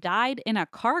 Overstreet died in a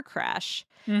car crash.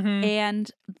 Mm-hmm.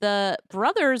 And the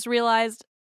brothers realized,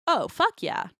 oh, fuck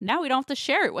yeah, now we don't have to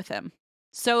share it with him.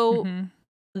 So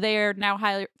they're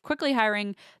now quickly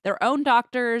hiring their own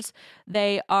doctors.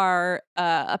 They are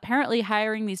apparently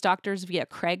hiring these doctors via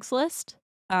Craigslist.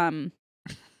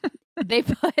 They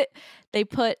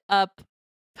put up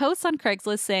posts on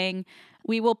Craigslist saying,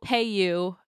 "We will pay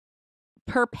you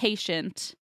per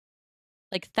patient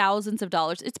thousands of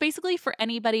dollars." It's basically for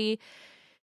anybody.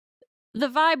 The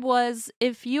vibe was,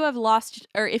 if you have lost,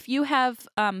 or if you have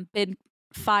been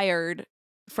fired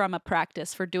from a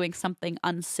practice for doing something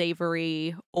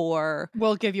unsavory, or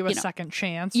we'll give you a second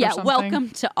chance. Yeah, or something. Welcome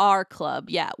to our club.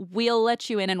 Yeah, we'll let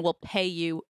you in and we'll pay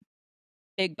you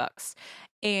big bucks.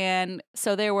 And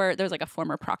so there's a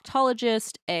former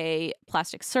proctologist, a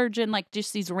plastic surgeon,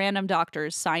 just these random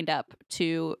doctors signed up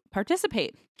to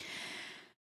participate.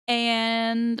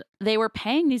 And they were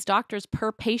paying these doctors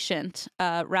per patient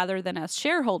rather than as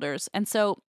shareholders. And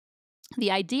so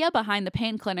the idea behind the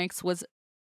pain clinics was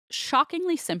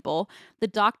shockingly simple. The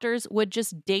doctors would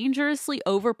just dangerously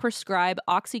overprescribe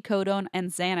oxycodone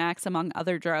and Xanax, among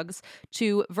other drugs,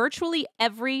 to virtually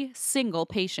every single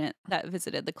patient that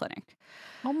visited the clinic.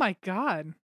 Oh my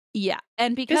God. Yeah.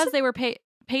 And because they were paid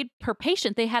per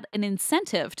patient, they had an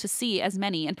incentive to see as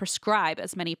many and prescribe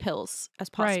as many pills as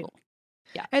possible. Right.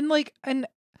 Yeah. And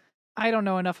I don't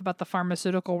know enough about the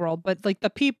pharmaceutical world, but the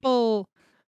people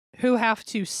who have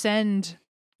to send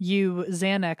you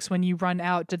Xanax when you run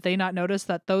out, did they not notice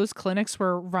that those clinics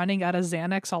were running out of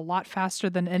Xanax a lot faster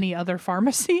than any other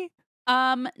pharmacy?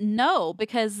 No,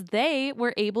 because they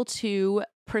were able to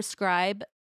prescribe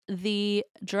the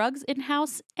drugs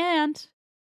in-house and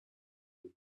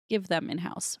give them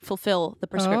in-house, fulfill the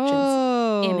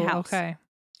prescriptions in-house. Okay.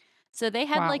 So they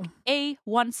had a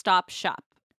one-stop shop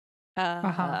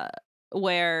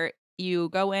where you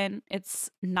go in. It's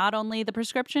not only the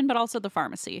prescription, but also the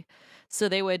pharmacy. So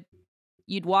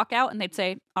you'd walk out and they'd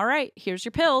say, "All right, here's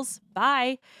your pills.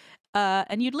 Bye."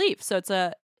 And you'd leave. So it's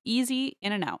a easy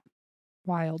in and out.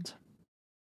 Wild.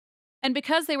 And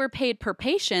because they were paid per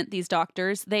patient, these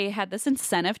doctors, they had this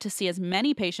incentive to see as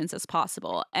many patients as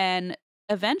possible. And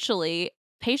eventually,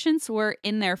 patients were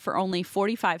in there for only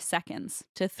 45 seconds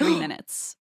to 3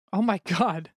 minutes. Oh my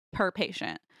God. Per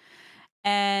patient.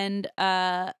 And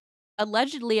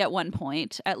allegedly at one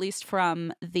point, at least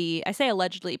from I say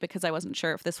allegedly because I wasn't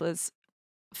sure if this was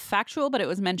factual, but it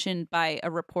was mentioned by a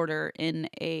reporter in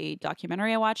a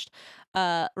documentary I watched.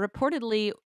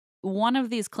 Reportedly, one of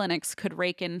these clinics could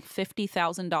rake in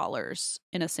 $50,000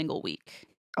 in a single week.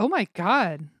 Oh my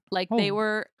God. They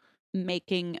were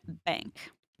making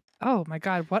bank. Oh my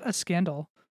God. What a scandal.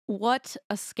 What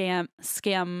a scam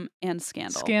and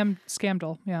scandal.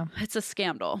 Scandal. Yeah. It's a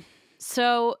scandal.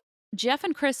 So Jeff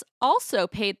and Chris also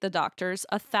paid the doctors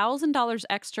 $1,000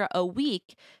 extra a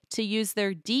week to use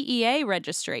their DEA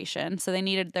registration. So they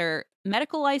needed their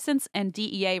medical license and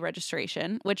DEA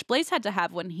registration, which Blaze had to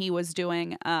have when he was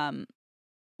doing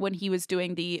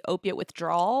the opiate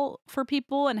withdrawal for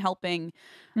people and helping.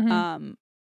 Oh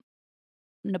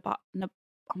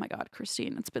my God,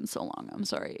 Christine, it's been so long. I'm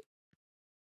sorry.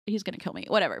 He's going to kill me.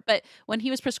 Whatever. But when he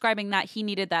was prescribing that, he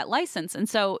needed that license. And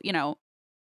so,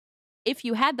 if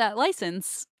you had that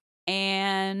license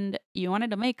and you wanted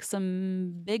to make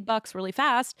some big bucks really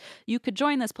fast, you could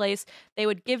join this place. They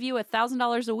would give you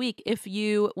 $1,000 a week if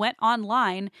you went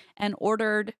online and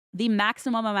ordered the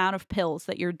maximum amount of pills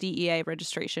that your DEA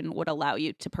registration would allow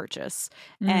you to purchase.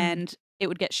 And it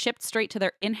would get shipped straight to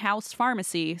their in-house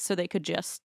pharmacy so they could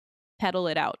just peddle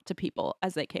it out to people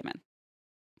as they came in.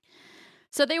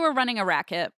 So they were running a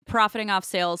racket, profiting off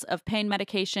sales of pain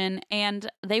medication, and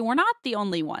they were not the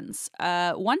only ones.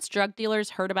 Once drug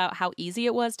dealers heard about how easy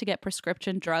it was to get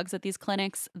prescription drugs at these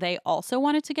clinics, they also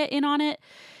wanted to get in on it.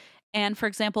 And for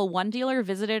example, one dealer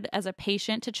visited as a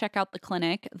patient to check out the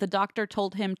clinic. The doctor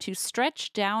told him to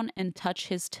stretch down and touch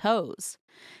his toes.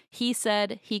 He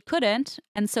said he couldn't,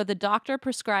 and so the doctor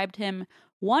prescribed him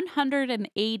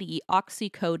 180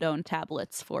 oxycodone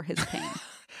tablets for his pain.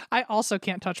 I also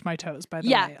can't touch my toes, by the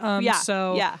way.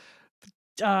 So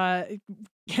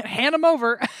hand them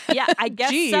over. Yeah, I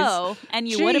guess so. And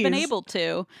you would have been able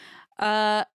to.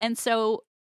 And so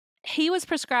he was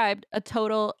prescribed a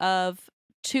total of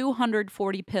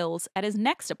 240 pills at his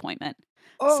next appointment.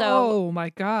 Oh my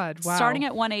God. Wow. Starting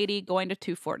at 180, going to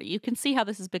 240. You can see how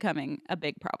this is becoming a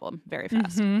big problem very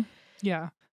fast. Mm-hmm. Yeah.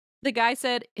 The guy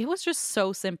said it was just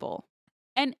so simple.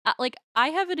 And like, I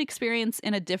have an experience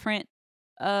in a different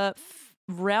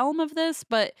realm of this,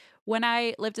 but when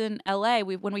I lived in LA,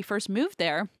 when we first moved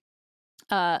there,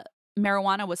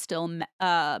 marijuana was still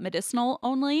medicinal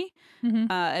only.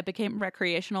 Mm-hmm. It became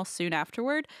recreational soon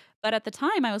afterward. But at the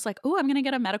time, I was like, oh, I'm going to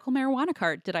get a medical marijuana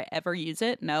card. Did I ever use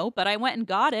it? No, but I went and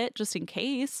got it just in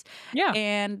case. Yeah.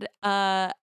 And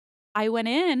I went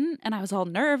in and I was all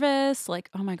nervous, like,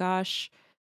 oh my gosh.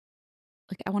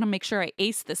 Like, I want to make sure I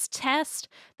ace this test.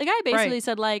 The guy basically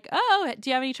said, like, oh, do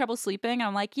you have any trouble sleeping? And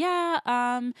I'm like, yeah,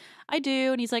 I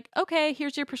do. And he's like, okay,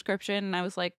 here's your prescription. And I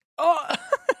was like, oh,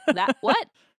 that what?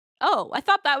 Oh, I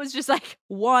thought that was just like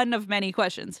one of many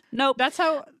questions. Nope.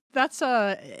 That's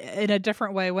in a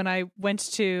different way. When I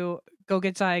went to go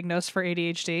get diagnosed for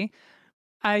ADHD,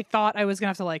 I thought I was gonna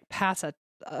have to like pass a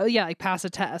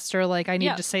test, or like I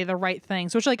needed to say the right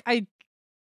things, which like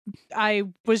I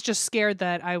was just scared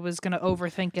that I was going to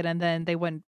overthink it and then they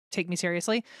wouldn't take me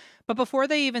seriously. But before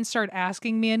they even started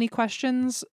asking me any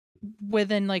questions,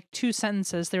 within like 2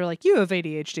 sentences, they were like, you have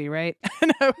ADHD, right?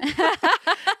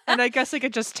 And I guess I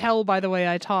could just tell by the way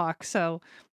I talk. So,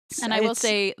 and I will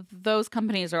say those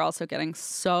companies are also getting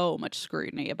so much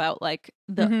scrutiny about like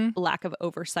the lack of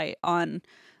oversight on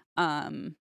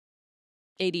ADHD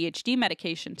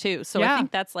medication too. So I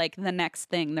think that's like the next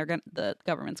thing the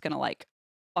government's going to like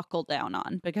buckle down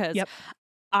on, because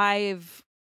I've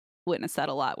witnessed that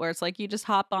a lot, where it's like you just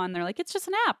hop on, they're like, it's just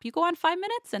an app, you go on 5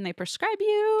 minutes and they prescribe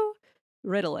you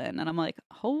Ritalin, and I'm like,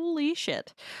 holy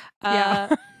shit.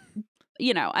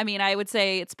 You know, I mean, I would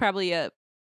say it's probably a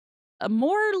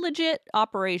more legit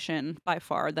operation by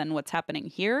far than what's happening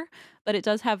here, but it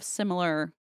does have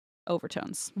similar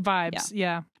overtones, vibes.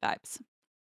 Vibes.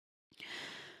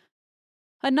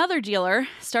 Another dealer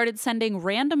started sending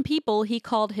random people he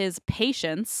called his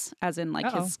patients, as in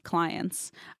like his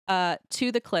clients,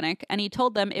 to the clinic. And he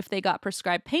told them if they got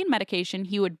prescribed pain medication,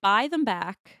 he would buy them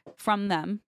back from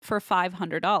them for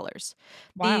 $500.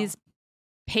 Wow. These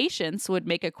patients would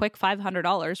make a quick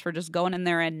 $500 for just going in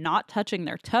there and not touching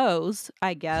their toes,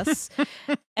 I guess.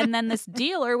 And then this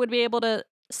dealer would be able to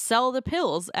sell the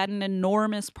pills at an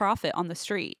enormous profit on the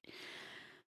street.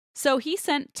 So he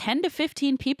sent 10 to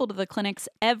 15 people to the clinics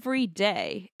every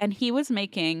day, and he was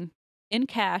making in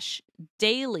cash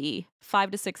daily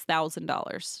 $5,000 to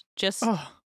 $6,000 just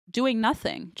doing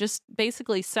nothing, just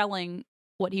basically selling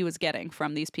what he was getting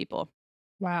from these people.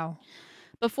 Wow.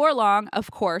 Before long,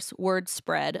 of course, word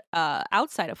spread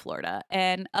outside of Florida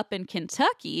and up in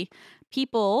Kentucky.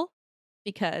 People,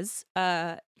 because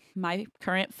my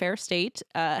current fair state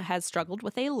has struggled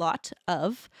with a lot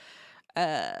of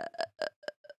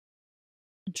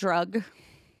drug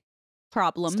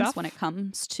problems when it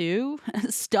comes to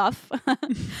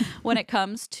when it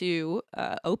comes to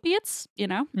opiates, you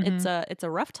know. It's a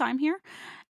rough time here,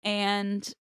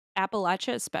 and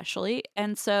Appalachia especially.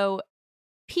 And so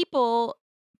people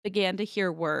began to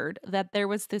hear word that there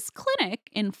was this clinic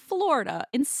in Florida,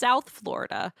 in South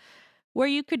Florida, where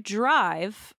you could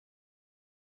drive,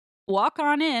 walk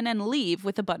on in and leave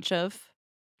with a bunch of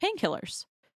painkillers.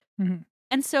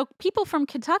 And so people from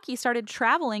Kentucky started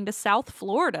traveling to South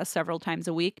Florida several times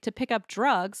a week to pick up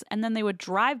drugs, and then they would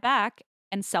drive back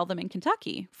and sell them in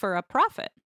Kentucky for a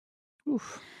profit.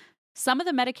 Oof. Some of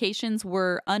the medications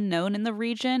were unknown in the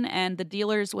region, and the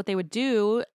dealers, what they would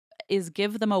do is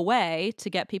give them away to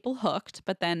get people hooked.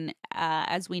 But then,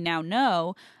 as we now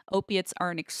know, opiates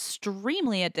are an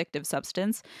extremely addictive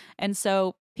substance. And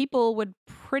so people would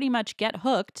pretty much get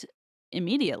hooked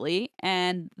immediately,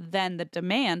 and then the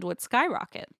demand would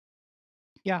skyrocket.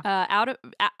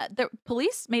 The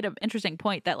police made an interesting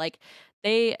point that like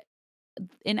in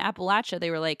Appalachia, they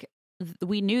were like,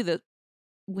 we knew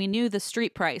the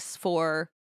street price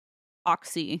for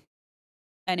Oxy,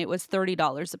 and it was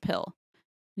 $30 a pill.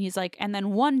 He's like, and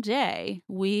then one day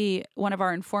one of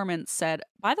our informants said,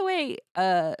 by the way,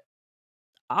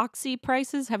 Oxy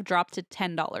prices have dropped to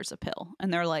 $10 a pill.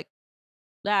 And they're like,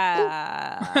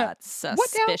 that's What now?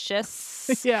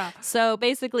 suspicious. Yeah. So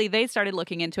basically they started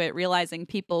looking into it, realizing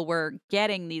people were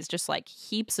getting these just like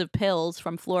heaps of pills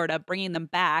from Florida, bringing them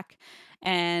back.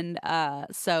 And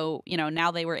so, you know,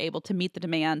 now they were able to meet the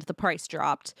demand. The price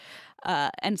dropped.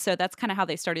 And so that's kind of how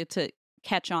they started to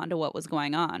catch on to what was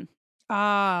going on.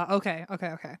 Ah, okay.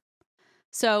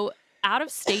 So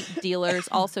out-of-state dealers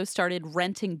also started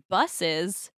renting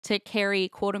buses to carry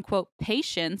quote-unquote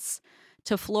patients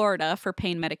to Florida for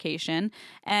pain medication.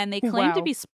 And they claimed to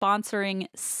be sponsoring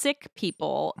sick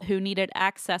people who needed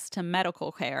access to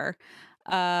medical care.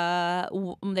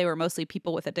 They were mostly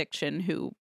people with addiction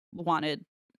who wanted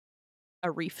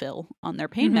a refill on their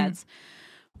pain meds.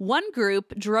 One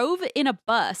group drove in a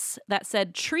bus that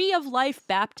said Tree of Life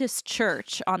Baptist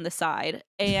Church on the side,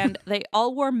 and they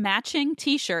all wore matching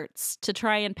T-shirts to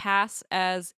try and pass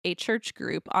as a church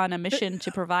group on a mission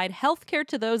to provide health care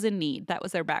to those in need. That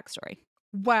was their backstory.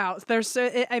 Wow.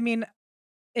 I mean,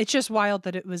 it's just wild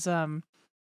that it was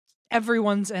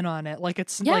everyone's in on it. Like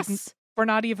it's like we're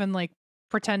not even like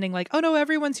pretending like, oh no,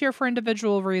 everyone's here for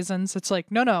individual reasons. It's like,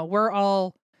 no, we're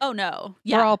all Oh no.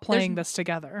 Yeah. We're all playing this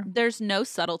together. There's no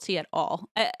subtlety at all.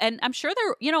 And I'm sure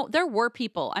there were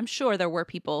people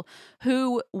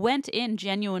who went in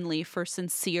genuinely for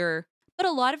sincere, but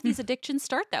a lot of these addictions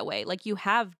start that way. Like you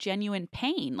have genuine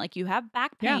pain, like you have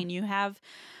back pain, you have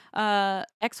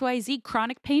XYZ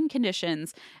chronic pain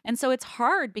conditions. And so it's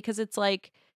hard because it's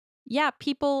like, yeah,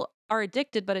 people are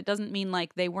addicted, but it doesn't mean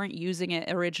like they weren't using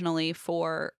it originally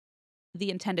for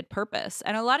the intended purpose.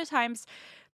 And a lot of times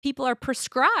people are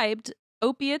prescribed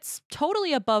opiates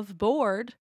totally above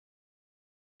board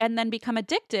and then become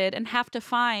addicted and have to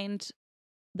find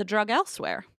the drug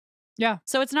elsewhere. Yeah.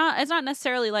 So it's not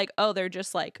necessarily like, oh, they're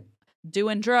just like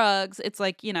doing drugs. It's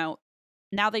like, you know,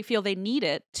 now they feel they need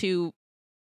it to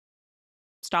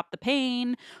stop the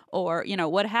pain or, you know,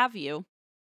 what have you.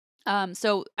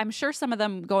 So I'm sure some of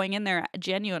them going in there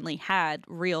genuinely had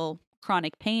real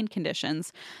chronic pain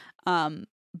conditions.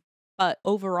 But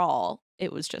overall,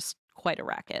 it was just quite a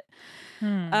racket.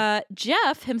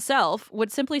 Jeff himself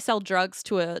would simply sell drugs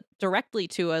directly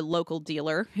to a local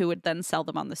dealer who would then sell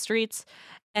them on the streets.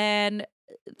 And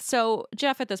so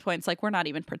Jeff at this point is like, we're not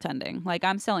even pretending. Like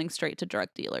I'm selling straight to drug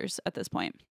dealers at this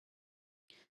point.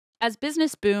 As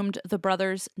business boomed, the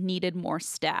brothers needed more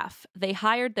staff. They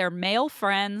hired their male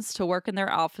friends to work in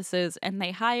their offices, and they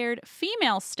hired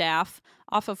female staff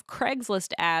off of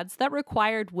Craigslist ads that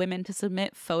required women to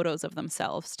submit photos of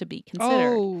themselves to be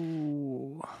considered.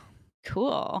 Oh.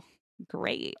 Cool.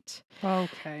 Great.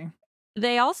 Okay.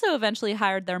 They also eventually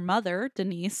hired their mother,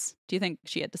 Denise. Do you think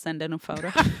she had to send in a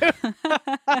photo?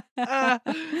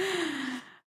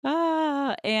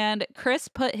 And Chris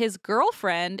put his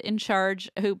girlfriend in charge,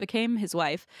 who became his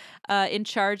wife, in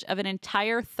charge of an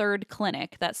entire third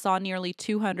clinic that saw nearly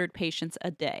 200 patients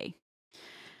a day.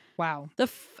 Wow.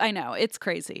 I know, it's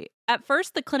crazy. At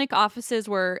first, the clinic offices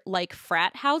were like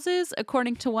frat houses,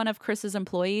 according to one of Chris's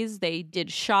employees. They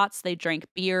did shots, they drank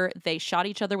beer, they shot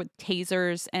each other with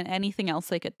tasers and anything else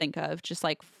they could think of, just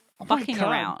like fucking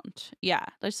around. Yeah,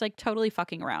 just like totally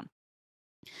fucking around.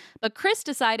 But Chris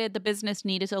decided the business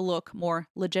needed to look more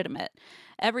legitimate.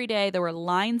 Every day there were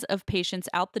lines of patients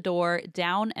out the door,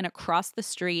 down and across the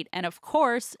street, and of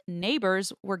course,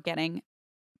 neighbors were getting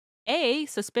A,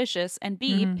 suspicious, and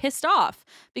B, pissed off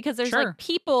because there's like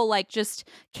people like just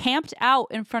camped out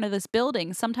in front of this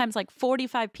building, sometimes like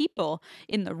 45 people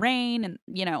in the rain, and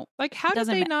you know, like how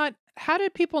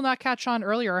did people not catch on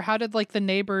earlier? Or how did like the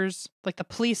neighbors, like the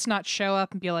police not show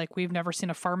up and be like, we've never seen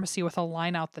a pharmacy with a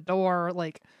line out the door?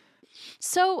 Like,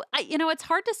 so it's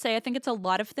hard to say. I think it's a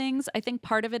lot of things. I think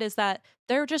part of it is that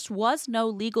there just was no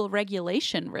legal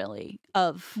regulation really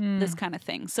of this kind of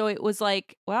thing. So it was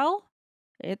like, well,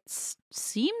 it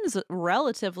seems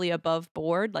relatively above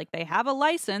board. Like they have a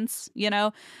license, you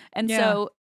know? And so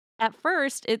at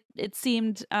first it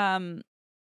seemed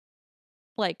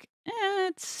like,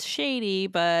 it's shady,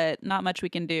 but not much we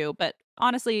can do. But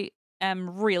honestly,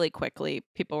 really quickly,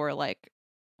 people were like,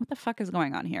 what the fuck is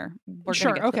going on here? We're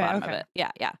going to get to the bottom of it.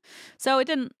 Yeah. So it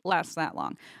didn't last that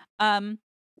long.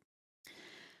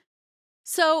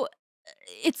 So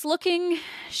it's looking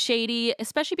shady,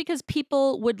 especially because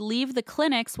people would leave the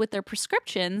clinics with their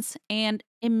prescriptions and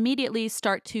immediately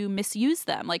start to misuse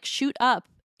them, like shoot up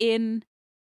in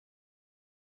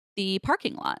the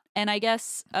parking lot. And I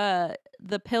guess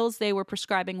the pills they were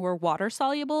prescribing were water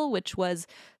soluble, which was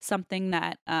something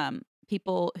that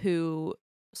people who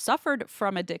suffered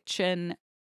from addiction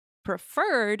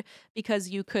preferred because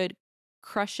you could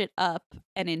crush it up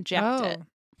and inject it.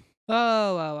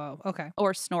 Okay.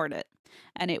 Or snort it,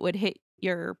 and it would hit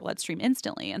your bloodstream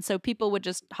instantly. And so people would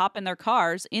just hop in their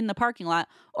cars in the parking lot,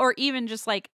 or even just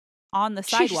like on the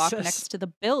sidewalk next to the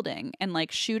building and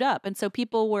like shoot up. And so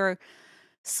people were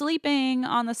sleeping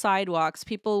on the sidewalks.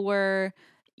 People were,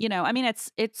 I mean,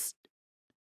 it's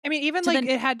I mean, even like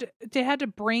they had to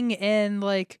bring in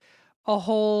like a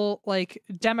whole like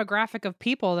demographic of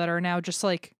people that are now just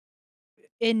like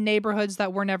in neighborhoods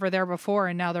that were never there before,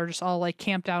 and now they're just all like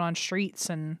camped out on streets.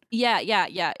 And yeah,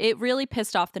 it really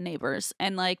pissed off the neighbors.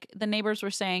 And like the neighbors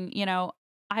were saying, I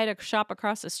had a shop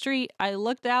across the street. I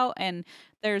looked out and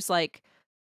there's like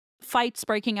fights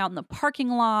breaking out in the parking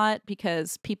lot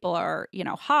because people are,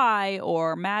 high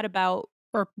or mad about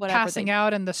or whatever, passing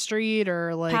out in the street,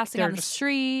 or like passing on the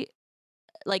street.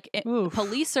 Like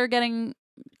police are getting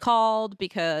called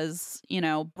because,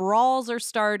 brawls are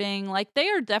starting. Like they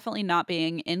are definitely not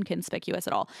being inconspicuous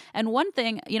at all. And one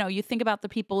thing, you think about the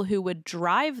people who would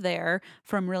drive there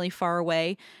from really far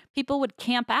away, people would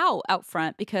camp out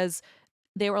front because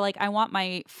they were like, I want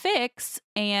my fix.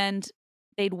 And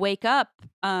they'd wake up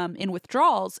in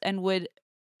withdrawals and would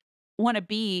want to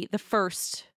be the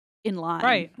first in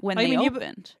line when they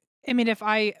opened. I mean, if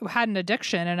I had an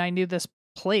addiction and I knew this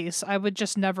place, I would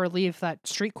just never leave that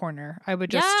street corner. I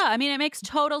would just... Yeah, I mean, it makes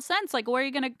total sense. Like, where are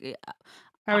you going to...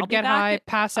 I would get high,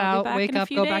 pass out, wake up,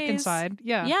 go back inside.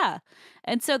 Yeah. Yeah.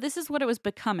 And so this is what it was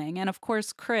becoming. And of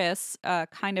course, Chris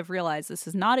kind of realized this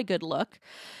is not a good look.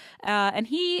 And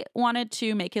he wanted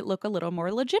to make it look a little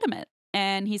more legitimate.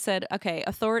 And he said, okay,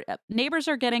 neighbors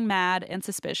are getting mad and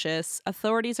suspicious.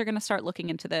 Authorities are going to start looking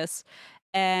into this.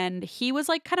 And he was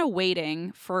like kind of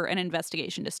waiting for an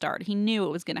investigation to start. He knew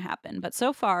it was going to happen. But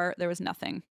so far, there was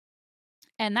nothing.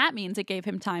 And that means it gave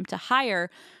him time to hire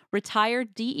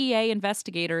retired DEA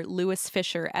investigator Louis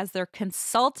Fisher as their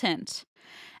consultant.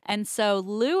 And so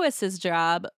Louis's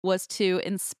job was to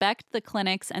inspect the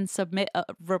clinics and submit a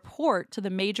report to the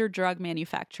major drug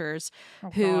manufacturers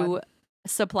who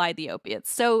supplied the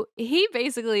opiates. So he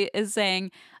basically is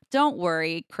saying, don't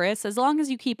worry, Chris, as long as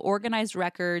you keep organized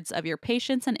records of your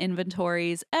patients and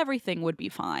inventories, everything would be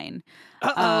fine.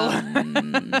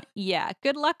 Yeah,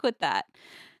 good luck with that.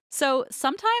 So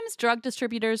sometimes drug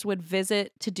distributors would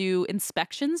visit to do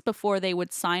inspections before they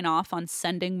would sign off on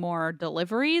sending more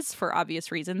deliveries for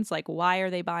obvious reasons. Like, why are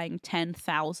they buying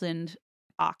 10,000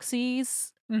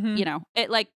 oxys?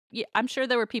 Mm-hmm. I'm sure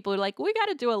there were people who were like, we got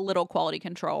to do a little quality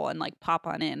control and like pop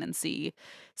on in and see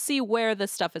where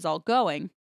this stuff is all going.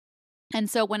 And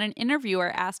so when an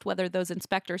interviewer asked whether those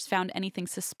inspectors found anything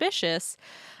suspicious,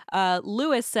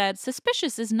 Louis said,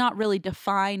 suspicious is not really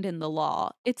defined in the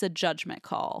law. It's a judgment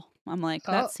call. I'm like,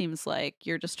 that seems like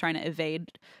you're just trying to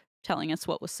evade telling us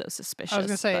what was so suspicious. I was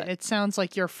going to say, it sounds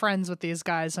like you're friends with these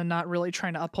guys and not really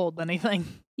trying to uphold anything.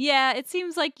 Yeah, it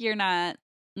seems like you're not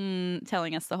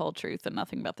telling us the whole truth and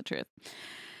nothing but the truth.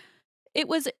 It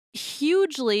was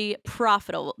hugely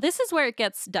profitable. This is where it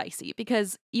gets dicey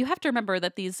because you have to remember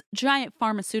that these giant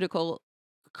pharmaceutical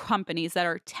companies that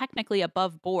are technically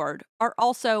above board are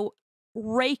also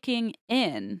raking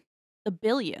in the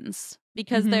billions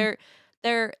because they're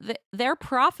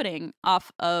profiting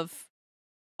off of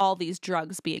all these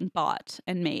drugs being bought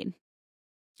and made.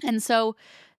 And so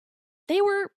they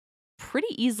were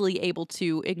pretty easily able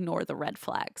to ignore the red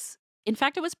flags. In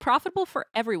fact, it was profitable for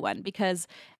everyone because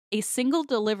a single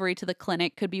delivery to the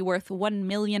clinic could be worth $1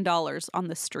 million on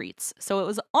the streets. So it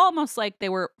was almost like they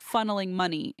were funneling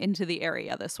money into the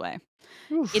area this way.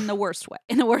 Oof. In the worst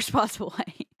possible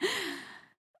way.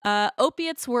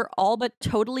 Opiates were all but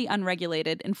totally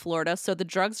unregulated in Florida, so the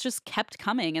drugs just kept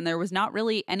coming and there was not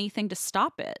really anything to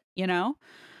stop it,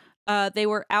 They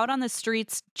were out on the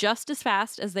streets just as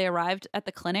fast as they arrived at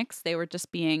the clinics. They were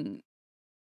just being,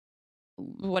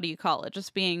 what do you call it?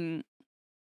 Just being,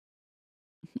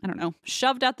 I don't know,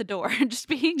 shoved out the door, just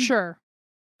being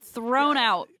thrown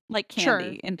out like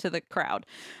candy into the crowd.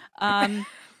 I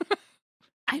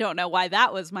don't know why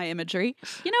that was my imagery.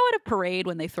 You know, at a parade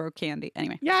when they throw candy.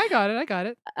 Anyway. Yeah, I got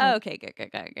it. Okay,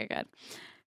 good.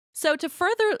 So to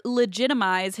further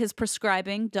legitimize his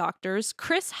prescribing doctors,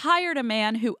 Chris hired a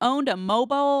man who owned a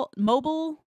mobile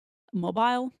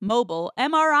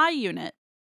MRI unit.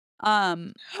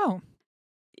 Okay.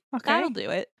 That'll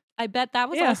do it. I bet that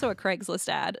was also a Craigslist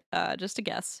ad, just a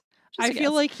guess. I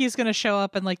feel like he's going to show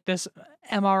up and like this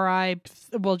MRI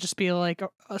will just be like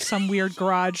some weird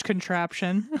garage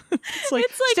contraption. It's like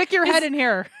stick your head in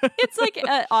here. It's like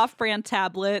an off-brand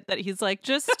tablet that he's like,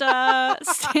 just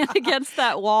stand against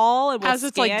that wall and we'll as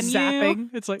it's like zapping. you.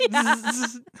 It's like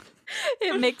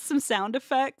It makes some sound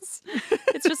effects.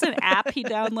 It's just an app he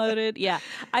downloaded. Yeah.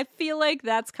 I feel like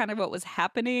that's kind of what was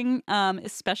happening,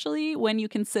 especially when you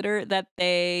consider that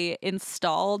they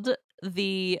installed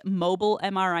the mobile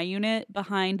MRI unit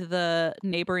behind the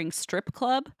neighboring strip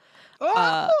club.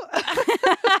 Oh!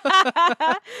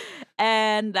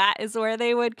 And that is where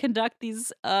they would conduct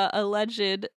these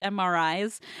alleged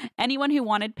MRIs. Anyone who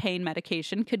wanted pain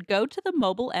medication could go to the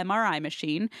mobile MRI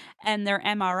machine, and their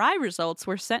MRI results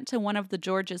were sent to one of the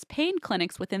George's pain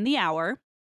clinics within the hour.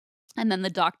 And then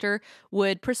the doctor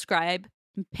would prescribe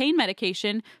pain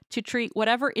medication to treat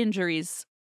whatever injuries,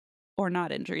 or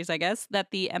not injuries, I guess, that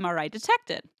the MRI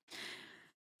detected.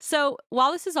 So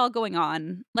while this is all going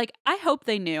on, like, I hope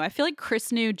they knew. I feel like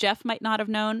Chris knew, Jeff might not have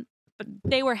known, but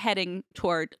they were heading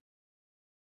toward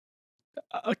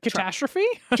a catastrophe?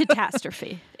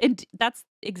 catastrophe. And that's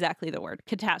exactly the word,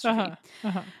 catastrophe.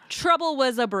 Trouble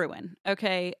was a brewing,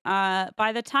 okay?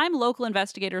 By the time local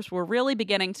investigators were really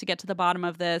beginning to get to the bottom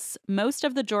of this, most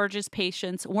of the George's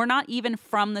patients were not even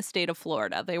from the state of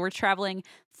Florida. They were traveling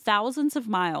thousands of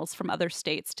miles from other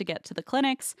states to get to the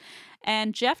clinics.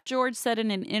 And Jeff George said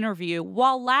in an interview,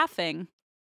 while laughing,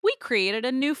 "We created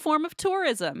a new form of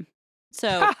tourism."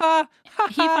 So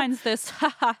he finds this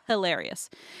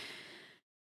hilarious.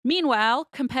 Meanwhile,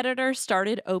 competitors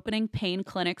started opening pain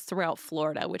clinics throughout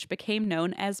Florida, which became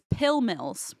known as pill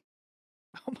mills.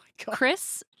 Oh my God.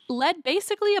 Chris led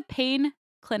basically a pain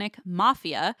clinic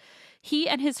mafia. He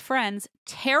and his friends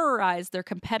terrorized their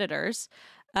competitors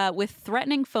with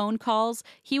threatening phone calls.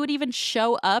 He would even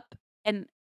show up and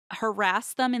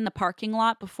harass them in the parking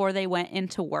lot before they went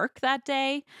into work that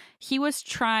day. He was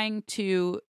trying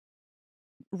to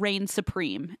reign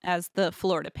supreme as the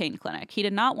Florida Pain Clinic. He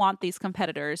did not want these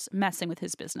competitors messing with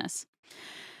his business.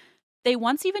 They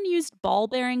once even used ball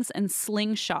bearings and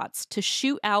slingshots to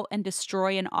shoot out and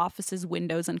destroy an office's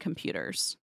windows and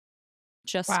computers,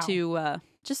 just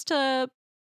to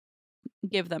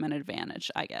give them an advantage,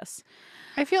 I guess.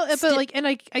 I feel, but like, and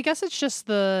I guess it's just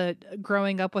the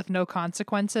growing up with no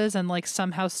consequences and like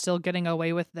somehow still getting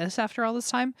away with this after all this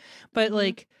time. But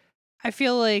like, I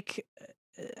feel like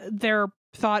their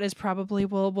thought is probably,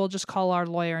 well, we'll just call our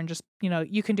lawyer and just,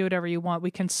 you can do whatever you want.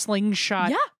 We can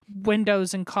slingshot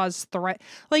windows and cause threat.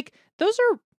 Like, those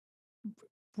are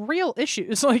real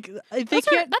issues. Like,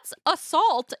 that's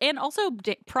assault and also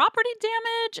property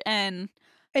damage. And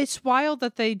it's wild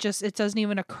that it doesn't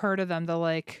even occur to them to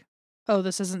like, oh,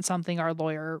 this isn't something our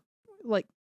lawyer like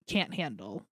can't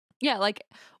handle. Yeah, like,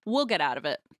 we'll get out of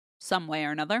it some way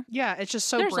or another. Yeah, it's just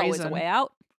so There's brazen. Always a way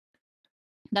out.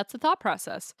 That's the thought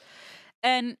process.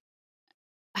 And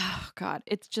oh God,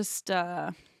 it just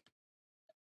gets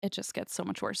so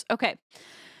much worse. Okay.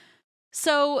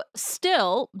 So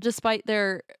still, despite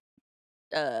their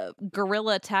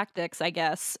guerrilla tactics, I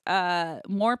guess,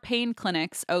 more pain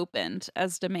clinics opened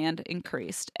as demand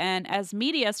increased. And as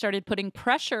media started putting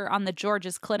pressure on the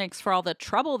George's clinics for all the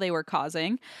trouble they were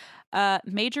causing,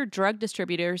 major drug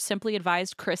distributors simply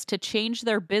advised Chris to change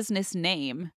their business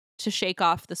name to shake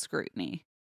off the scrutiny.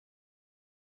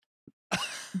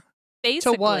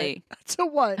 Basically, to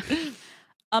what?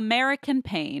 American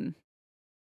Pain.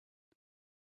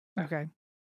 Okay.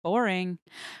 Boring.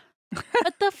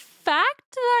 But the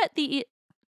fact that the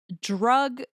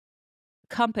drug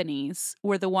companies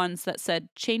were the ones that said,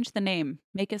 change the name,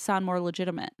 make it sound more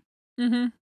legitimate. Mm-hmm.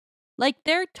 Like,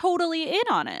 they're totally in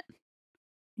on it.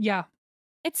 Yeah.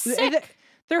 It's sick.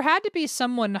 There had to be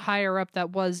someone higher up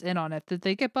that was in on it. Did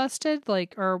they get busted?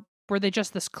 Like, or were they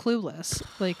just this clueless?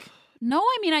 Like, no,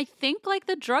 I mean, I think like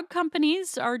the drug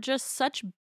companies are just such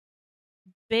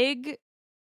big,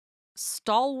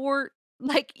 stalwart,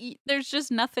 like there's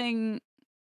just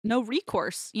no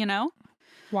recourse,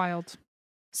 Wild.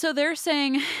 So they're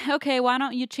saying, okay, why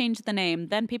don't you change the name?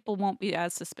 Then people won't be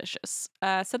as suspicious.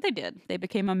 So they did. They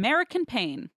became American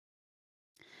Pain.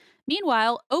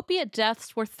 Meanwhile, opiate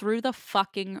deaths were through the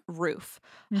fucking roof.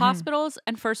 Mm-hmm. Hospitals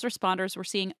and first responders were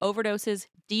seeing overdoses,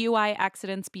 DUI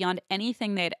accidents beyond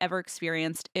anything they had ever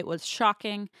experienced. It was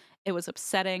shocking. It was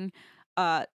upsetting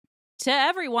to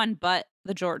everyone but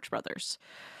the George brothers.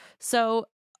 So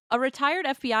a retired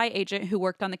FBI agent who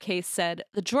worked on the case said,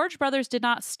 the George brothers did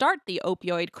not start the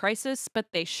opioid crisis, but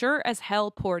they sure as hell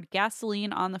poured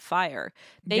gasoline on the fire.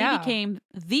 They became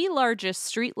the largest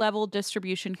street-level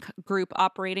distribution group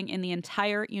operating in the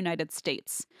entire United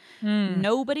States.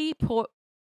 Nobody put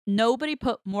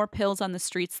more pills on the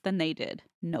streets than they did.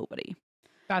 Nobody.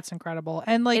 That's incredible.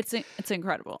 And like it's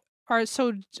incredible. All right,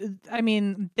 so I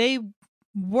mean, they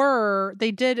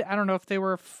did, I don't know if they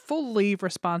were fully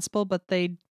responsible, but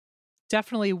they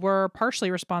definitely were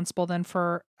partially responsible then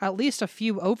for at least a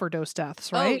few overdose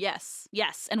deaths, right? Oh, yes.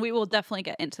 Yes. And we will definitely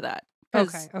get into that.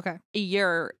 Okay.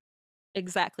 You're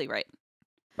exactly right.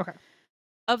 Okay.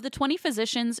 Of the 20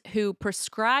 physicians who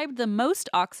prescribed the most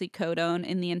oxycodone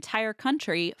in the entire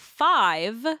country,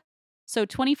 5, so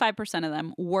 25% of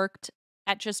them, worked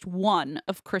at just one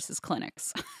of Chris's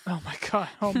clinics. Oh my God.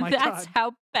 Oh my That's God.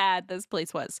 how bad this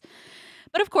place was.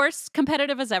 But of course,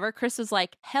 competitive as ever, Chris was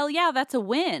like, hell yeah, that's a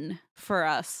win for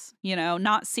us. You know,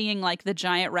 not seeing like the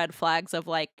giant red flags of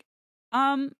like,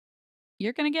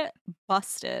 you're going to get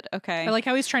busted. Okay. I like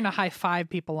how he's trying to high five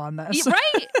people on this.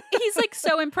 Right. He's like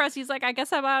so impressed. He's like, I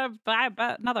guess I'm about to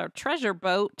buy another treasure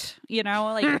boat. You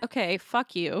know, like, okay,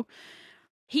 fuck you.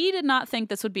 He did not think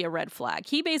this would be a red flag.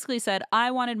 He basically said,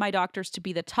 I wanted my doctors to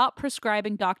be the top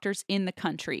prescribing doctors in the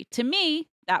country. To me,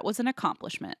 that was an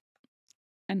accomplishment.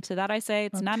 And to that I say,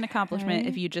 it's not an accomplishment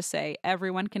if you just say,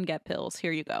 everyone can get pills.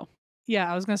 Here you go.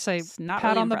 Yeah, I was going to say, It's not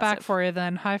pat really on the back impressive. for you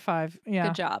then. High five. Yeah.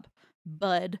 Good job,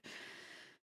 bud.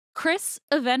 Chris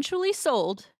eventually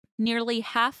sold nearly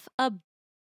 500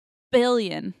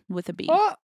 million with a B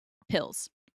Oh! pills.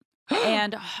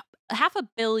 And 500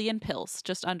 million pills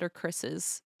just under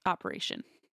Chris's operation.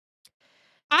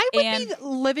 I would be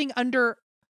living under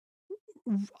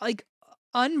like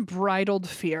unbridled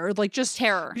fear, like just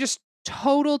terror. Just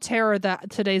total terror that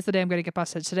today's the day I'm going to get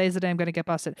busted. Today's the day I'm going to get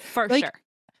busted. For like, sure.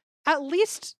 At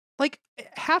least like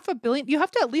 500 million. You have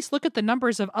to at least look at the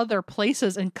numbers of other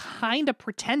places and kind of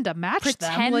pretend to match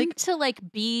them. Pretend to like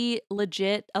be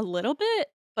legit a little bit,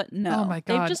 but no. Oh my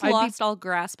God. They've just lost all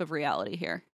grasp of reality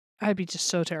here. I'd be just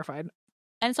so terrified.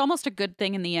 And it's almost a good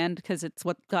thing in the end because it's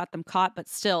what got them caught. But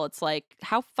still, it's like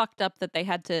how fucked up that they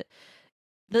had to.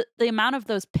 The amount of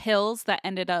those pills that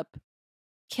ended up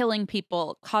killing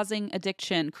people, causing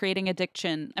addiction, creating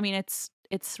addiction. I mean,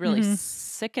 it's really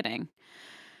sickening.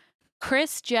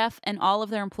 Chris, Jeff, and all of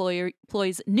their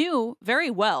employees knew very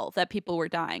well that people were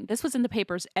dying. This was in the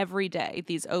papers every day,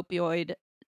 these opioid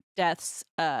deaths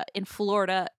in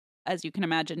Florida, as you can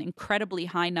imagine, incredibly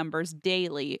high numbers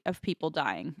daily of people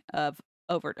dying of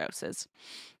overdoses.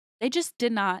 They just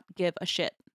did not give a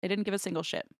shit. They didn't give a single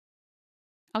shit.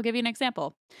 I'll give you an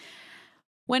example.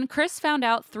 When Chris found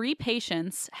out 3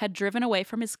 patients had driven away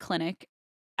from his clinic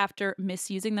after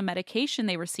misusing the medication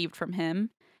they received from him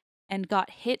and got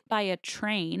hit by a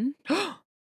train,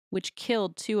 which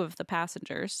killed 2 of the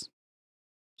passengers,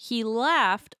 he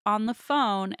laughed on the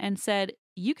phone and said,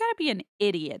 "You gotta be an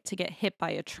idiot to get hit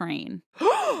by a train."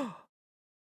 Oh,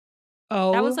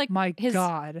 that was like my his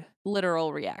God.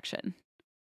 literal reaction.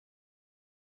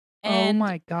 Oh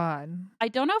my God. I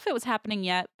don't know if it was happening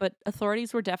yet, but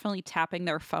authorities were definitely tapping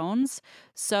their phones.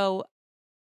 So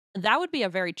that would be a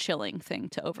very chilling thing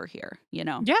to overhear, you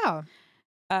know? Yeah.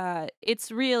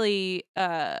 It's really,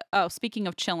 speaking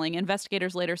of chilling,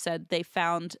 investigators later said they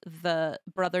found the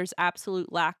brothers'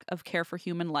 absolute lack of care for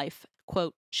human life,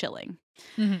 quote, chilling.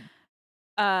 Mm-hmm.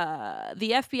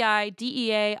 The FBI,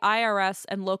 DEA, IRS,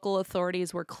 and local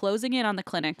authorities were closing in on the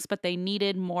clinics, but they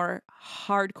needed more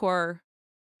hardcore,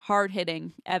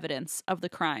 hard-hitting evidence of the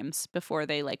crimes before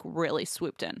they like really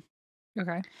swooped in.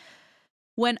 Okay.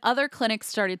 When other clinics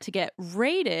started to get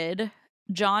raided,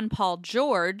 John Paul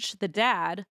George, the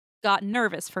dad, got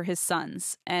nervous for his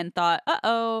sons and thought,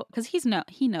 "Uh-oh," because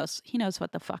he knows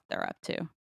what the fuck they're up to.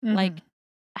 Mm-hmm. Like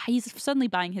he's suddenly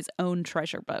buying his own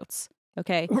treasure boats.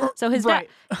 Okay, so his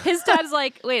dad's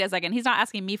like, "Wait a second, he's not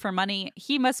asking me for money.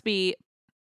 He must be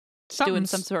doing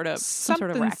some sort of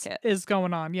racket. Is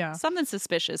going on, yeah. Something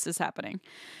suspicious is happening."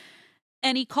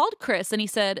 And he called Chris and he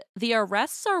said, "The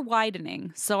arrests are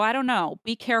widening, so I don't know.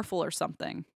 Be careful or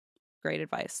something." Great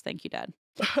advice. Thank you, Dad.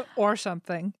 Or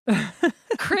something.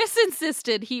 Chris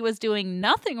insisted he was doing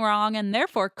nothing wrong and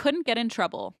therefore couldn't get in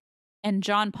trouble. And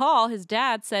John Paul, his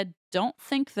dad, said, "Don't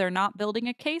think they're not building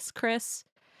a case, Chris."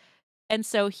 And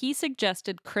so he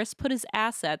suggested Chris put his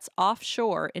assets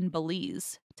offshore in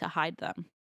Belize to hide them.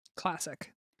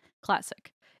 Classic.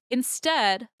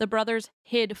 Instead, the brothers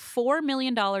hid $4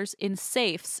 million in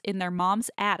safes in their mom's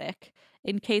attic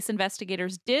in case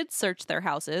investigators did search their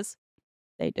houses.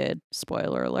 They did,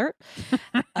 spoiler alert,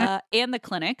 and the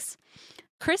clinics.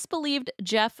 Chris believed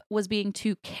Jeff was being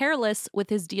too careless with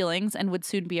his dealings and would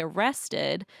soon be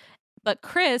arrested. But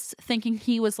Chris, thinking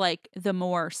he was like the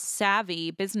more savvy,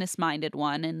 business-minded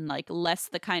one and like less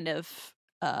the kind of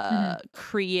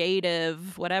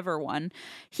creative whatever one,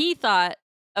 he thought,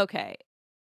 okay,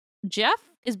 Jeff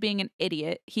is being an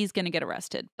idiot. He's going to get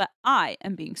arrested, but I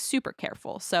am being super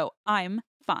careful, so I'm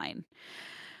fine.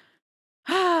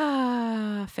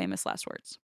 Famous last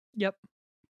words. Yep.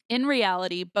 In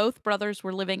reality, both brothers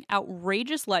were living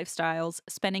outrageous lifestyles,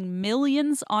 spending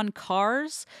millions on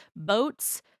cars,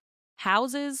 boats,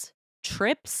 houses,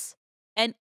 trips,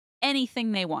 and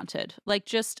anything they wanted. Like,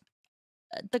 just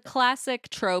the classic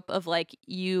trope of like,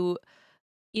 you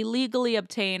illegally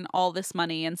obtain all this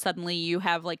money and suddenly you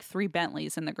have like 3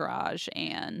 Bentleys in the garage.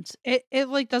 And It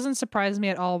like doesn't surprise me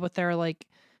at all with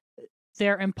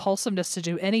their impulsiveness to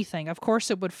do anything. Of course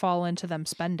it would fall into them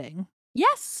spending.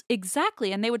 yes,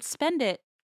 exactly. And they would spend it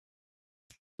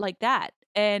like that.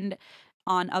 And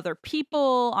on other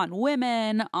people, on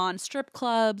women, on strip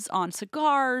clubs, on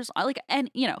cigars, like,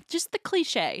 and you know, just the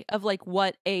cliche of like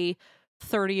what a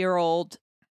 30-year-old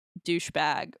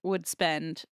douchebag would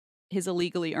spend his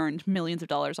illegally earned millions of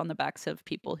dollars on the backs of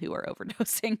people who are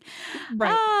overdosing.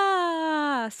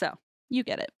 Right. So you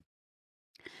get it.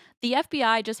 The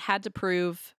FBI just had to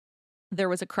prove there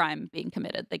was a crime being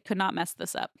committed. They could not mess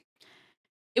this up.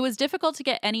 It was difficult to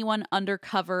get anyone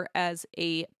undercover as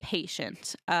a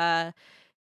patient.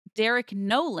 Derek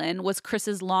Nolan was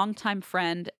Chris's longtime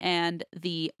friend and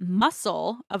the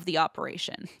muscle of the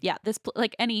operation. Yeah, this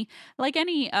like any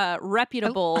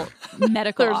reputable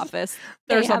medical office,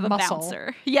 they have a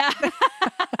bouncer. Yeah,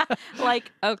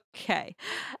 like okay,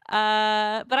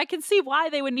 but I can see why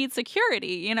they would need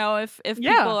security. You know, if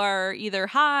people are either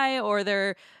high or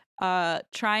they're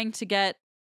trying to get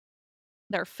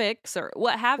their fix or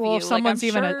what have you. Well, if someone's like,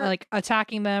 even sure, like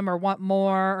attacking them or want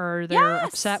more, or they're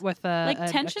upset with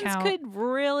tensions account. could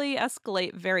really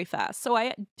escalate very fast. So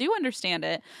I do understand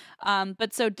it.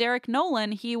 But so Derek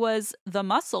Nolan, he was the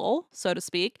muscle, so to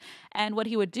speak. And what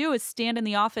he would do is stand in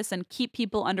the office and keep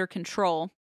people under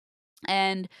control.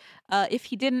 And if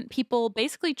he didn't, people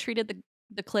basically treated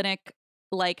the clinic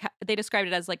like, they described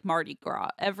it as like Mardi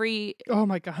Gras. Oh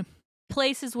my God.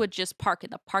 Places would just park in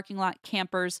the parking lot,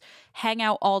 campers hang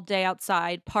out all day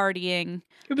outside, partying.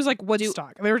 It was like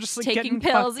Woodstock. They were just like taking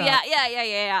pills.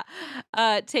 Yeah.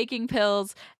 Taking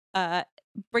pills,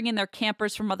 bringing their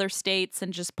campers from other states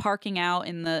and just parking out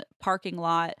in the parking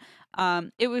lot.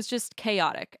 It was just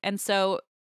chaotic. And so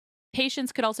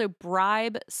patients could also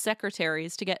bribe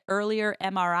secretaries to get earlier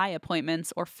MRI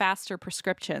appointments or faster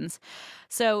prescriptions.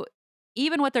 So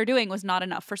even what they're doing was not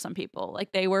enough for some people.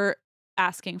 Like, they were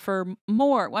asking for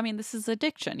more. I mean, this is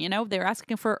addiction, you know? They're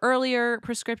asking for earlier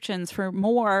prescriptions, for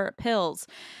more pills.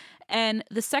 And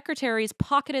the secretaries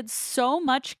pocketed so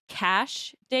much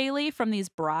cash daily from these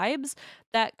bribes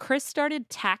that Chris started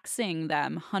taxing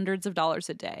them hundreds of dollars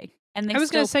a day. And they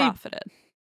still profited.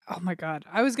 Oh my God.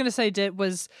 I was going to say,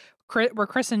 were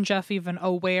Chris and Jeff even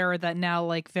aware that now,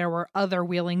 like, there were other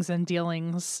wheelings and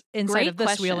dealings inside of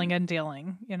this wheeling and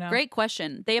dealing, you know? Great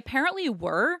question. They apparently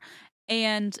were.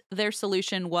 And their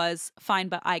solution was, fine,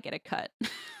 but I get a cut.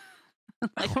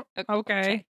 Like,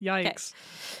 okay. Yikes. Okay.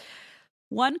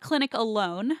 One clinic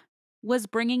alone was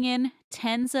bringing in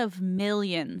tens of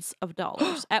millions of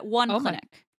dollars at one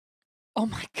clinic. Oh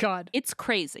my God. It's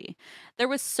crazy. There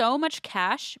was so much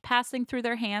cash passing through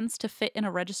their hands to fit in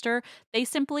a register. They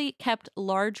simply kept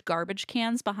large garbage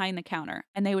cans behind the counter,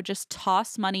 and they would just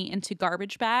toss money into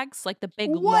garbage bags, like the big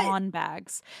lawn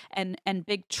bags and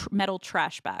big metal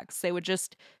trash bags. They would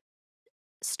just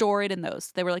store it in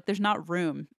those. They were like, there's not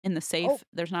room in the safe.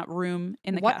 There's not room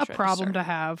in the cash register. What a problem to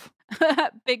have.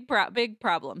 Big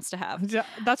problems to have.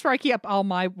 That's where I keep all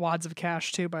my wads of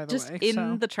cash too, by the way. Just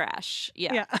in the trash.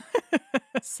 Yeah.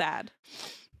 Sad.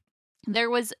 There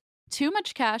was too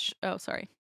much cash. Oh, sorry.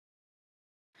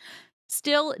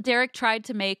 Still, Derek tried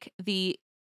to make the...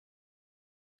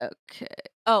 Okay.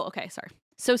 Oh, okay. Sorry.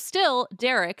 So still,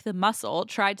 Derek, the muscle,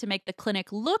 tried to make the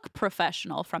clinic look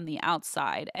professional from the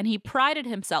outside, and he prided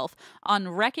himself on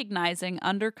recognizing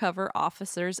undercover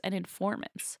officers and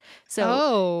informants.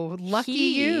 So, lucky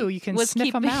you. You can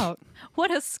sniff them out.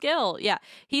 What a skill. Yeah.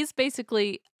 He's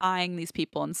basically eyeing these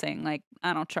people and saying, like,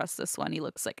 I don't trust this one. He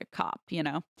looks like a cop, you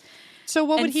know? So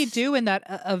what would he do in that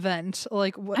event?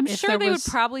 Like, I'm sure they would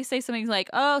probably say something like,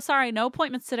 oh, sorry, no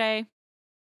appointments today.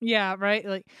 Yeah, right?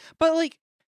 Like, but like,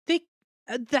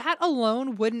 that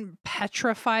alone wouldn't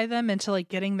petrify them into like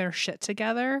getting their shit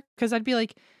together. Because I'd be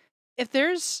like, if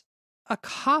there's a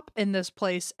cop in this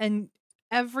place and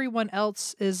everyone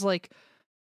else is like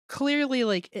clearly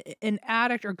like an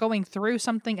addict or going through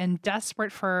something and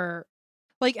desperate for,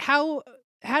 like, how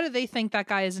do they think that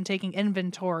guy isn't taking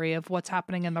inventory of what's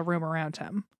happening in the room around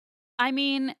him? I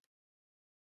mean,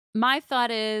 my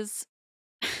thought is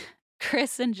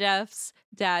Chris and Jeff's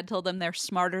dad told them they're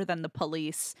smarter than the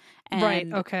police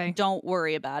and don't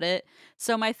worry about it.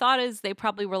 So my thought is they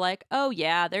probably were like, oh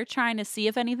yeah, they're trying to see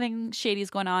if anything shady is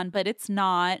going on, but it's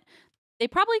not. They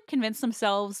probably convinced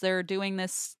themselves they're doing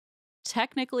this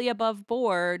technically above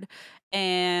board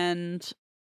and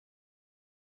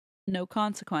no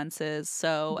consequences.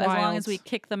 So as long as we Wild.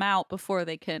 kick them out before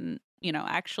they can,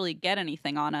 actually get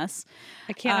anything on us.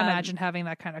 I can't imagine having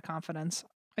that kind of confidence.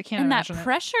 I can't And that imagine it.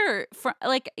 pressure,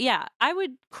 I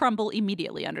would crumble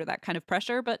immediately under that kind of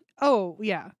pressure, but Oh,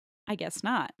 yeah. I guess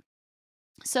not.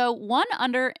 So one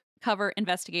undercover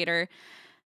investigator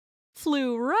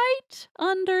flew right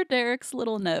under Derek's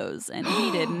little nose, and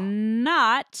he did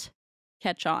not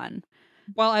catch on.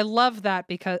 Well, I love that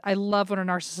because I love when a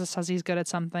narcissist says he's good at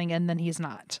something and then he's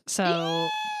not. So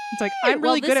it's like, I'm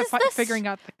really good at figuring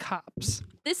out the cops.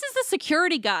 This is the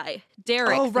security guy,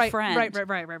 Derek, the friend.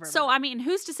 Right. So, I mean,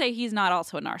 who's to say he's not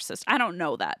also a narcissist? I don't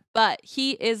know that, but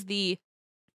he is the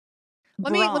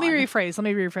Let me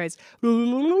rephrase.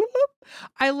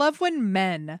 I love when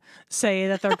men say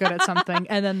that they're good at something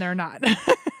and then they're not.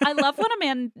 I love when a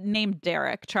man named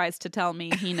Derek tries to tell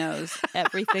me he knows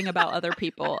everything about other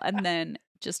people and then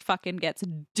just fucking gets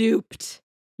duped,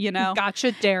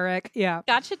 Gotcha, Derek. Yeah.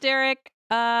 Gotcha, Derek.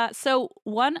 So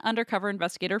one undercover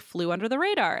investigator flew under the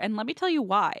radar, and let me tell you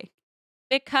why.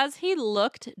 Because he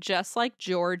looked just like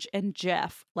George and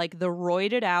Jeff, like the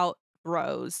roided out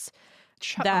bros.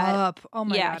 Shut up. Oh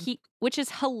my God. Which is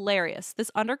hilarious.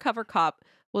 This undercover cop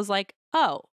was like,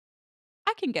 oh,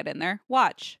 I can get in there.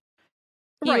 Watch.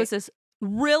 He was this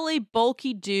really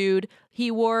bulky dude. He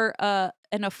wore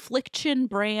an Affliction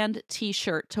brand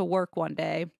t-shirt to work one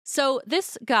day. So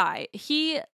this guy,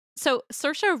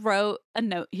 Saoirse wrote a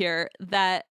note here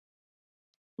that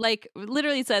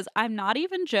literally says, I'm not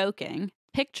even joking.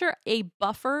 Picture a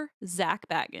buffer Zach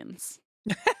Baggins.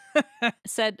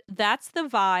 Said that's the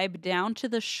vibe down to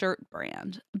the shirt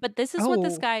brand. But this is what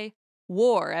this guy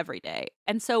wore every day.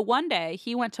 And so one day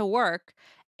he went to work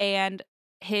and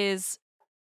his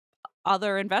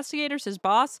other investigators, his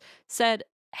boss, said,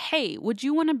 hey, would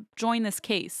you want to join this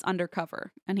case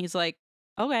undercover? And he's like,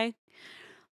 okay.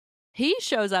 He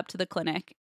shows up to the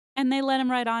clinic and they let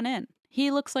him right on in. He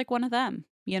looks like one of them,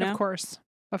 Of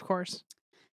course.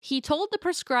 He told the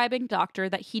prescribing doctor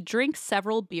that he drinks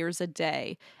several beers a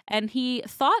day, and he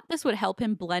thought this would help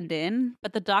him blend in,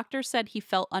 but the doctor said he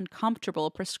felt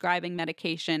uncomfortable prescribing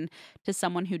medication to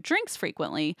someone who drinks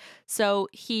frequently, so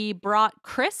he brought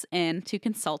Chris in to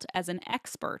consult as an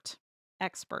expert.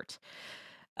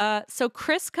 So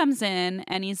Chris comes in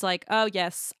and he's like, oh,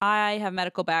 yes, I have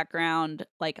medical background.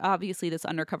 Like, obviously, this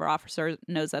undercover officer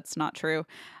knows that's not true.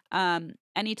 And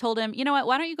he told him, you know what,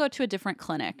 why don't you go to a different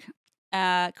clinic?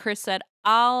 Chris said,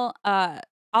 I'll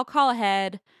call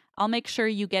ahead. I'll make sure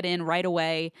you get in right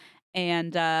away.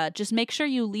 And just make sure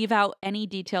you leave out any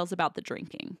details about the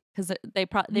drinking. Because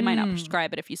they might not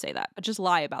prescribe it if you say that. But just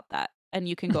lie about that. And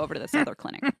you can go over to this other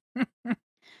clinic.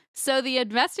 So the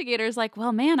investigator's like,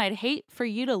 well, man, I'd hate for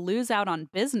you to lose out on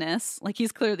business. Like,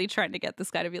 he's clearly trying to get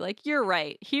this guy to be like, you're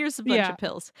right. Here's a bunch of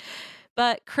pills.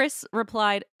 But Chris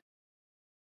replied,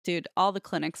 dude, all the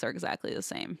clinics are exactly the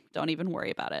same. Don't even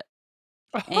worry about it.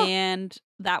 And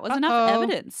that was enough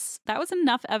evidence. That was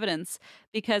enough evidence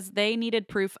because they needed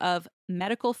proof of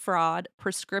medical fraud,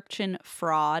 prescription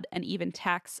fraud, and even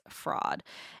tax fraud.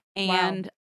 And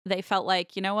they felt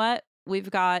like, you know what?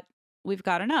 We've got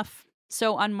enough.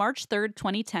 So on March 3rd,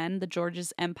 2010, the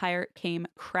George's empire came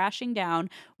crashing down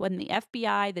when the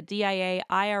FBI, the DIA,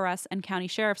 IRS, and county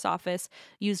sheriff's office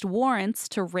used warrants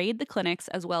to raid the clinics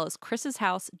as well as Chris's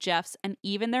house, Jeff's, and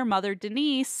even their mother,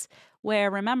 Denise, where,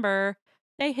 remember,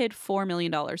 they hid $4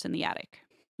 million in the attic.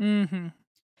 Mm-hmm.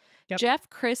 Yep. Jeff,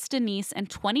 Chris, Denise, and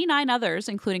 29 others,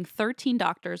 including 13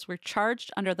 doctors, were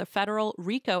charged under the federal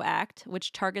RICO Act,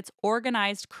 which targets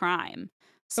organized crime.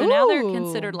 So now they're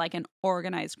considered like an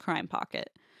organized crime pocket.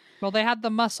 Well, they had the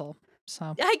muscle, so.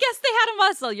 I guess they had a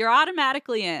muscle. You're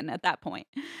automatically in at that point.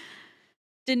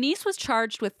 Denise was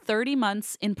charged with 30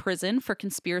 months in prison for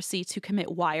conspiracy to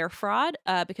commit wire fraud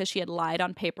because she had lied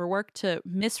on paperwork to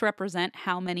misrepresent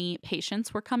how many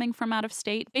patients were coming from out of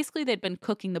state. Basically, they'd been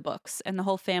cooking the books, and the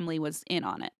whole family was in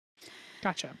on it.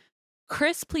 Gotcha.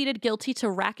 Chris pleaded guilty to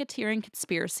racketeering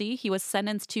conspiracy. He was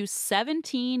sentenced to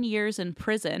 17 years in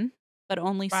prison, but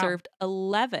only served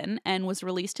 11 and was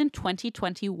released in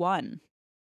 2021.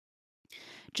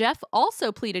 Jeff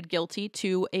also pleaded guilty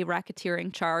to a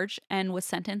racketeering charge and was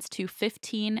sentenced to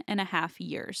 15 and a half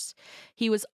years. He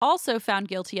was also found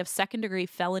guilty of second-degree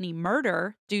felony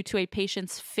murder due to a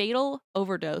patient's fatal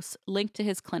overdose linked to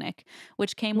his clinic,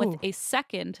 which came with a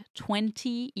second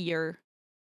 20-year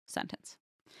sentence.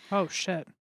 Oh, shit.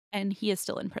 And he is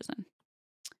still in prison.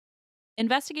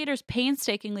 Investigators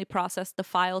painstakingly processed the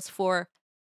files for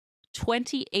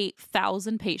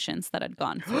 28,000 patients that had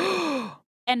gone through.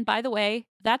 And by the way,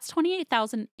 that's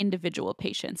 28,000 individual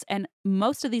patients. And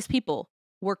most of these people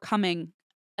were coming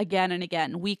again and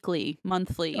again, weekly,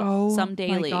 monthly, some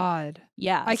daily. Oh my God.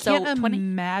 Yeah. I can't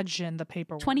imagine the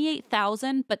paperwork.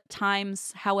 28,000, but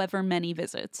times however many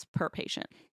visits per patient,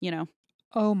 you know?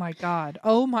 Oh my God.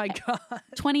 Oh my God.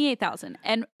 28,000.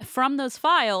 And from those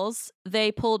files, they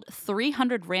pulled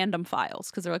 300 random files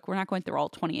because they're like, we're not going through all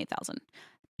 28,000.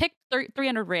 Picked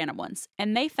 300 random ones.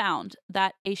 And they found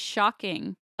that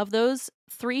of those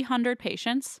 300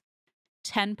 patients,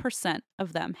 10%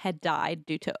 of them had died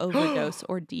due to overdose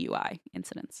or DUI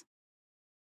incidents.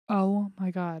 Oh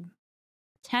my God.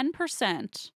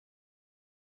 10%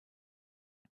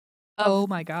 oh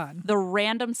my God. The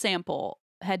random sample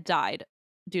had died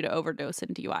due to overdose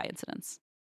and DUI incidents.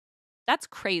 That's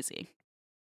crazy.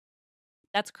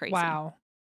 That's crazy. Wow.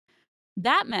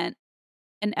 That meant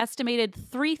an estimated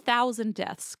 3,000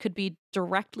 deaths could be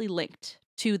directly linked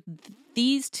to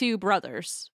these two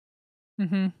brothers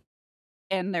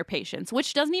and their patients,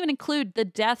 which doesn't even include the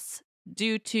deaths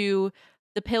due to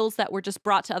the pills that were just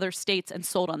brought to other states and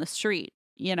sold on the street,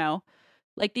 you know?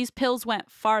 Like, these pills went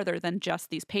farther than just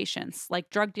these patients. Like,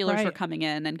 drug dealers were coming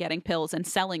in and getting pills and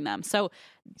selling them. So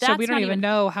we don't even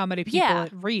know how many people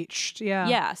it reached. Yeah.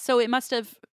 Yeah. So it must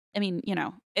have, I mean, you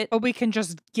know. But we can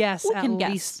just guess at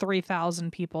least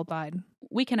 3,000 people died.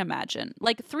 We can imagine.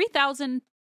 Like, 3,000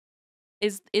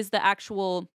 is the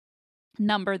actual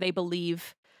number they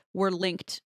believe were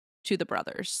linked to the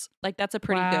brothers. Like, that's a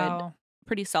pretty good,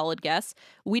 pretty solid guess.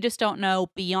 We just don't know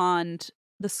beyond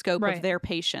the scope of their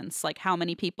patients, like how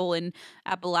many people in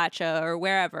Appalachia or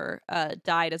wherever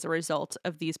died as a result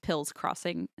of these pills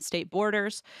crossing state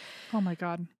borders. Oh my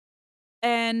God.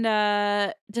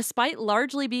 And despite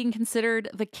largely being considered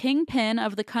the kingpin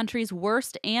of the country's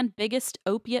worst and biggest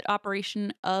opiate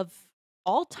operation of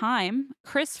all time,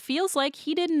 Chris feels like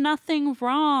he did nothing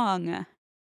wrong.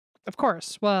 Of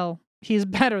course. Well, he's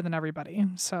better than everybody.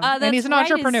 So, and he's an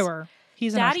entrepreneur.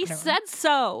 He's an entrepreneur. Daddy said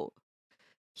so.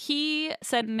 He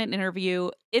said in an interview,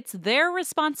 it's their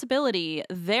responsibility.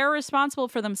 They're responsible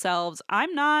for themselves.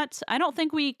 I'm not. I don't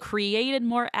think we created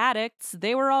more addicts.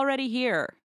 They were already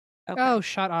here. Okay. Oh,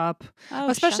 shut up. Oh,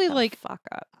 especially shut the like, fuck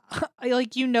up.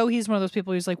 Like, you know, he's one of those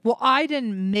people who's like, well, I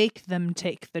didn't make them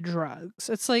take the drugs.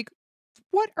 It's like,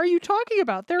 what are you talking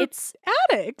about? They're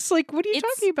addicts. Like, what are you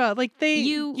talking about? Like,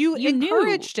 you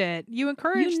encouraged it. You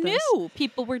encouraged this. You knew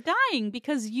people were dying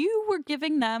because you were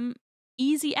giving them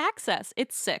easy access.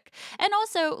 It's sick. And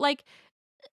also, like,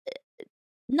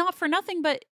 not for nothing,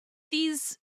 but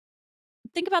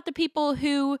think about the people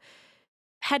who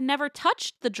had never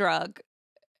touched the drug.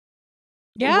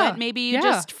 Yeah. Maybe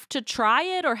just to try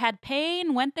it or had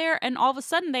pain, went there, and all of a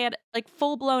sudden they had like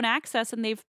full-blown access and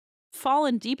they've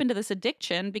fallen deep into this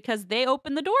addiction because they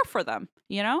opened the door for them,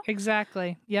 you know?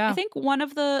 Exactly. Yeah. I think one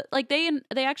of the, like, they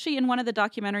actually, in one of the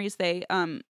documentaries, they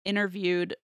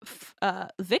interviewed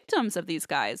victims of these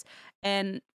guys.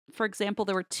 And for example,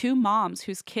 there were two moms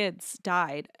whose kids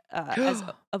died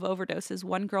of overdoses.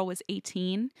 One girl was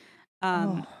 18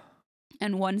 and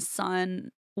one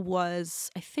son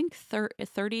was, I think,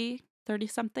 30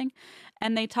 something.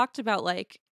 And they talked about,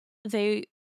 like,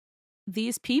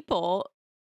 these people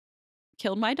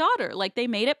killed my daughter. Like, they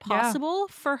made it possible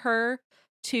for her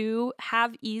to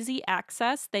have easy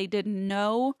access. They didn't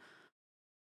know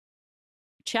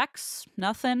checks,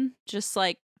 nothing, just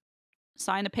like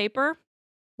sign a paper.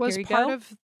 Was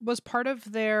part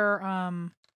of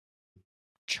their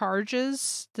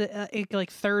charges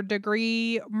like third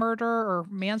degree murder or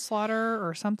manslaughter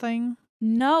or something?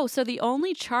 No, so the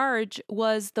only charge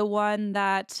was the one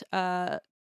that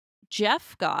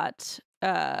Jeff got,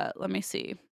 let me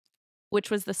see, which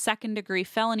was the second degree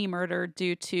felony murder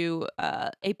due to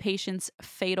a patient's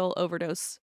fatal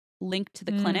overdose linked to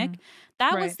the clinic.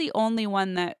 That was the only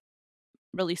one that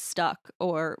really stuck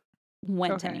or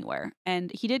went anywhere. And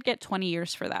he did get 20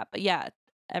 years for that. But yeah,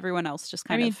 everyone else just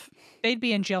kind of... they'd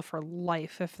be in jail for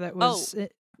life if that was...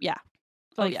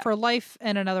 For life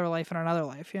and another life and another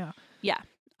life, yeah. Yeah,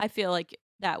 I feel like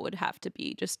that would have to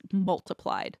be just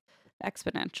multiplied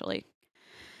exponentially.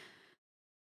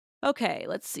 Okay,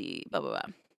 let's see. Blah, blah,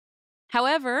 blah.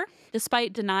 However,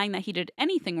 despite denying that he did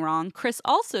anything wrong, Chris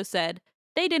also said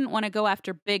they didn't want to go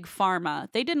after big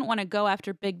pharma. They didn't want to go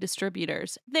after big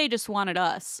distributors. They just wanted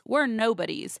us. We're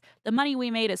nobodies. The money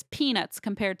we made is peanuts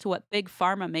compared to what big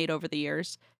pharma made over the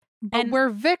years. But we're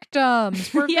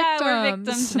victims. We're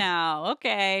victims now.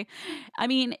 Okay. I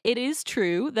mean, it is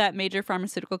true that major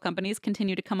pharmaceutical companies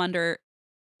continue to come under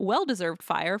well-deserved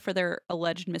fire for their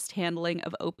alleged mishandling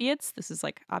of opiates. This is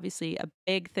like obviously a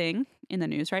big thing in the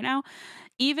news right now.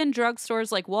 Even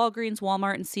drugstores like Walgreens,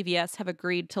 Walmart, and CVS have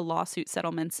agreed to lawsuit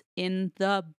settlements in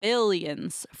the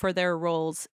billions for their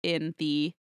roles in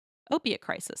the opiate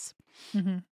crisis.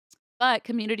 Mm-hmm. But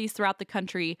communities throughout the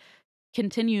country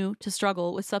continue to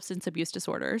struggle with substance abuse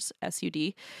disorders,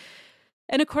 SUD.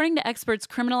 And according to experts,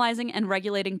 criminalizing and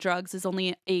regulating drugs is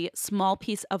only a small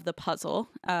piece of the puzzle,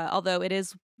 although it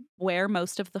is where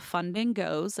most of the funding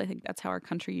goes. I think that's how our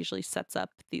country usually sets up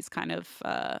these kind of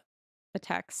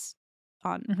attacks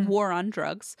on war on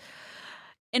drugs.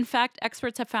 In fact,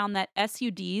 experts have found that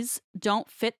SUDs don't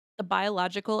fit the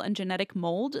biological and genetic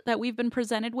mold that we've been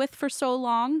presented with for so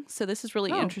long. So this is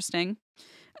really interesting.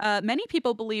 Many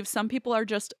people believe some people are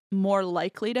just more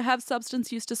likely to have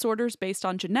substance use disorders based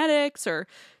on genetics or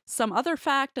some other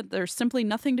fact that there's simply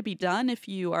nothing to be done if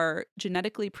you are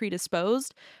genetically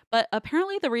predisposed. But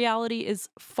apparently the reality is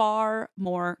far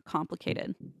more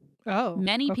complicated.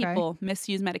 Many people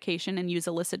misuse medication and use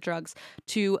illicit drugs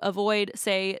to avoid,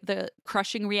 say, the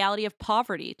crushing reality of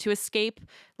poverty, to escape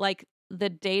like the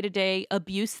day-to-day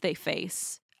abuse they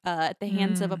face at the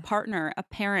hands of a partner, a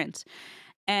parent,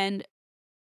 and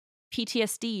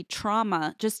PTSD,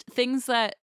 trauma, just things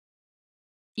that,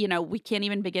 you know, we can't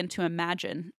even begin to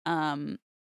imagine. And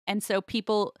so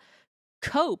people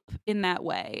cope in that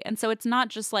way. And so it's not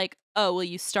just like, oh, well,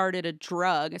 you started a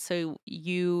drug, so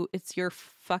it's your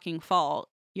fucking fault.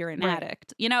 You're an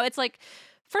addict. You know, it's like,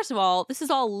 first of all, this is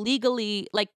all legally,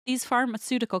 like these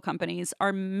pharmaceutical companies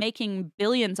are making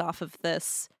billions off of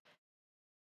this.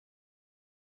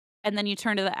 And then you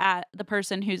turn to the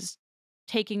person who's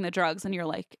taking the drugs and you're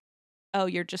like, oh,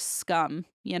 you're just scum,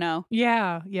 you know?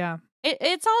 Yeah.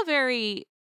 It's all very,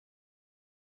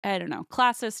 I don't know,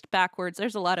 classist, backwards.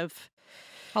 There's a lot of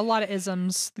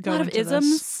isms that go into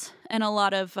this. And a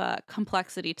lot of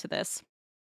complexity to this.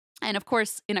 And of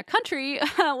course, in a country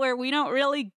where we don't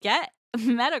really get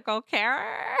medical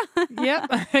care.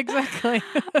 Yep, exactly.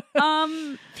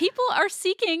 People are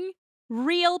seeking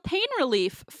real pain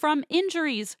relief from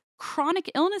injuries, chronic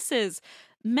illnesses,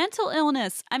 mental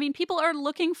illness. I mean, people are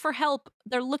looking for help.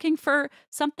 They're looking for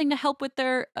something to help with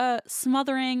their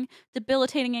smothering,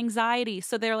 debilitating anxiety.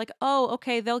 So they're like, oh,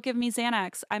 okay, they'll give me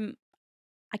Xanax.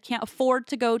 I can't afford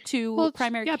to go to a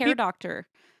primary care doctor.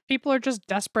 People are just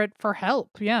desperate for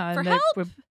help. Yeah. For help.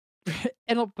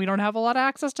 And we don't have a lot of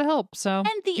access to help. So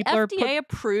and the FDA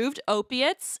approved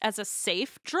opiates as a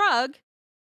safe drug.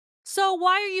 So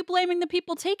why are you blaming the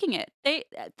people taking it?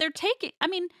 They're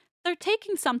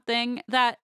taking something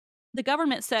that the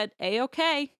government said,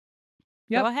 okay,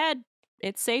 go ahead.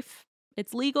 It's safe.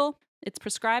 It's legal. It's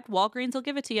prescribed. Walgreens will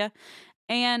give it to you.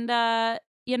 And,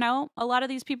 you know, a lot of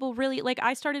these people really, like,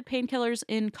 I started painkillers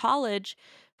in college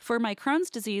for my Crohn's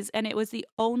disease, and it was the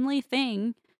only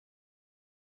thing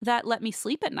that let me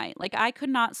sleep at night. Like, I could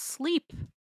not sleep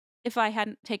if I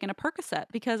hadn't taken a Percocet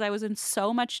because I was in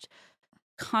so much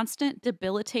constant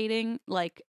debilitating,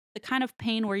 like, the kind of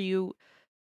pain where you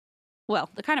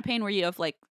have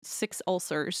like 6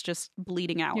 ulcers just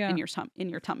bleeding out in your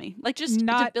tummy, like just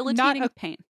debilitating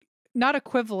pain. Not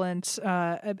equivalent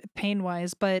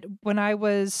pain-wise, but when I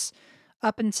was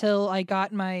up until I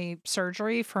got my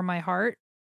surgery for my heart,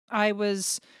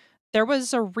 there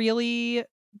was a really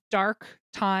dark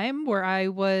time where I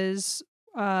was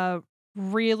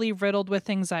really riddled with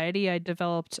anxiety. I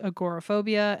developed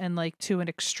agoraphobia, and like to an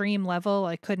extreme level.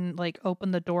 I couldn't like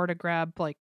open the door to grab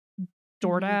like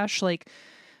DoorDash, like,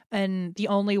 and the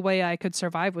only way I could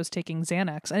survive was taking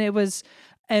Xanax.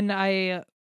 And I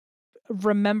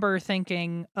remember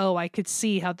thinking, oh, I could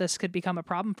see how this could become a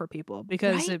problem for people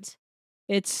because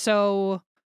it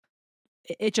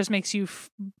just makes you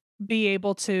be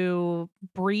able to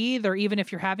breathe, or even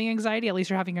if you're having anxiety, at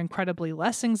least you're having incredibly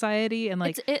less anxiety, and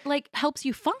like it like helps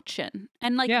you function.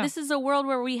 And like this is a world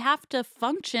where we have to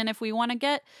function if we want to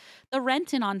get the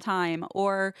rent in on time,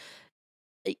 or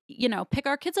you know, pick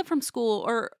our kids up from school,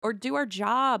 or do our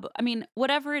job. I mean,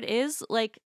 whatever it is,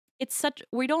 like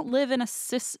we don't live in a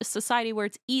society where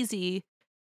it's easy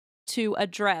to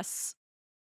address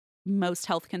most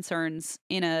health concerns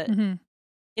in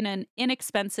an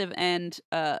inexpensive and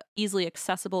easily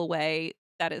accessible way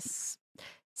that is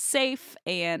safe.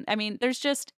 And I mean, there's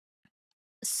just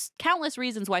countless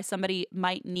reasons why somebody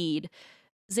might need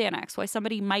Xanax, why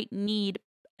somebody might need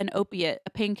an opiate, a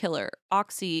painkiller,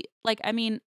 oxy. Like, I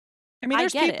mean,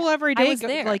 there's people every day.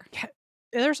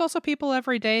 There's also people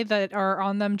every day that are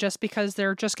on them just because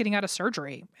they're just getting out of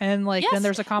surgery, and like then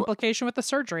there's a complication with the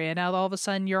surgery, and now all of a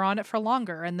sudden you're on it for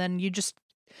longer, and then you just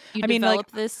You I mean,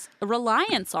 develop this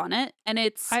reliance on it, and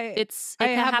it I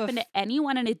can have happen to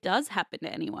anyone, and it does happen to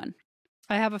anyone.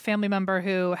 I have a family member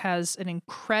who has an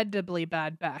incredibly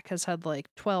bad back, has had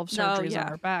like 12 surgeries on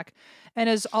her back, and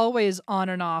is always on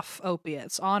and off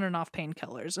opiates, on and off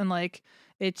painkillers. And like,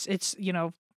 it's,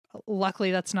 luckily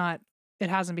it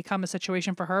hasn't become a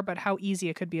situation for her, but how easy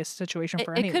it could be a situation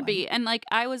for anyone. It could be. And like,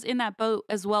 I was in that boat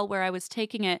as well where I was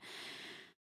taking it.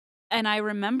 And I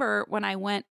remember when I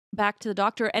went back to the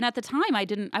doctor, and at the time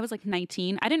I was like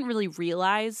 19. I didn't really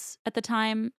realize at the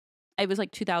time. It was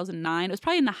like 2009. It was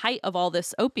probably in the height of all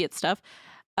this opiate stuff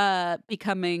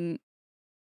becoming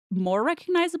more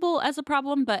recognizable as a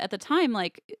problem. But at the time,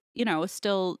 like, it was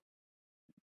still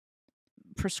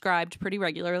prescribed pretty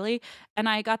regularly. And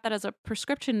I got that as a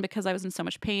prescription because I was in so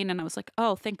much pain. And I was like,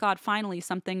 oh, thank God, finally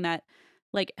something that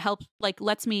like helps, like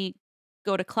lets me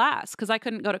go to class. Because I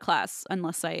couldn't go to class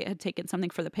unless I had taken something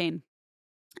for the pain.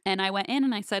 And I went in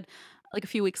and I said, like a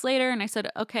few weeks later, and I said,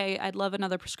 okay, I'd love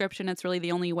another prescription. It's really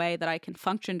the only way that I can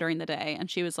function during the day.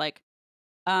 And she was like,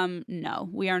 no,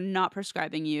 we are not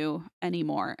prescribing you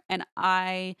anymore. And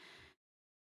I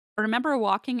remember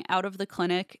walking out of the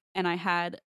clinic, and I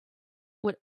had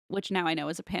which now I know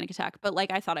is a panic attack, but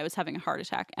like I thought I was having a heart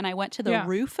attack. And I went to the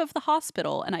roof of the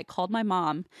hospital, and I called my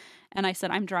mom, and I said,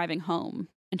 I'm driving home.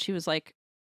 And she was like,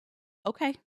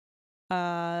 okay,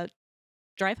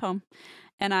 drive home.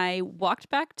 And I walked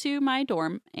back to my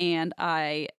dorm, and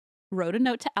I wrote a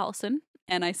note to Allison,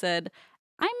 and I said,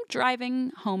 I'm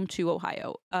driving home to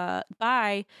Ohio.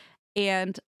 Bye.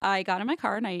 And I got in my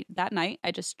car, and that night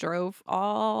I just drove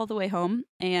all the way home,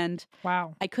 and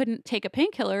wow, I couldn't take a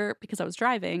painkiller because I was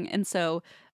driving. And so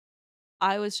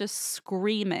I was just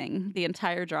screaming the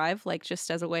entire drive, like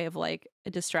just as a way of like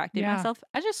distracting myself.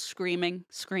 I was just screaming.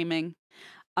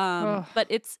 But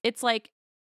it's like,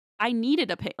 I needed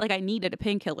a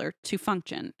painkiller to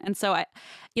function. And so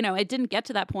it didn't get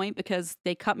to that point because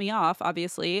they cut me off,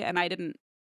 obviously, and I didn't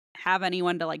have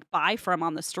anyone to like buy from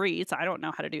on the streets. I don't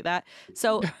know how to do that.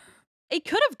 So it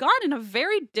could have gone in a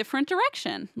very different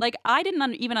direction. Like, I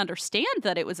didn't even understand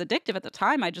that it was addictive at the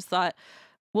time. I just thought,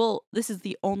 well, this is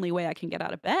the only way I can get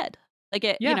out of bed. Like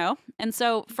and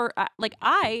so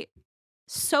I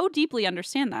so deeply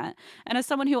understand that. And as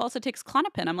someone who also takes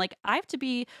Klonopin, I'm like, I have to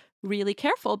be really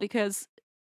careful because,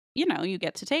 you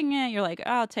get to taking it. You're like,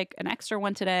 oh, I'll take an extra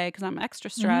one today because I'm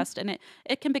extra stressed. And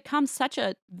it can become such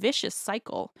a vicious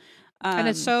cycle. And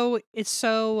it's so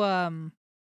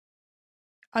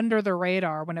under the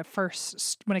radar when it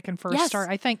can first start.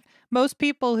 I think most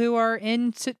people who are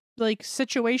in like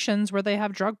situations where they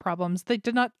have drug problems, it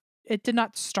did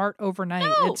not start overnight.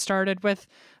 No. It started with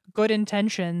good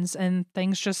intentions and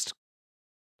things just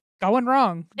going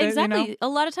wrong. Exactly. A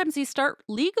lot of times these start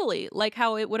legally, like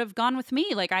how it would have gone with me.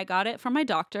 Like, I got it from my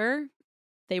doctor.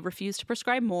 They refused to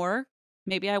prescribe more.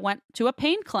 Maybe I went to a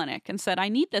pain clinic and said, I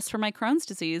need this for my Crohn's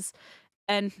disease.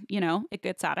 And, it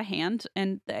gets out of hand,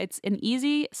 and it's an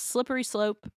easy, slippery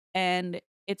slope. And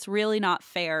it's really not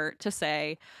fair to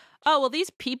say, oh, well, these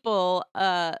people,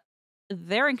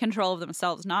 they're in control of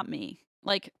themselves, not me.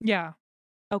 Like,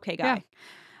 okay, guy.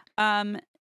 Yeah.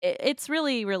 It's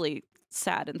really, really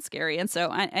sad and scary. And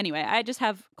so anyway, I just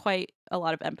have quite a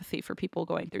lot of empathy for people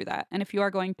going through that. And if you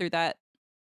are going through that,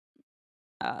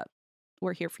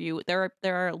 we're here for you. There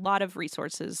are a lot of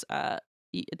resources that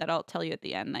I'll tell you at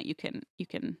the end that you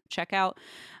can check out,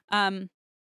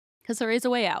 because there is a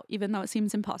way out, even though it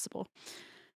seems impossible.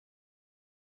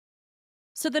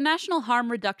 So the National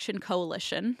Harm Reduction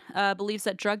Coalition believes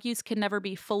that drug use can never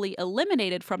be fully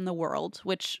eliminated from the world,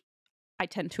 which I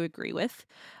tend to agree with.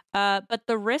 But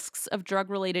the risks of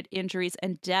drug-related injuries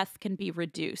and death can be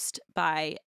reduced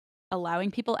by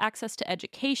allowing people access to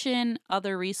education,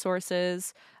 other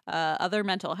resources, other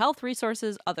mental health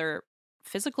resources, other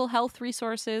physical health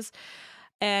resources.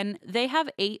 And they have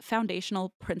 8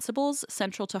 foundational principles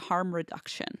central to harm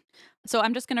reduction. So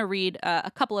I'm just going to read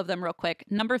a couple of them real quick.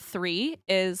 Number 3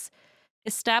 is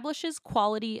establishes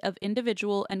quality of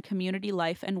individual and community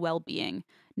life and well-being,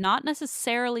 not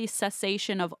necessarily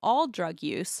cessation of all drug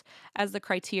use as the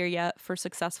criteria for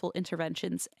successful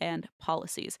interventions and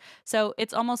policies. So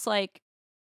it's almost like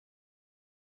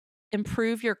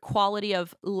improve your quality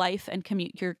of life and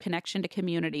your connection to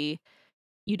community.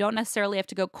 You don't necessarily have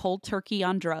to go cold turkey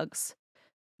on drugs,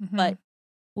 but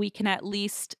we can at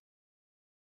least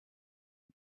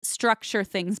structure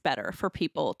things better for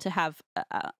people to have,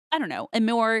 a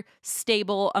more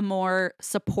stable, a more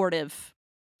supportive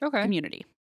community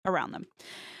around them.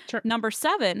 Sure. Number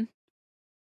 7,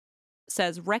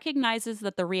 says recognizes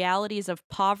that the realities of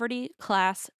poverty,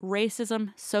 class,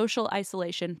 racism, social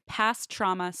isolation, past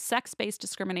trauma, sex-based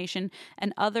discrimination,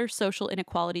 and other social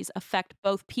inequalities affect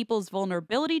both people's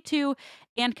vulnerability to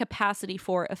and capacity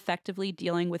for effectively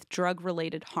dealing with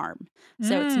drug-related harm.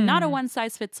 So it's not a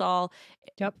one-size-fits-all.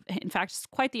 Yep. In fact, it's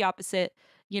quite the opposite.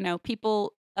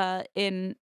 People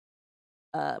in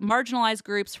marginalized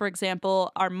groups, for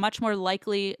example, are much more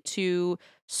likely to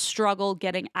struggle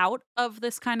getting out of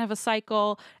this kind of a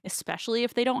cycle, especially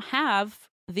if they don't have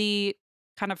the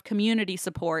kind of community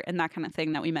support and that kind of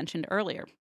thing that we mentioned earlier.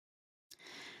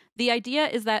 The idea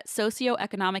is that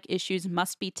socioeconomic issues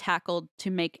must be tackled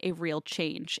to make a real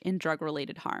change in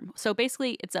drug-related harm. So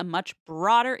basically, it's a much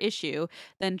broader issue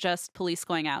than just police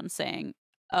going out and saying,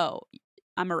 oh,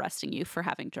 I'm arresting you for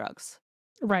having drugs.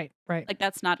 Right. Like,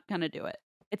 that's not going to do it.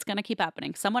 It's going to keep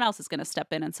happening. Someone else is going to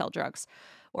step in and sell drugs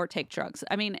or take drugs.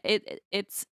 I mean,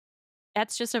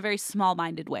 that's just a very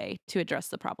small-minded way to address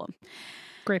the problem.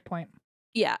 Great point.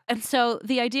 Yeah. And so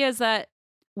the idea is that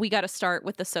we got to start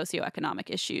with the socioeconomic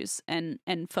issues and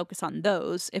focus on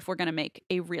those if we're going to make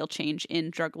a real change in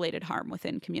drug-related harm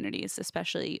within communities,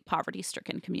 especially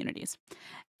poverty-stricken communities.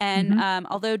 And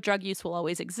although drug use will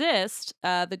always exist,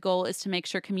 the goal is to make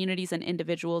sure communities and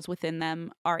individuals within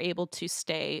them are able to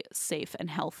stay safe and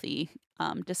healthy,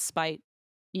 despite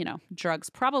drugs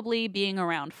probably being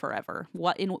around forever.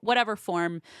 In whatever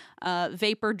form,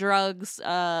 vapor drugs,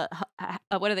 what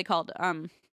are they called?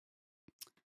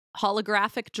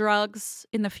 Holographic drugs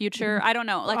in the future. I don't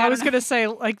know. I was going to say,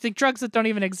 like, the drugs that don't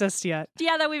even exist yet.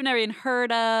 Yeah, that we've never even heard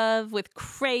of, with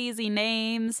crazy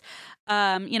names.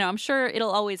 I'm sure it'll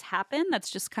always happen.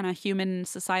 That's just kind of human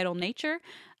societal nature.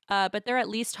 But they're at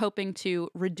least hoping to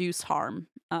reduce harm,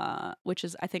 which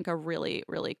is, I think, a really,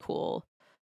 really cool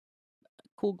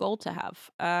goal to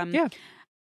have. Yeah.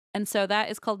 And so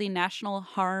that is called the National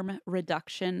Harm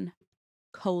Reduction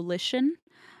Coalition.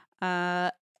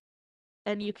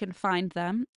 And you can find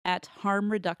them at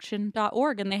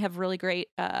harmreduction.org. And they have really great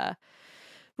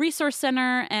resource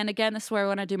center. And again, this is where I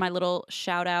want to do my little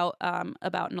shout out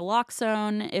about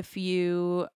naloxone. If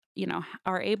you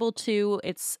are able to,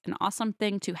 it's an awesome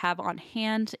thing to have on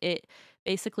hand. It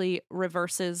basically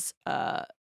reverses, the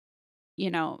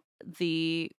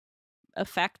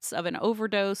effects of an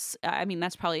overdose. I mean,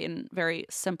 that's probably in very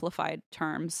simplified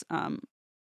terms.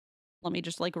 Let me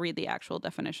just read the actual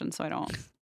definition so I don't.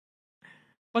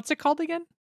 What's it called again?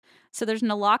 So there's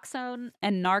naloxone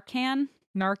and Narcan.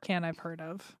 Narcan I've heard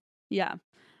of. Yeah.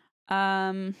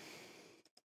 I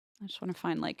just want to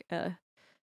find a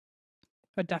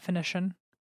definition.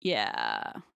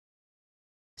 Yeah.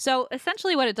 So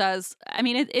essentially what it does, I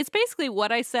mean, it's basically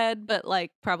what I said, but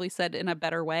probably said in a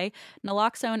better way.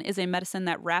 Naloxone is a medicine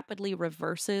that rapidly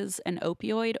reverses an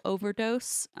opioid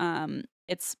overdose.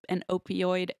 It's an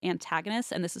opioid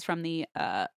antagonist, and this is from the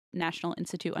National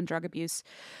Institute on Drug Abuse.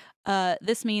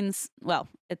 This means, well,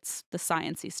 it's the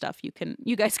sciencey stuff. You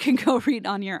guys can go read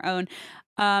on your own.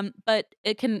 But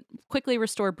it can quickly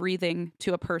restore breathing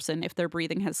to a person if their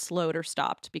breathing has slowed or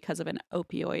stopped because of an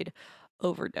opioid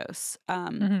overdose.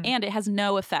 And it has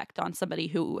no effect on somebody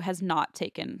who has no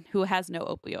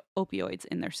opioids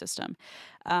in their system.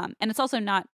 And it's also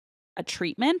not a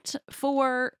treatment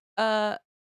for,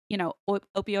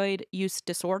 opioid use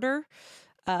disorder,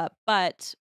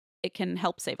 but it can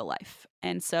help save a life.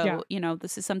 And so,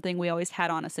 this is something we always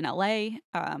had on us in LA.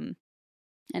 And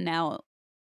now,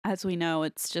 as we know,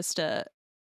 it's just a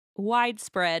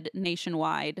widespread,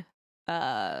 nationwide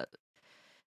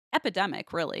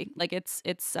epidemic, really.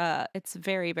 It's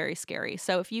very, very scary.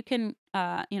 So if you can,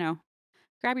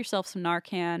 grab yourself some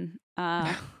Narcan,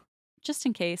 just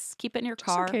in case, keep it in your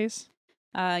car. Just in case.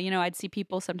 I'd see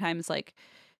people sometimes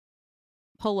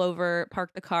pull over,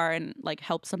 park the car, and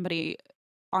help somebody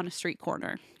on a street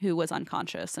corner who was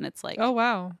unconscious, and it's oh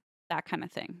wow, that kind of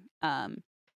thing.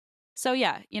 So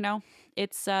yeah,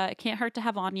 it's it can't hurt to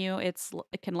have on you. It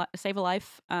can save a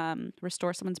life,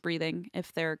 restore someone's breathing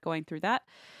if they're going through that,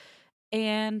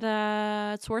 and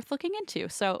it's worth looking into.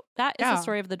 So that is the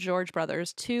story of the George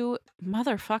brothers, two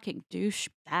motherfucking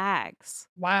douchebags.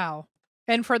 Wow.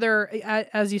 And for their,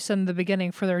 as you said in the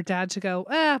beginning, for their dad to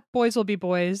go, boys will be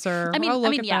boys, or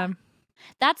look at them.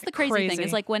 That's the crazy thing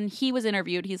is when he was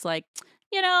interviewed, he's like,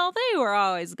 they were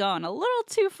always going a little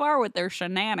too far with their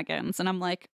shenanigans. And I'm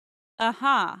like,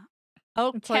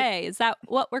 okay, is that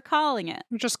what we're calling it?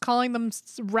 We're just calling them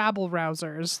rabble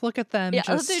rousers. Look at them. Yeah,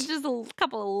 they're just a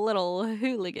couple of little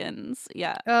hooligans.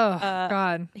 Yeah. Oh,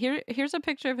 God. Here's a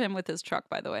picture of him with his truck,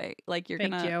 by the way. You're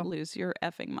going to lose your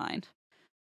effing mind.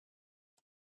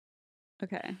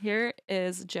 Okay, here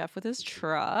is Jeff with his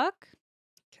truck.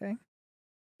 Okay.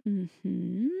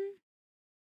 Mm-hmm.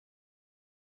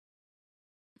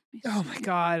 Oh my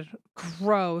God.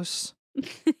 Gross.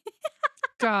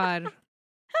 God.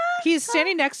 He's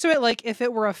standing next to it like if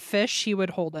it were a fish, he would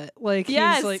hold it. Like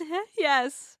Yes, he's like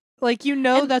yes.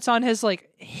 and that's on his like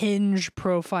Hinge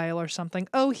profile or something.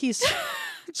 Oh, he's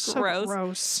so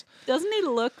gross. Doesn't he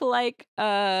look like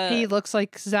He looks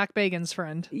like Zach Bagans'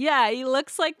 friend. Yeah, he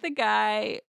looks like the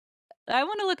guy. I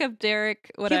want to look up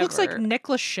Derek, whatever. He looks like Nick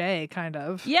Lachey, kind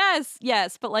of. Yes,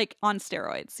 but like on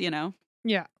steroids, you know?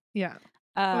 Yeah, yeah.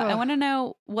 I want to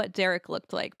know what Derek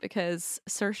looked like because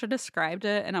Saoirse described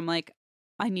it, and I'm like,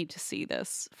 I need to see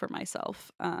this for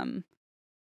myself.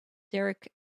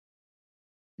 Derek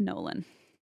Nolan.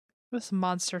 This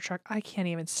monster truck, I can't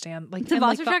even stand. Like the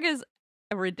monster truck is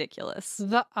ridiculous.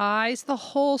 The eyes, the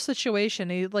whole situation.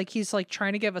 He's like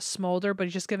trying to give a smolder, but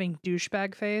he's just giving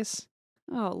douchebag face.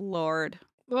 Oh Lord.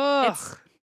 Ugh.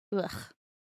 Ugh.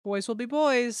 Boys will be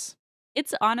boys.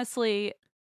 It's honestly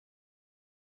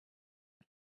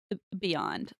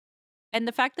beyond. And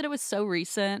the fact that it was so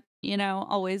recent, you know,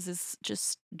 always is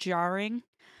just jarring.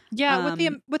 Yeah,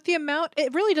 with the amount,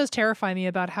 it really does terrify me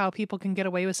about how people can get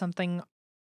away with something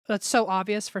that's so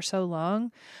obvious for so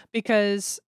long,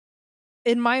 because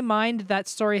in my mind that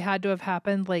story had to have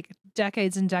happened like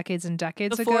decades and decades and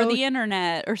decades before ago. The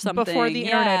internet or something. Before the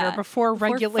internet or before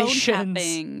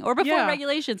regulations. Or before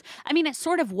regulations. I mean, it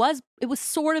was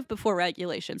sort of before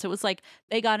regulations. It was like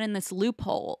they got in this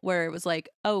loophole where it was like,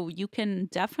 oh, you can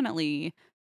definitely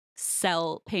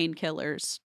sell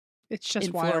painkillers. It's just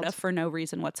in wild. Florida for no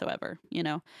reason whatsoever, you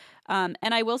know? And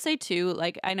I will say too,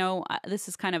 like, I know this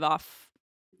is kind of off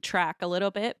track a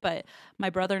little bit, but my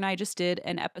brother and I just did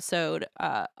an episode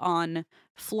on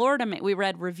Florida Man. We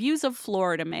read reviews of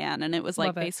Florida Man, and it was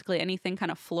like basically anything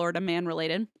kind of Florida Man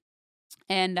related.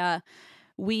 And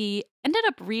we ended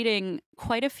up reading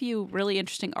quite a few really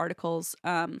interesting articles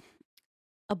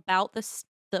about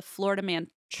the Florida Man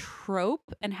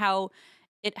trope and how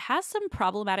it has some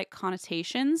problematic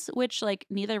connotations, which like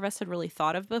neither of us had really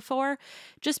thought of before,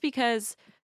 just because,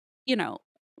 you know,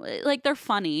 like they're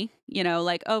funny, you know,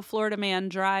 like, oh, Florida Man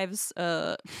drives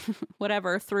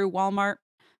whatever through Walmart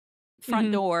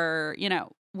front door, you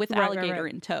know, with alligator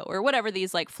in tow, or whatever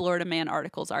these like Florida Man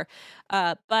articles are.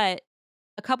 But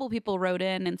a couple people wrote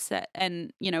in and said,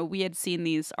 and you know, we had seen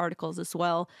these articles as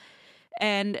well,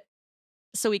 and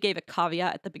so we gave a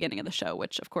caveat at the beginning of the show,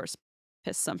 which of course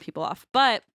pissed some people off,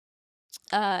 but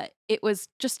it was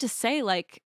just to say,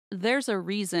 like, there's a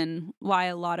reason why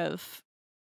a lot of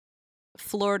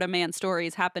Florida Man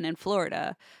stories happen in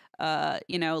Florida.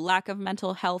 You know, lack of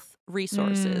mental health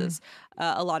resources.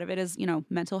 A lot of it is, you know,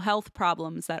 mental health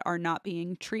problems that are not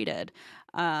being treated.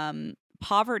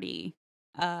 Poverty,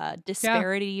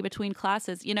 disparity between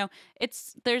classes. You know,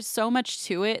 there's so much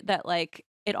to it that like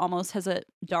it almost has a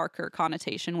darker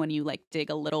connotation when you like dig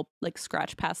a little, like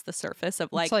scratch past the surface of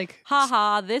like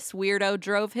haha, this weirdo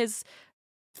drove his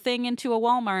thing into a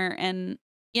Walmart. And,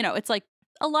 you know, it's like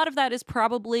a lot of that is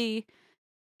probably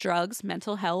drugs,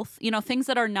 mental health, you know, things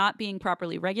that are not being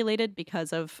properly regulated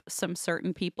because of some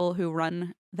certain people who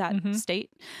run that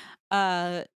state.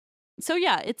 So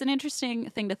yeah, it's an interesting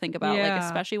thing to think about. Like,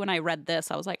 especially when I read this,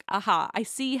 I was like, aha, I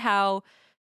see how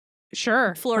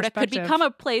Florida could become a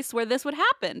place where this would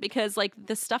happen, because like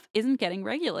this stuff isn't getting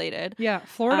regulated. Yeah,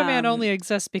 Florida Man only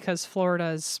exists because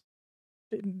Florida's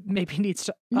maybe needs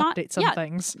to update some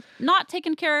things. Not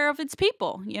taking care of its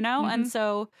people, you know? And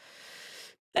so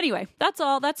anyway, that's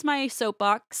all. That's my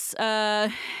soapbox. I'll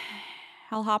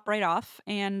hop right off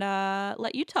and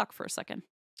let you talk for a second.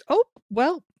 Oh,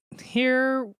 well,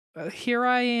 here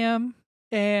I am,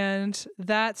 and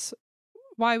that's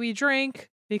why we drink,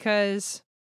 because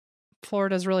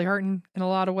Florida's really hurting in a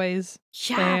lot of ways.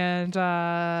 Yeah.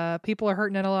 And people are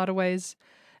hurting in a lot of ways.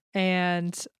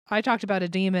 And I talked about a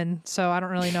demon, so I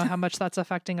don't really know how much that's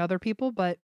affecting other people,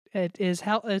 but it is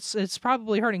it's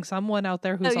probably hurting someone out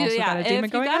there who's also got a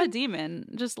demon going on. If you got a demon,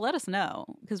 just let us know,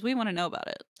 because we want to know about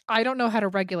it. I don't know how to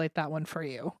regulate that one for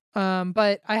you.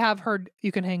 But I have heard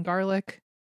you can hang garlic,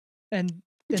 and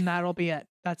that'll be it.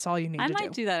 That's all you need to do. I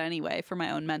might do that anyway for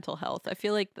my own mental health. I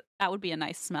feel like that would be a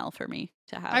nice smell for me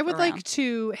to have. I would like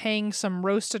to hang some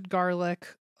roasted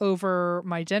garlic over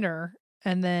my dinner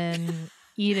and then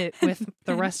eat it with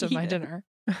the rest of my dinner.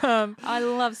 I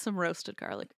love some roasted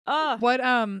garlic.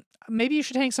 Maybe you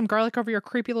should hang some garlic over your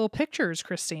creepy little pictures,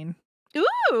 Christine.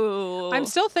 Ooh. I'm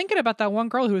still thinking about that one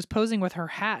girl who was posing with her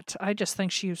hat. I just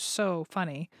think she was so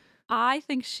funny. I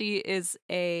think she is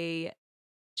a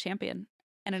champion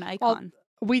and an icon.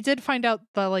 Well, we did find out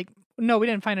the no, we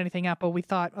didn't find anything out, but we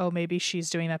thought, oh, maybe she's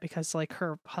doing that because like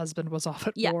her husband was off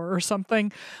at war or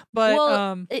something. But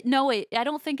I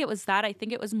don't think it was that. I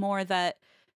think it was more that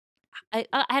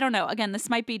I don't know. Again, this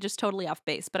might be just totally off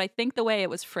base, but I think the way it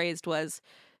was phrased was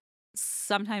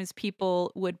sometimes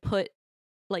people would put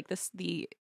like the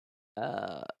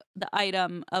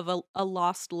item of a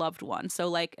lost loved one. So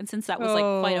like, and since that was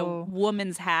like quite a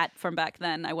woman's hat from back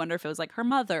then, I wonder if it was like her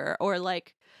mother or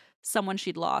like someone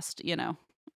she'd lost, you know.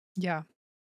 Yeah.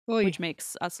 Which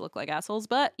makes us look like assholes,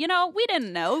 but you know, we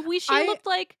didn't know. She looked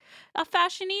like a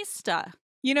fashionista.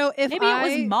 You know, if maybe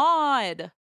it was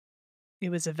Maude. It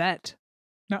was Yvette.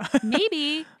 No.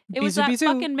 Maybe it was that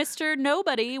fucking Mr.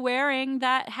 Nobody wearing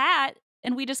that hat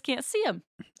and we just can't see him.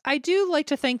 I do like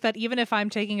to think that even if I'm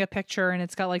taking a picture and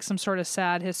it's got like some sort of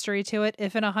sad history to it,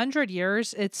 if in 100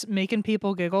 years it's making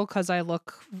people giggle because I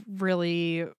look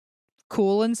really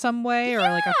cool in some way or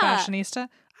like a fashionista,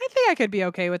 I think I could be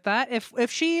okay with that.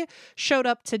 If she showed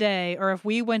up today or if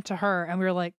we went to her and we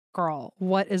were like, girl,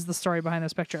 what is the story behind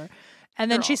this picture? And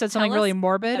then she said something really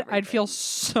morbid, everything. I'd feel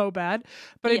so bad.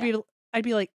 But I'd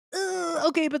be like,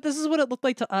 okay, but this is what it looked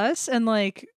like to us, and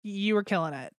like you were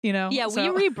killing it, you know? Yeah, we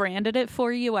rebranded it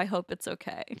for you. I hope it's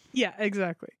okay. Yeah,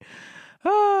 exactly.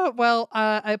 Well,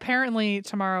 apparently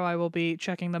tomorrow I will be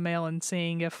checking the mail and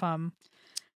seeing if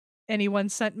anyone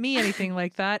sent me anything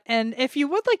like that. And if you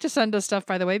would like to send us stuff,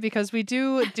 by the way, because we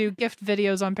do gift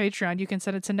videos on Patreon, you can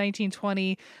send it to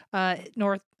 1920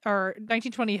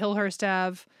 1920 Hillhurst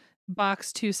Ave,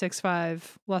 Box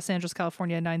 265, Los Angeles,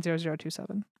 California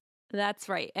 90027. That's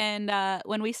right. And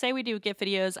when we say we do gift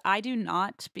videos, I do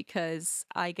not, because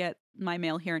I get my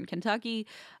mail here in Kentucky,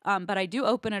 but I do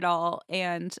open it all,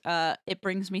 and it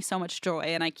brings me so much joy,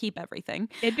 and I keep everything.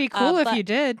 It'd be cool if you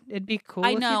did. It'd be cool.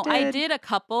 I know. If you did. I did a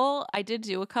couple. I did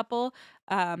do a couple.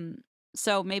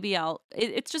 So maybe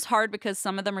it's just hard because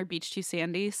some of them are beach too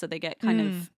sandy, so they get kind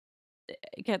of,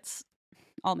 it gets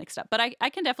all mixed up. But I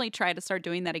can definitely try to start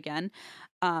doing that again.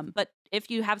 But if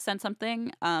you have sent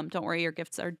something, don't worry, your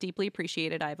gifts are deeply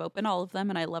appreciated. I've opened all of them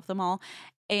and I love them all.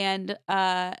 And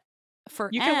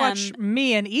you can watch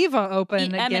me and Eva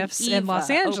open gifts in Los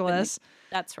Angeles.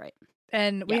 That's right.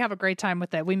 And we have a great time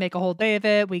with it. We make a whole day of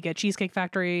it. We get Cheesecake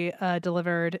Factory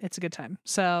delivered. It's a good time.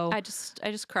 So I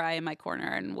just cry in my corner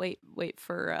and wait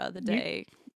for the day.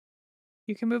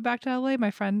 You can move back to LA, my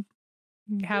friend.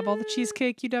 You have all the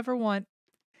cheesecake you'd ever want.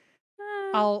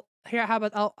 How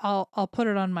about I'll put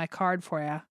it on my card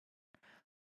for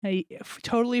you.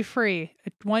 Totally free.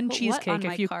 One cheesecake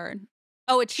if you card.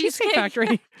 Oh, a Cheesecake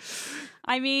Factory.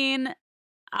 I mean,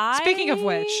 Speaking of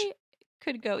which,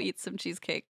 could go eat some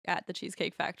cheesecake at the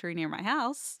Cheesecake Factory near my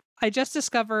house. I just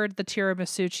discovered the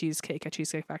tiramisu cheesecake at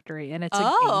Cheesecake Factory, and it's a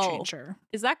game changer.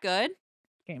 Is that good?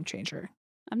 Game changer.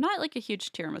 I'm not like a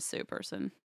huge tiramisu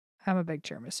person. I'm a big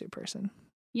tiramisu person.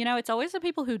 You know, it's always the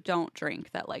people who don't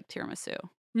drink that like tiramisu.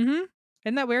 Mm-hmm.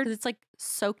 Isn't that weird? 'Cause it's like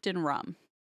soaked in rum.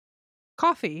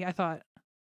 Coffee, I thought.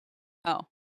 Oh.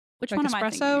 Which like one am I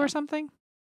thinking espresso or of? something?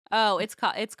 Oh, it's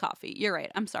coffee. You're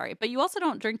right. I'm sorry. But you also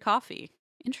don't drink coffee.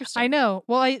 Interesting. I know.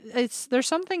 Well, there's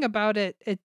something about it.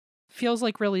 It feels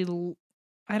like really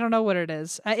I don't know what it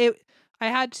is. I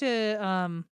had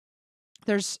to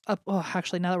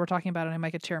actually, now that we're talking about it, I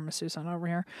might get tiramisu sent over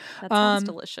here. That sounds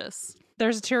delicious.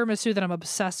 There's a tiramisu that I'm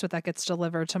obsessed with that gets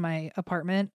delivered to my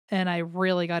apartment, and I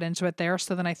really got into it there.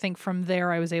 So then I think from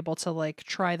there I was able to like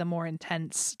try the more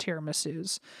intense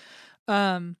tiramisus.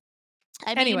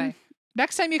 Anyway,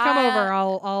 next time you come over,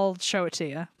 I'll show it to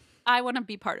you. I want to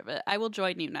be part of it. I will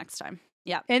join you next time.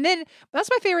 Yeah. And then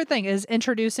that's my favorite thing is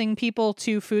introducing people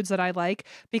to foods that I like,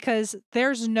 because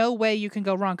there's no way you can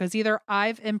go wrong, because either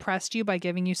I've impressed you by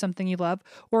giving you something you love,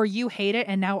 or you hate it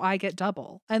and now I get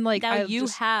double. And like now you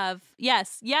have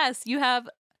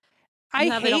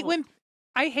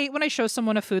I hate when I show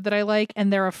someone a food that I like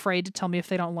and they're afraid to tell me if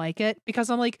they don't like it, because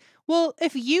I'm like, well,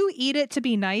 if you eat it to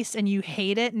be nice and you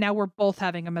hate it, now we're both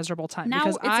having a miserable time. Now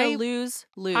because it's a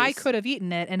lose-lose. I could have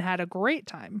eaten it and had a great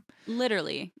time.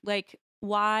 Literally. Like,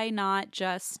 why not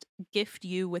just gift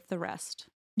you with the rest?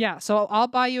 Yeah, so I'll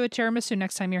buy you a tiramisu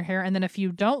next time you're here, and then if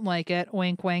you don't like it,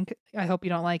 wink, wink, I hope you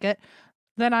don't like it,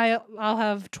 then I'll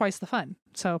have twice the fun.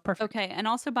 So perfect. Okay, and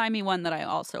also buy me one that I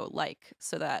also like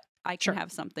so that I can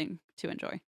have something to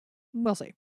enjoy. We'll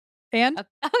see. And?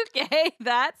 Okay,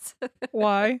 that's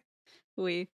why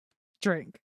we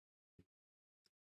drink.